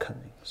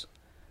shortcomings.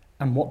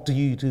 And what do?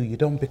 You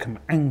don't become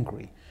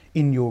angry.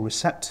 In your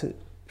receptive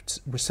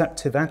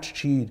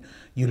attitude,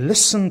 you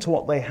listen to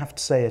what they have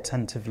to say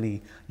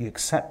attentively, you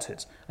accept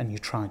it, and you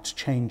try to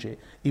change it.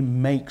 It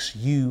makes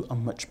you a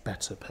much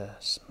better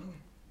person.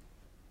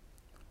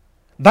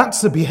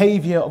 That's the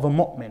behavior of a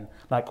mu'min,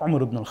 like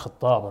Umar ibn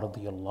al-Khattab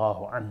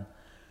radiyallahu anhu.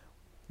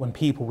 When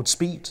people would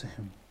speak to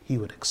him, he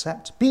would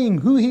accept. Being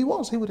who he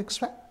was, he would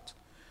accept.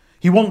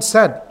 He once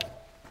said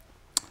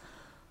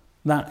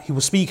that he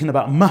was speaking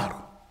about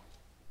mahr,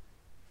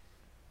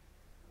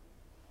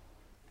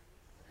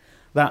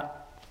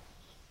 that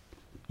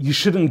you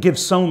shouldn't give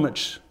so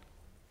much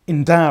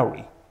in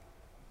dowry.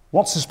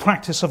 What's this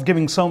practice of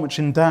giving so much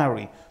in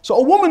dowry? So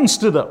a woman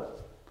stood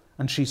up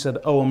and she said,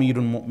 "O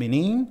Amirul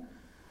Mu'mineen,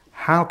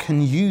 how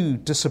can you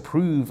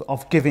disapprove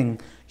of giving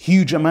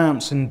huge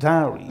amounts in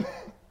dowry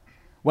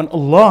when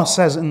Allah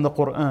says in the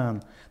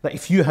Quran that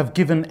if you have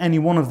given any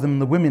one of them,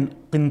 the women,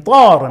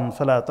 قِنْطَارًا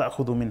فَلَا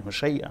تَأْخُذُوا مِنْهُ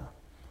شَيْئًا."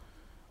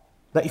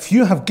 That if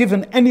you have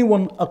given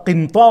anyone a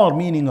qintar,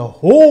 meaning a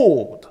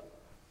hoard,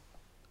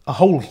 a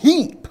whole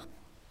heap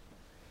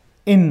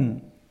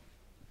in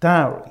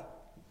dowry,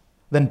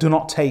 then do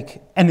not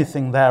take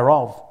anything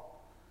thereof.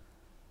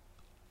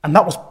 And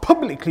that was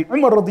publicly,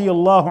 Umar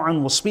radiyallahu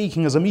anhu was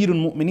speaking as Amir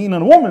al-Mu'mineen,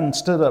 and a woman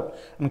stood up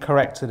and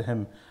corrected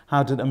him.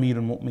 How did Amir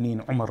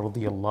al-Mu'mineen Umar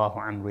radiyallahu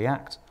anhu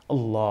react?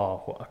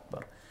 Allahu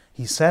Akbar.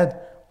 He said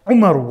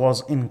Umar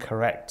was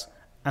incorrect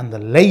and the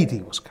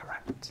lady was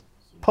correct,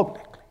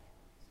 publicly.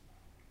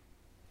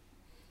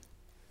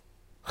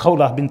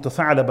 Khawlah bint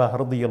Tha'labah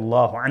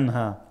radiyallahu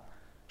anha,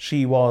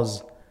 she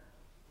was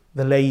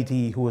the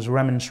lady who was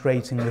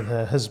remonstrating with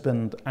her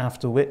husband,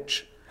 after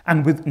which,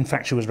 in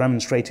fact she was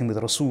remonstrating with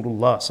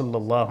Rasulullah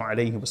sallallahu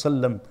alayhi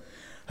wasallam.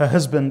 Her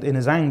husband, in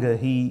his anger,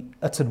 he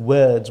uttered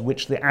words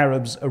which the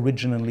Arabs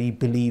originally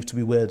believed to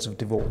be words of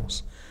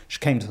divorce. She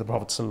came to the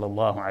Prophet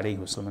sallallahu alayhi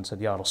wasallam and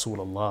said, "Ya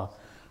Rasulullah,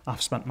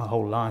 I've spent my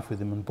whole life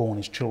with him and borne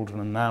his children,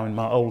 and now in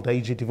my old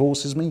age he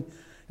divorces me.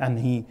 And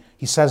he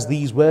says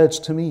these words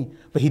to me."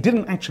 But he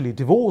didn't actually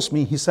divorce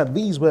me, he said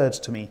these words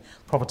to me.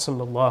 Prophet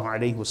sallallahu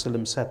alayhi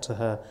wasallam said to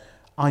her,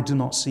 "I do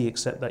not see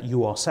except that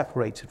you are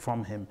separated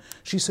from him."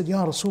 She said,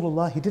 "Ya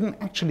Rasulullah, he didn't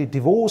actually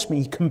divorce me.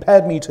 He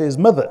compared me to his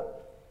mother,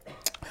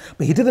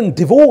 but he didn't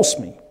divorce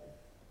me."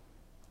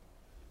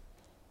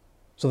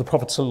 So the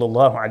Prophet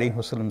sallallahu alayhi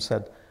wasallam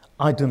said,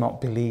 I do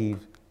not see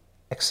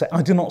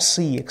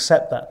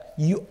except that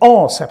you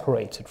are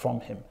separated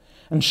from him."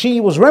 And she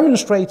was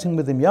remonstrating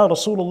with him, "Ya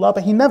Rasulullah,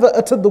 but he never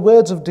uttered the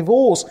words of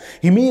divorce.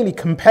 He merely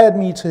compared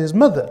me to his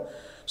mother."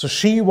 So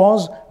she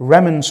was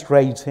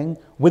remonstrating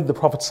with the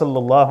Prophet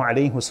sallallahu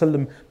alaihi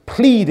wasallam,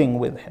 pleading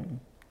with him.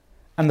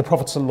 And the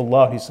Prophet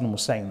sallallahu alaihi wasallam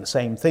was saying the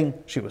same thing.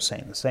 She was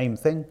saying the same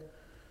thing.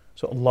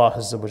 So Allah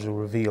Azza wa Jalla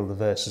revealed the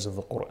verses of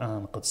the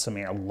Quran. قَدْ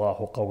سَمِعَ اللَّهُ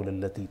قَوْلَ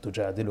الَّتِي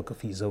تُجَادِلُكَ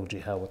فِي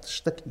زَوْجِهَا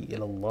وَتَشْتَكِي إِلَى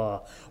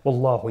اللَّهِ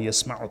وَاللَّهُ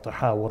يَسْمَعُ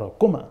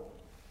تَحَاوُرَكُمَا.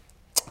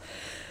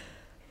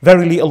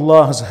 Verily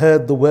Allah has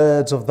heard the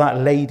words of that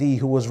lady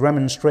who was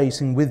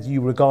remonstrating with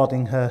you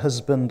regarding her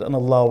husband, and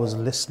Allah was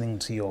listening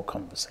to your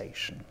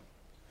conversation.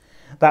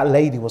 That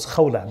lady was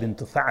Khawlah bint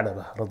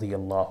Tha'labah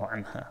radiyallahu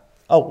anha,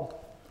 old.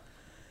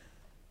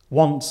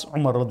 Once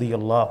Umar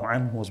radiyallahu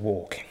anhu was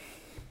walking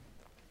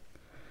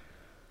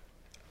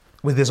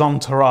with his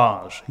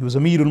entourage. He was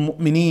Amir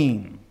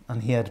al-Mu'mineen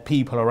and he had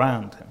people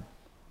around him.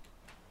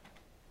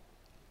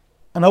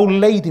 An old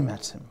lady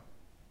met him.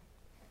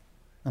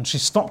 And she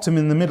stopped him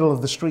in the middle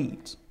of the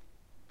street.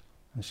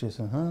 And she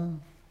said,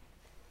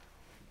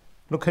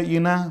 "Look at you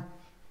now.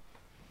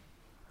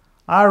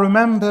 I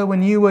remember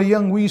when you were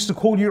young, we used to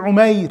call you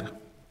Umair,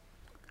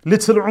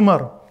 little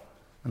Umar.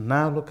 And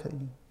now look at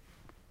you,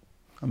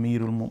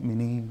 Amir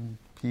al-Mu'mineen,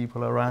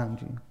 people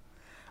around you."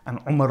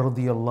 And Umar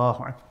radiyallahu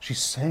anhu,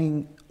 she's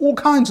saying all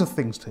kinds of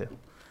things to him.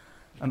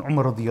 And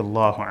Umar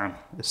radiyallahu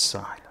anhu is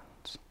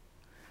silent.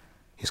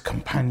 His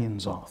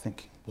companions are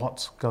thinking,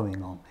 what's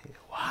going on here?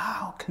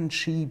 How can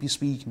she be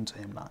speaking to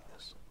him like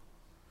this?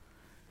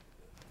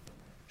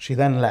 She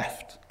then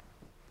left.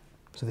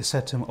 So they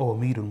said to him, "Oh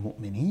Amir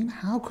al-Mu'mineen,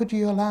 how could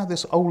you allow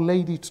this old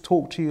lady to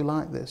talk to you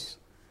like this?"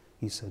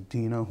 He said, "Do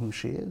you know who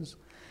she is?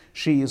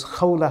 She is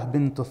Khawlah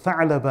bint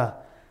Tha'labah,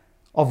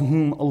 of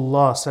whom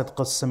Allah said,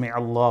 قَدْ سَمِعَ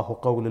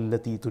اللَّهُ قَوْلَ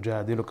الَّتِي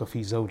تُجَادِلُكَ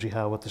فِي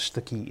زَوْجِهَا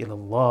وَتَشْتَكِي إِلَى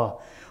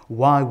اللَّهِ."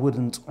 Why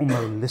wouldn't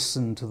Umar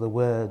listen to the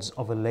words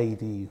of a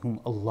lady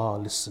whom Allah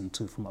listened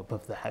to from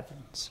above the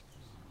heavens?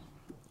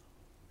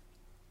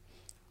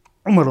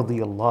 Umar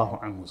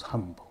radiyallahu anhu was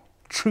humble,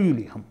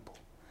 truly humble.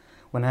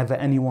 Whenever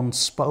anyone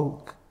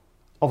spoke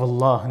of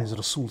Allah and His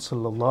Rasul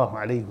sallallahu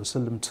alayhi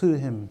wasallam to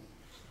him,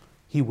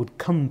 he would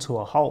come to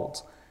a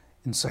halt.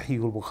 In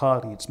Sahih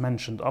al-Bukhari, it's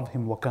mentioned of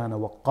him, وَكَانَ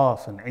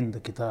وَقَّافًا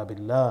عِنْدَ كِتَابِ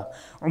اللَّهِ.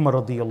 Umar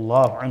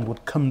radiyallahu anhu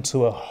would come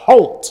to a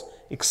halt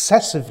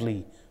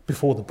excessively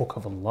before the Book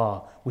of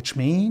Allah, which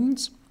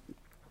means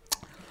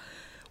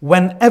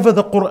whenever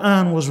the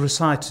Quran was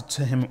recited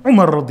to him,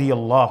 Umar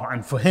radiyallahu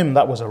anhu, for him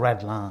that was a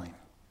red line.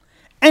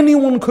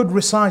 Anyone could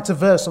recite a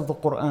verse of the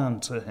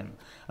Quran to him,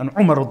 and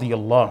Umar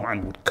radiallahu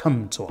anhu would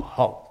come to a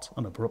halt,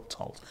 an abrupt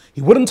halt.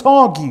 He wouldn't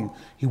argue,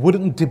 he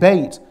wouldn't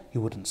debate, he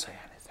wouldn't say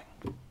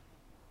anything.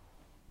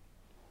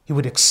 He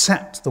would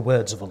accept the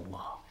words of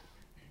Allah,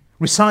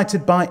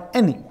 recited by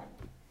anyone.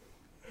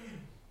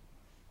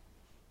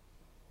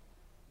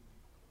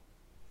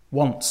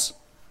 Once,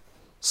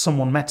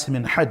 someone met him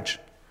in Hajj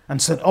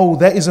and said, "Oh,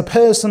 there is a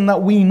person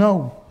that we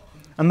know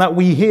and that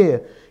we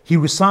hear. He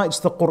recites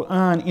the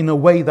Quran in a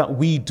way that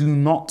we do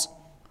not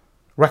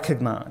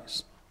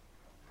recognize."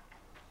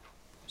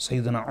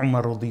 Sayyidina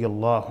Umar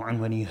radiallahu anhu,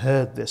 when he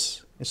heard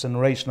this, it's a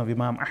narration of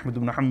Imam Ahmad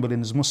ibn Hanbal in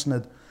his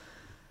Musnad,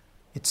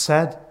 it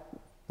said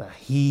that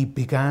he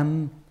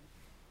became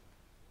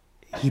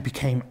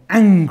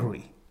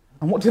angry.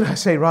 And what did I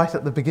say right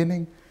at the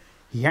beginning?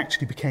 He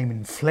actually became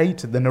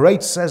inflated. The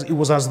narrator says it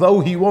was as though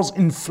he was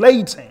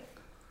inflating.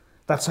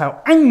 That's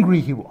how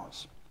angry he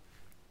was.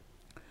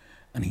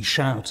 And he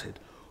shouted,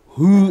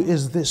 "Who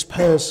is this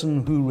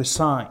person who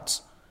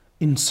recites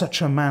in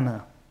such a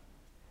manner?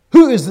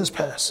 Who is this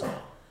person?"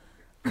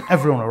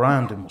 Everyone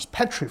around him was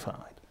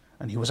petrified.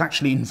 And he was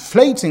actually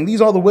inflating.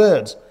 These are the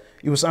words.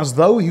 It was as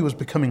though he was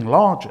becoming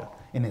larger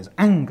in his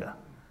anger.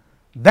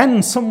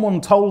 Then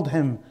someone told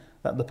him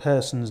that the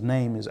person's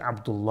name is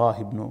Abdullah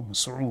ibn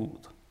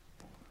Mas'ud.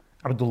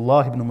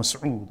 Abdullah ibn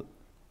Mas'ud,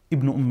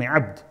 ibn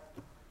Abd.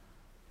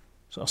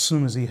 So as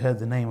soon as he heard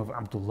the name of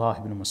Abdullah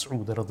ibn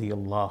Mas'ud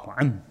radiyallahu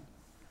anhu,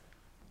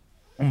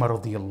 Umar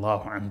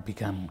radiyallahu anhu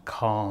began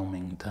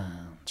calming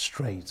down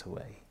straight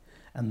away.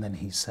 And then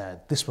he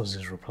said, this was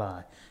his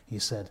reply, he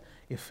said,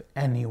 "If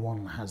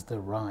anyone has the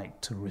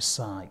right to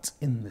recite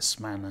in this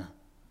manner,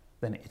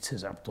 then it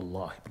is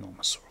Abdullah ibn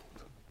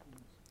Mas'ud."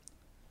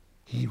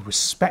 He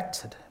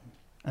respected him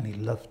and he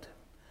loved him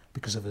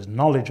because of his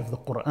knowledge of the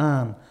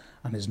Quran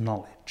and his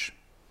knowledge.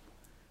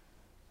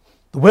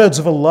 The words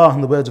of Allah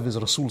and the words of His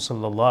Rasul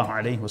sallallahu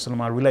alayhi wasallam.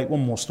 I relate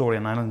one more story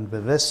and I end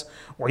with this.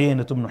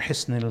 Uyaynah ibn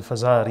Hisn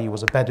al-Fazari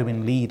was a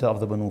Bedouin leader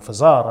of the Banu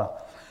Fazara.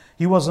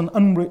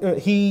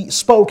 He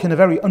spoke in a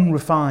very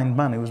unrefined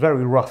manner. He was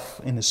very rough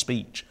in his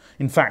speech.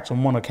 In fact,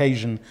 on one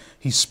occasion,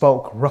 he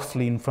spoke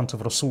roughly in front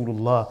of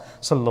Rasulullah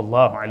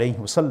sallallahu alayhi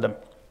wasallam.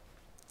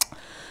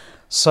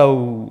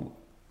 So,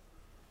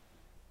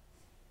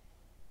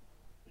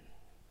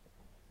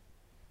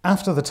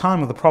 after the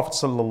time of the Prophet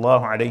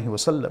sallallahu alayhi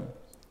wasallam,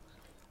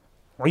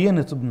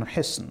 Uyaynah ibn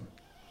Hisn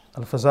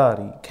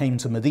al-Fazari came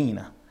to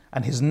Medina,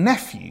 and his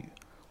nephew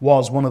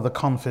was one of the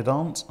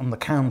confidants and the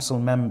council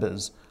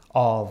members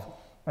of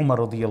Umar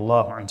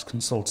radiallahu anhu's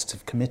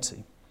consultative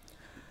committee.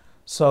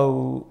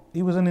 So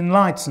he was an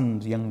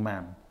enlightened young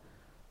man.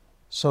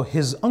 So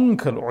his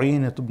uncle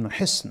Uyaynah ibn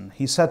Hisn,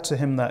 he said to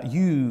him that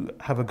you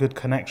have a good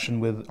connection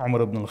with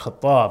Umar ibn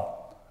al-Khattab,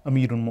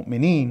 Amir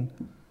al-Mu'mineen,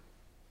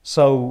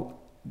 so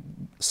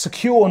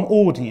secure an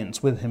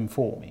audience with him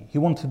for me. He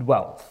wanted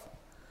wealth.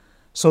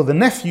 So the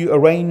nephew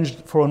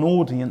arranged for an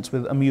audience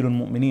with Amir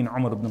al-Mu'mineen,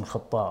 Umar ibn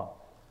al-Khattab.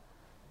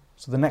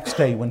 So the next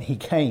day when he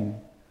came,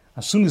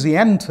 as soon as he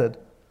entered,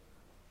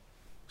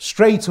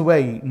 straight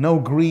away, no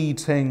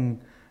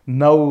greeting,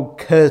 no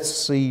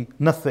courtesy,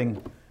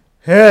 nothing.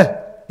 "Hey,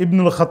 Ibn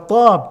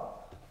al-Khattab,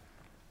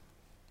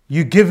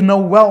 you give no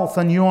wealth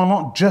and you are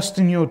not just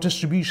in your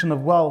distribution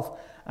of wealth."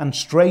 And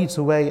straight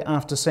away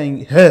after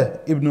saying, "Hey,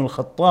 Ibn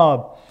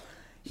al-Khattab,"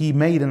 he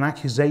made an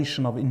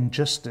accusation of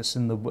injustice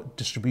in the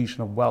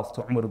distribution of wealth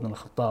to Umar ibn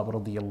al-Khattab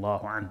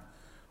radiyallahu anhu.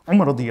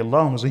 Umar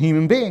radiyallahu anhu was a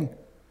human being.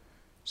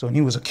 So when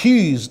he was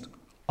accused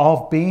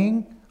of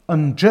being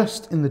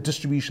unjust in the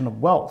distribution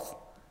of wealth,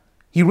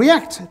 he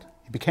reacted,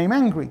 he became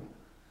angry,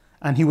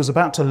 and he was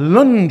about to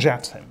lunge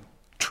at him.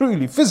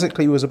 Truly,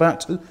 physically, he was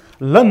about to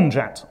lunge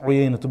at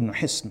Uyaynah ibn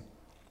Hisn,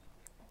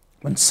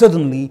 when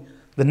suddenly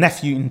the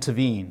nephew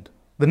intervened.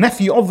 The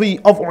nephew of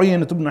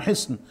Uyaynah ibn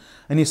Hisn,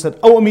 and he said,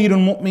 "O Amir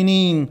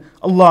al-Mu'mineen,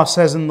 Allah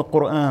says in the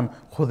Quran,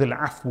 خُذِ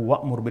الْعَفْوَ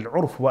وَأْمُرْ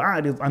بِالْعُرْفِ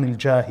وَأَعْرِضْ عَنِ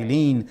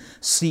الْجَاهِلِينَ."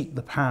 Seek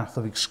the path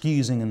of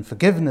excusing and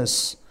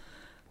forgiveness,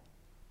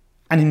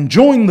 and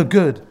enjoin the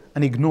good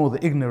and ignore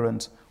the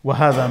ignorant.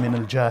 وَهَذَا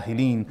مِنَ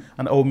الْجَاهِلِينَ.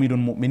 And O Amir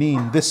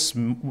al-Mu'mineen,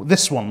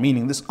 this one,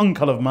 meaning this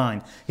uncle of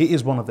mine, he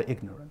is one of the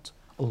ignorant.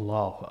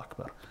 Allahu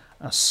Akbar.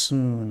 As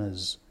soon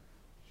as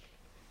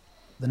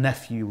the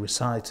nephew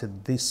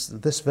recited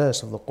this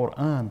verse of the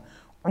Quran,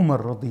 Umar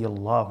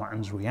radiallahu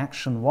anhu's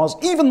reaction was,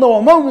 even though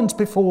a moment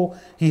before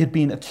he had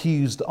been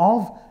accused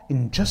of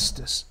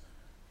injustice,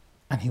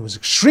 and he was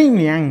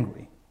extremely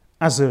angry,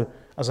 as a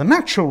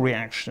natural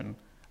reaction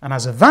and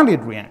as a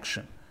valid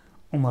reaction,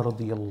 Umar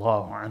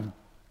radiallahu anhu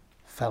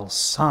fell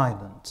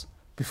silent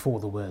before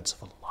the words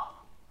of Allah,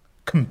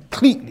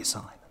 completely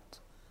silent,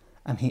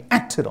 and he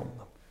acted on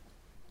them,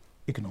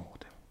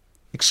 ignored him,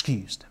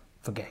 excused him,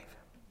 forgave him.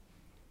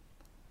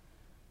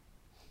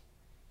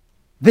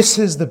 This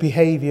is the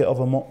behavior of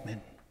a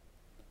mu'min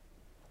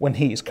when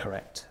he is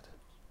corrected.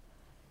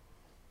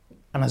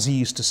 And as he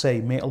used to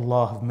say, "May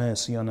Allah have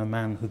mercy on a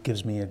man who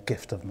gives me a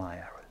gift of my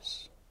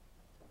errors."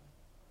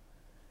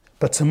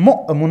 But a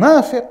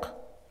munafiq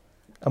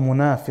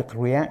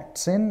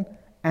reacts in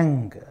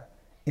anger,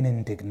 in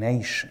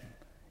indignation,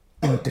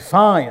 in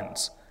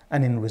defiance,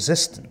 and in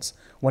resistance.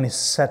 When it's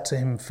said to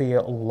him, fear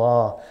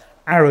Allah,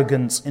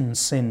 arrogance in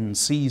sin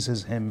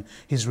seizes him.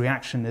 His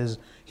reaction is,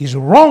 he's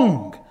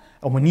wrong.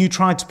 And when you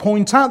try to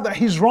point out that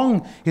he's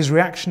wrong, his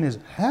reaction is,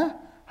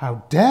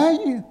 how dare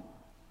you?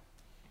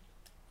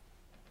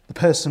 The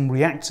person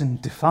reacts in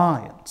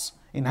defiance,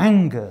 in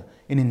anger,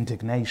 in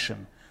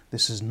indignation.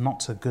 This is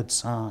not a good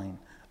sign.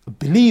 A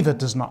believer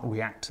does not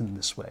react in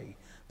this way.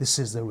 This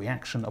is the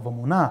reaction of a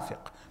munafiq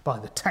by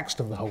the text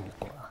of the Holy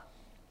Quran.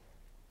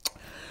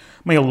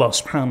 May Allah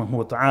subhanahu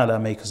wa ta'ala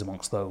make us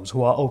amongst those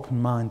who are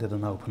open-minded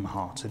and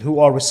open-hearted, who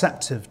are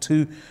receptive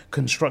to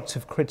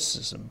constructive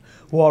criticism,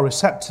 who are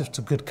receptive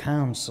to good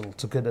counsel,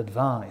 to good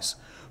advice,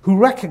 who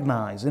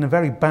recognize in a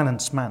very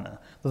balanced manner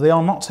that they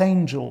are not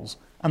angels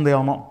and they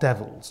are not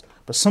devils,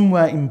 but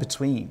somewhere in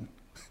between.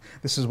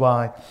 This is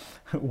why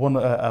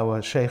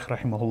our Shaykh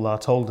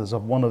rahimahullah told us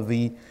of one of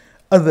the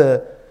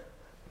other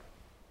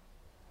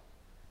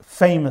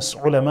famous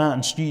ulama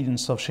and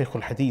students of Shaykh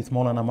al-Hadith,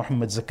 Mawlana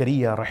Muhammad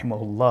Zakaria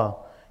rahimahullah.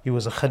 He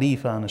was a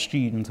Khalifa and a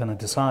student and a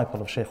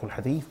disciple of Shaykh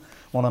al-Hadith,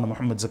 Mawlana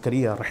Muhammad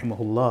Zakaria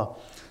rahimahullah.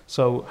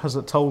 So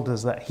Hazrat told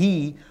us that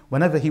he,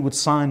 whenever he would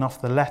sign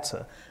off the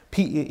letter,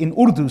 in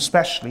Urdu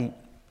especially,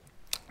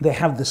 they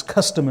have this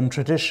custom and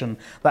tradition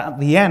that at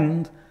the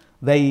end,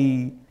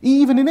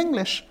 even in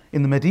English,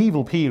 in the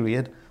medieval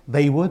period,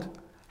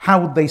 how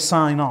would they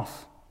sign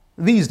off?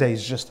 These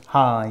days, just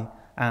hi,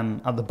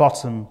 and at the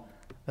bottom,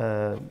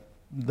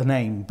 the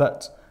name.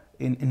 But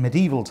in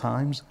medieval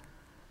times,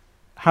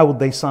 how would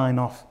they sign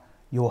off?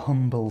 Your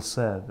humble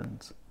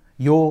servant,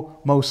 your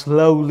most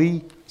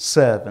lowly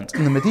servant.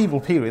 In the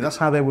medieval period, that's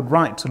how they would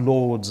write to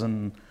lords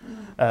and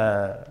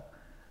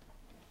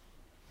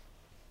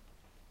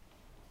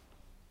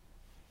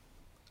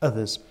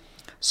others.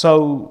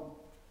 So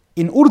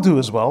in Urdu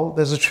as well,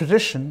 there's a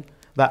tradition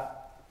that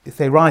if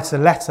they write a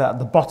letter at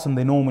the bottom,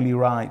 they normally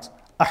write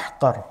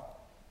Ahqar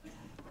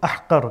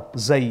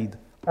Zayd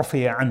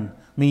Ufiya an,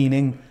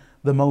 meaning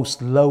the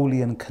most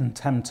lowly and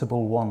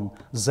contemptible one,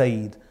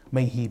 Zayd,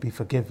 may he be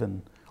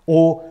forgiven.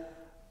 Or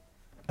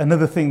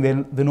another thing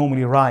they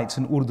normally write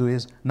in Urdu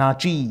is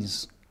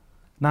Najiz.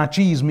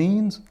 Najiz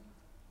means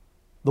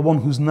the one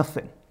who's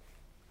nothing.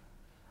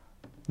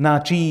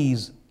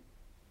 Najiz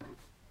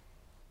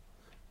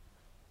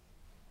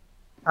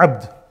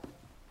Abd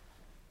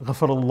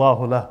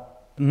Ghafarallahu lah.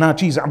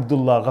 Najiz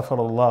Abdullah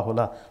Ghafarallahu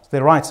lah. So they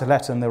write a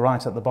letter and they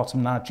write at the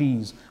bottom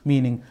Najiz,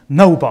 meaning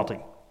nobody,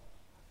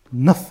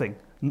 nothing.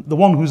 The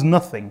one who's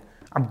nothing,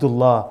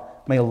 Abdullah,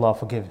 may Allah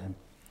forgive him.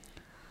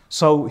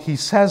 So he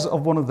says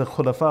of one of the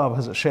Khulafa of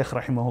Hazrat Shaykh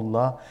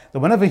rahimahullah, that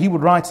whenever he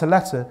would write a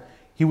letter,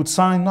 he would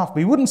sign off, but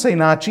he wouldn't say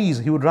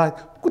Najiz, he would write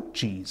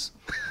Gutjiz.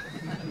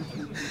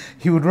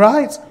 He would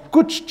write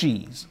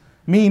Gutjiz,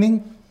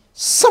 meaning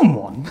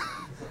someone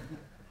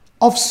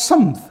of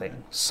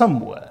something, some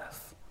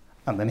worth.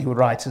 And then he would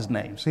write his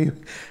name. So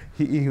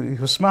he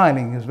was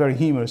smiling, he was very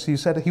humorous. He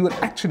said he would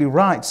actually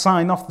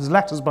sign off his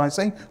letters by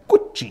saying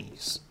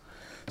Gutjiz.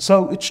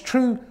 So it's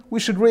true, we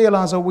should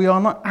realize that we are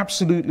not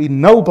absolutely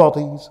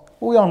nobodies,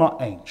 but we are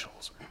not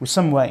angels. We're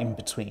somewhere in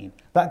between.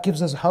 That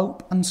gives us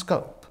hope and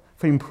scope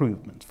for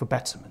improvement, for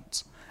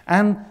betterment.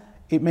 And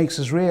it makes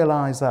us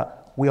realize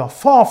that we are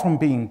far from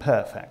being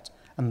perfect,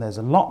 and there's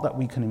a lot that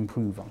we can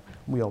improve on.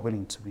 We are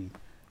willing to be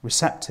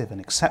receptive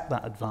and accept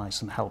that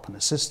advice and help and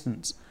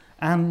assistance.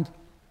 And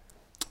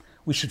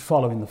we should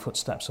follow in the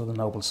footsteps of the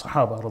noble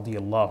Sahaba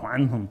radiyallahu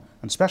anhum,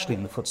 and especially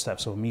in the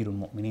footsteps of Amir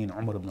al-Mu'mineen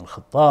Umar ibn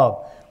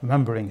al-Khattab,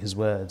 remembering his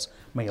words,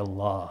 may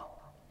Allah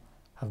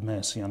have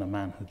mercy on a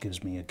man who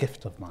gives me a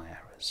gift of my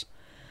errors.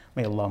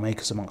 May Allah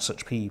make us amongst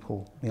such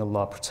people. May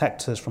Allah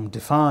protect us from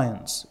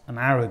defiance and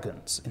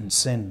arrogance in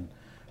sin,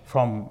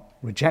 from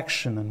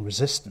rejection and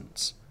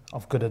resistance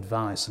of good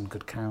advice and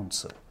good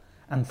counsel,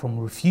 and from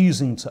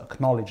refusing to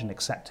acknowledge and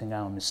accepting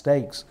our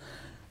mistakes.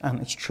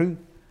 And it's true,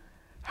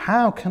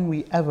 how can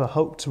we ever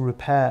hope to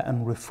repair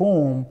and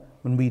reform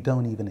when we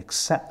don't even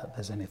accept that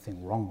there's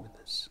anything wrong with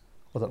us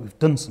or that we've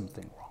done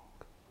something wrong?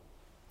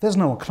 There's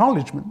no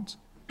acknowledgement.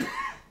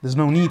 There's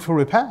no need for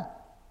repair,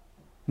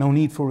 no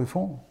need for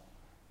reform.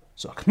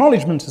 So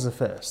acknowledgement is the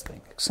first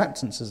thing,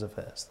 acceptance is the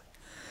first thing.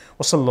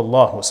 وصلى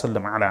الله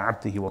وسلم على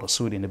عبده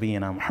ورسوله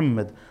نبينا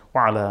محمد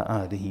وعلى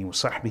آله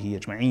وصحبه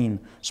أجمعين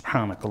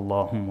سبحانك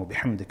اللهم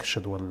وبحمدك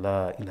أشهد أن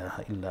لا إله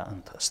إلا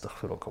أنت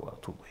أستغفرك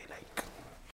وأتوب إليك.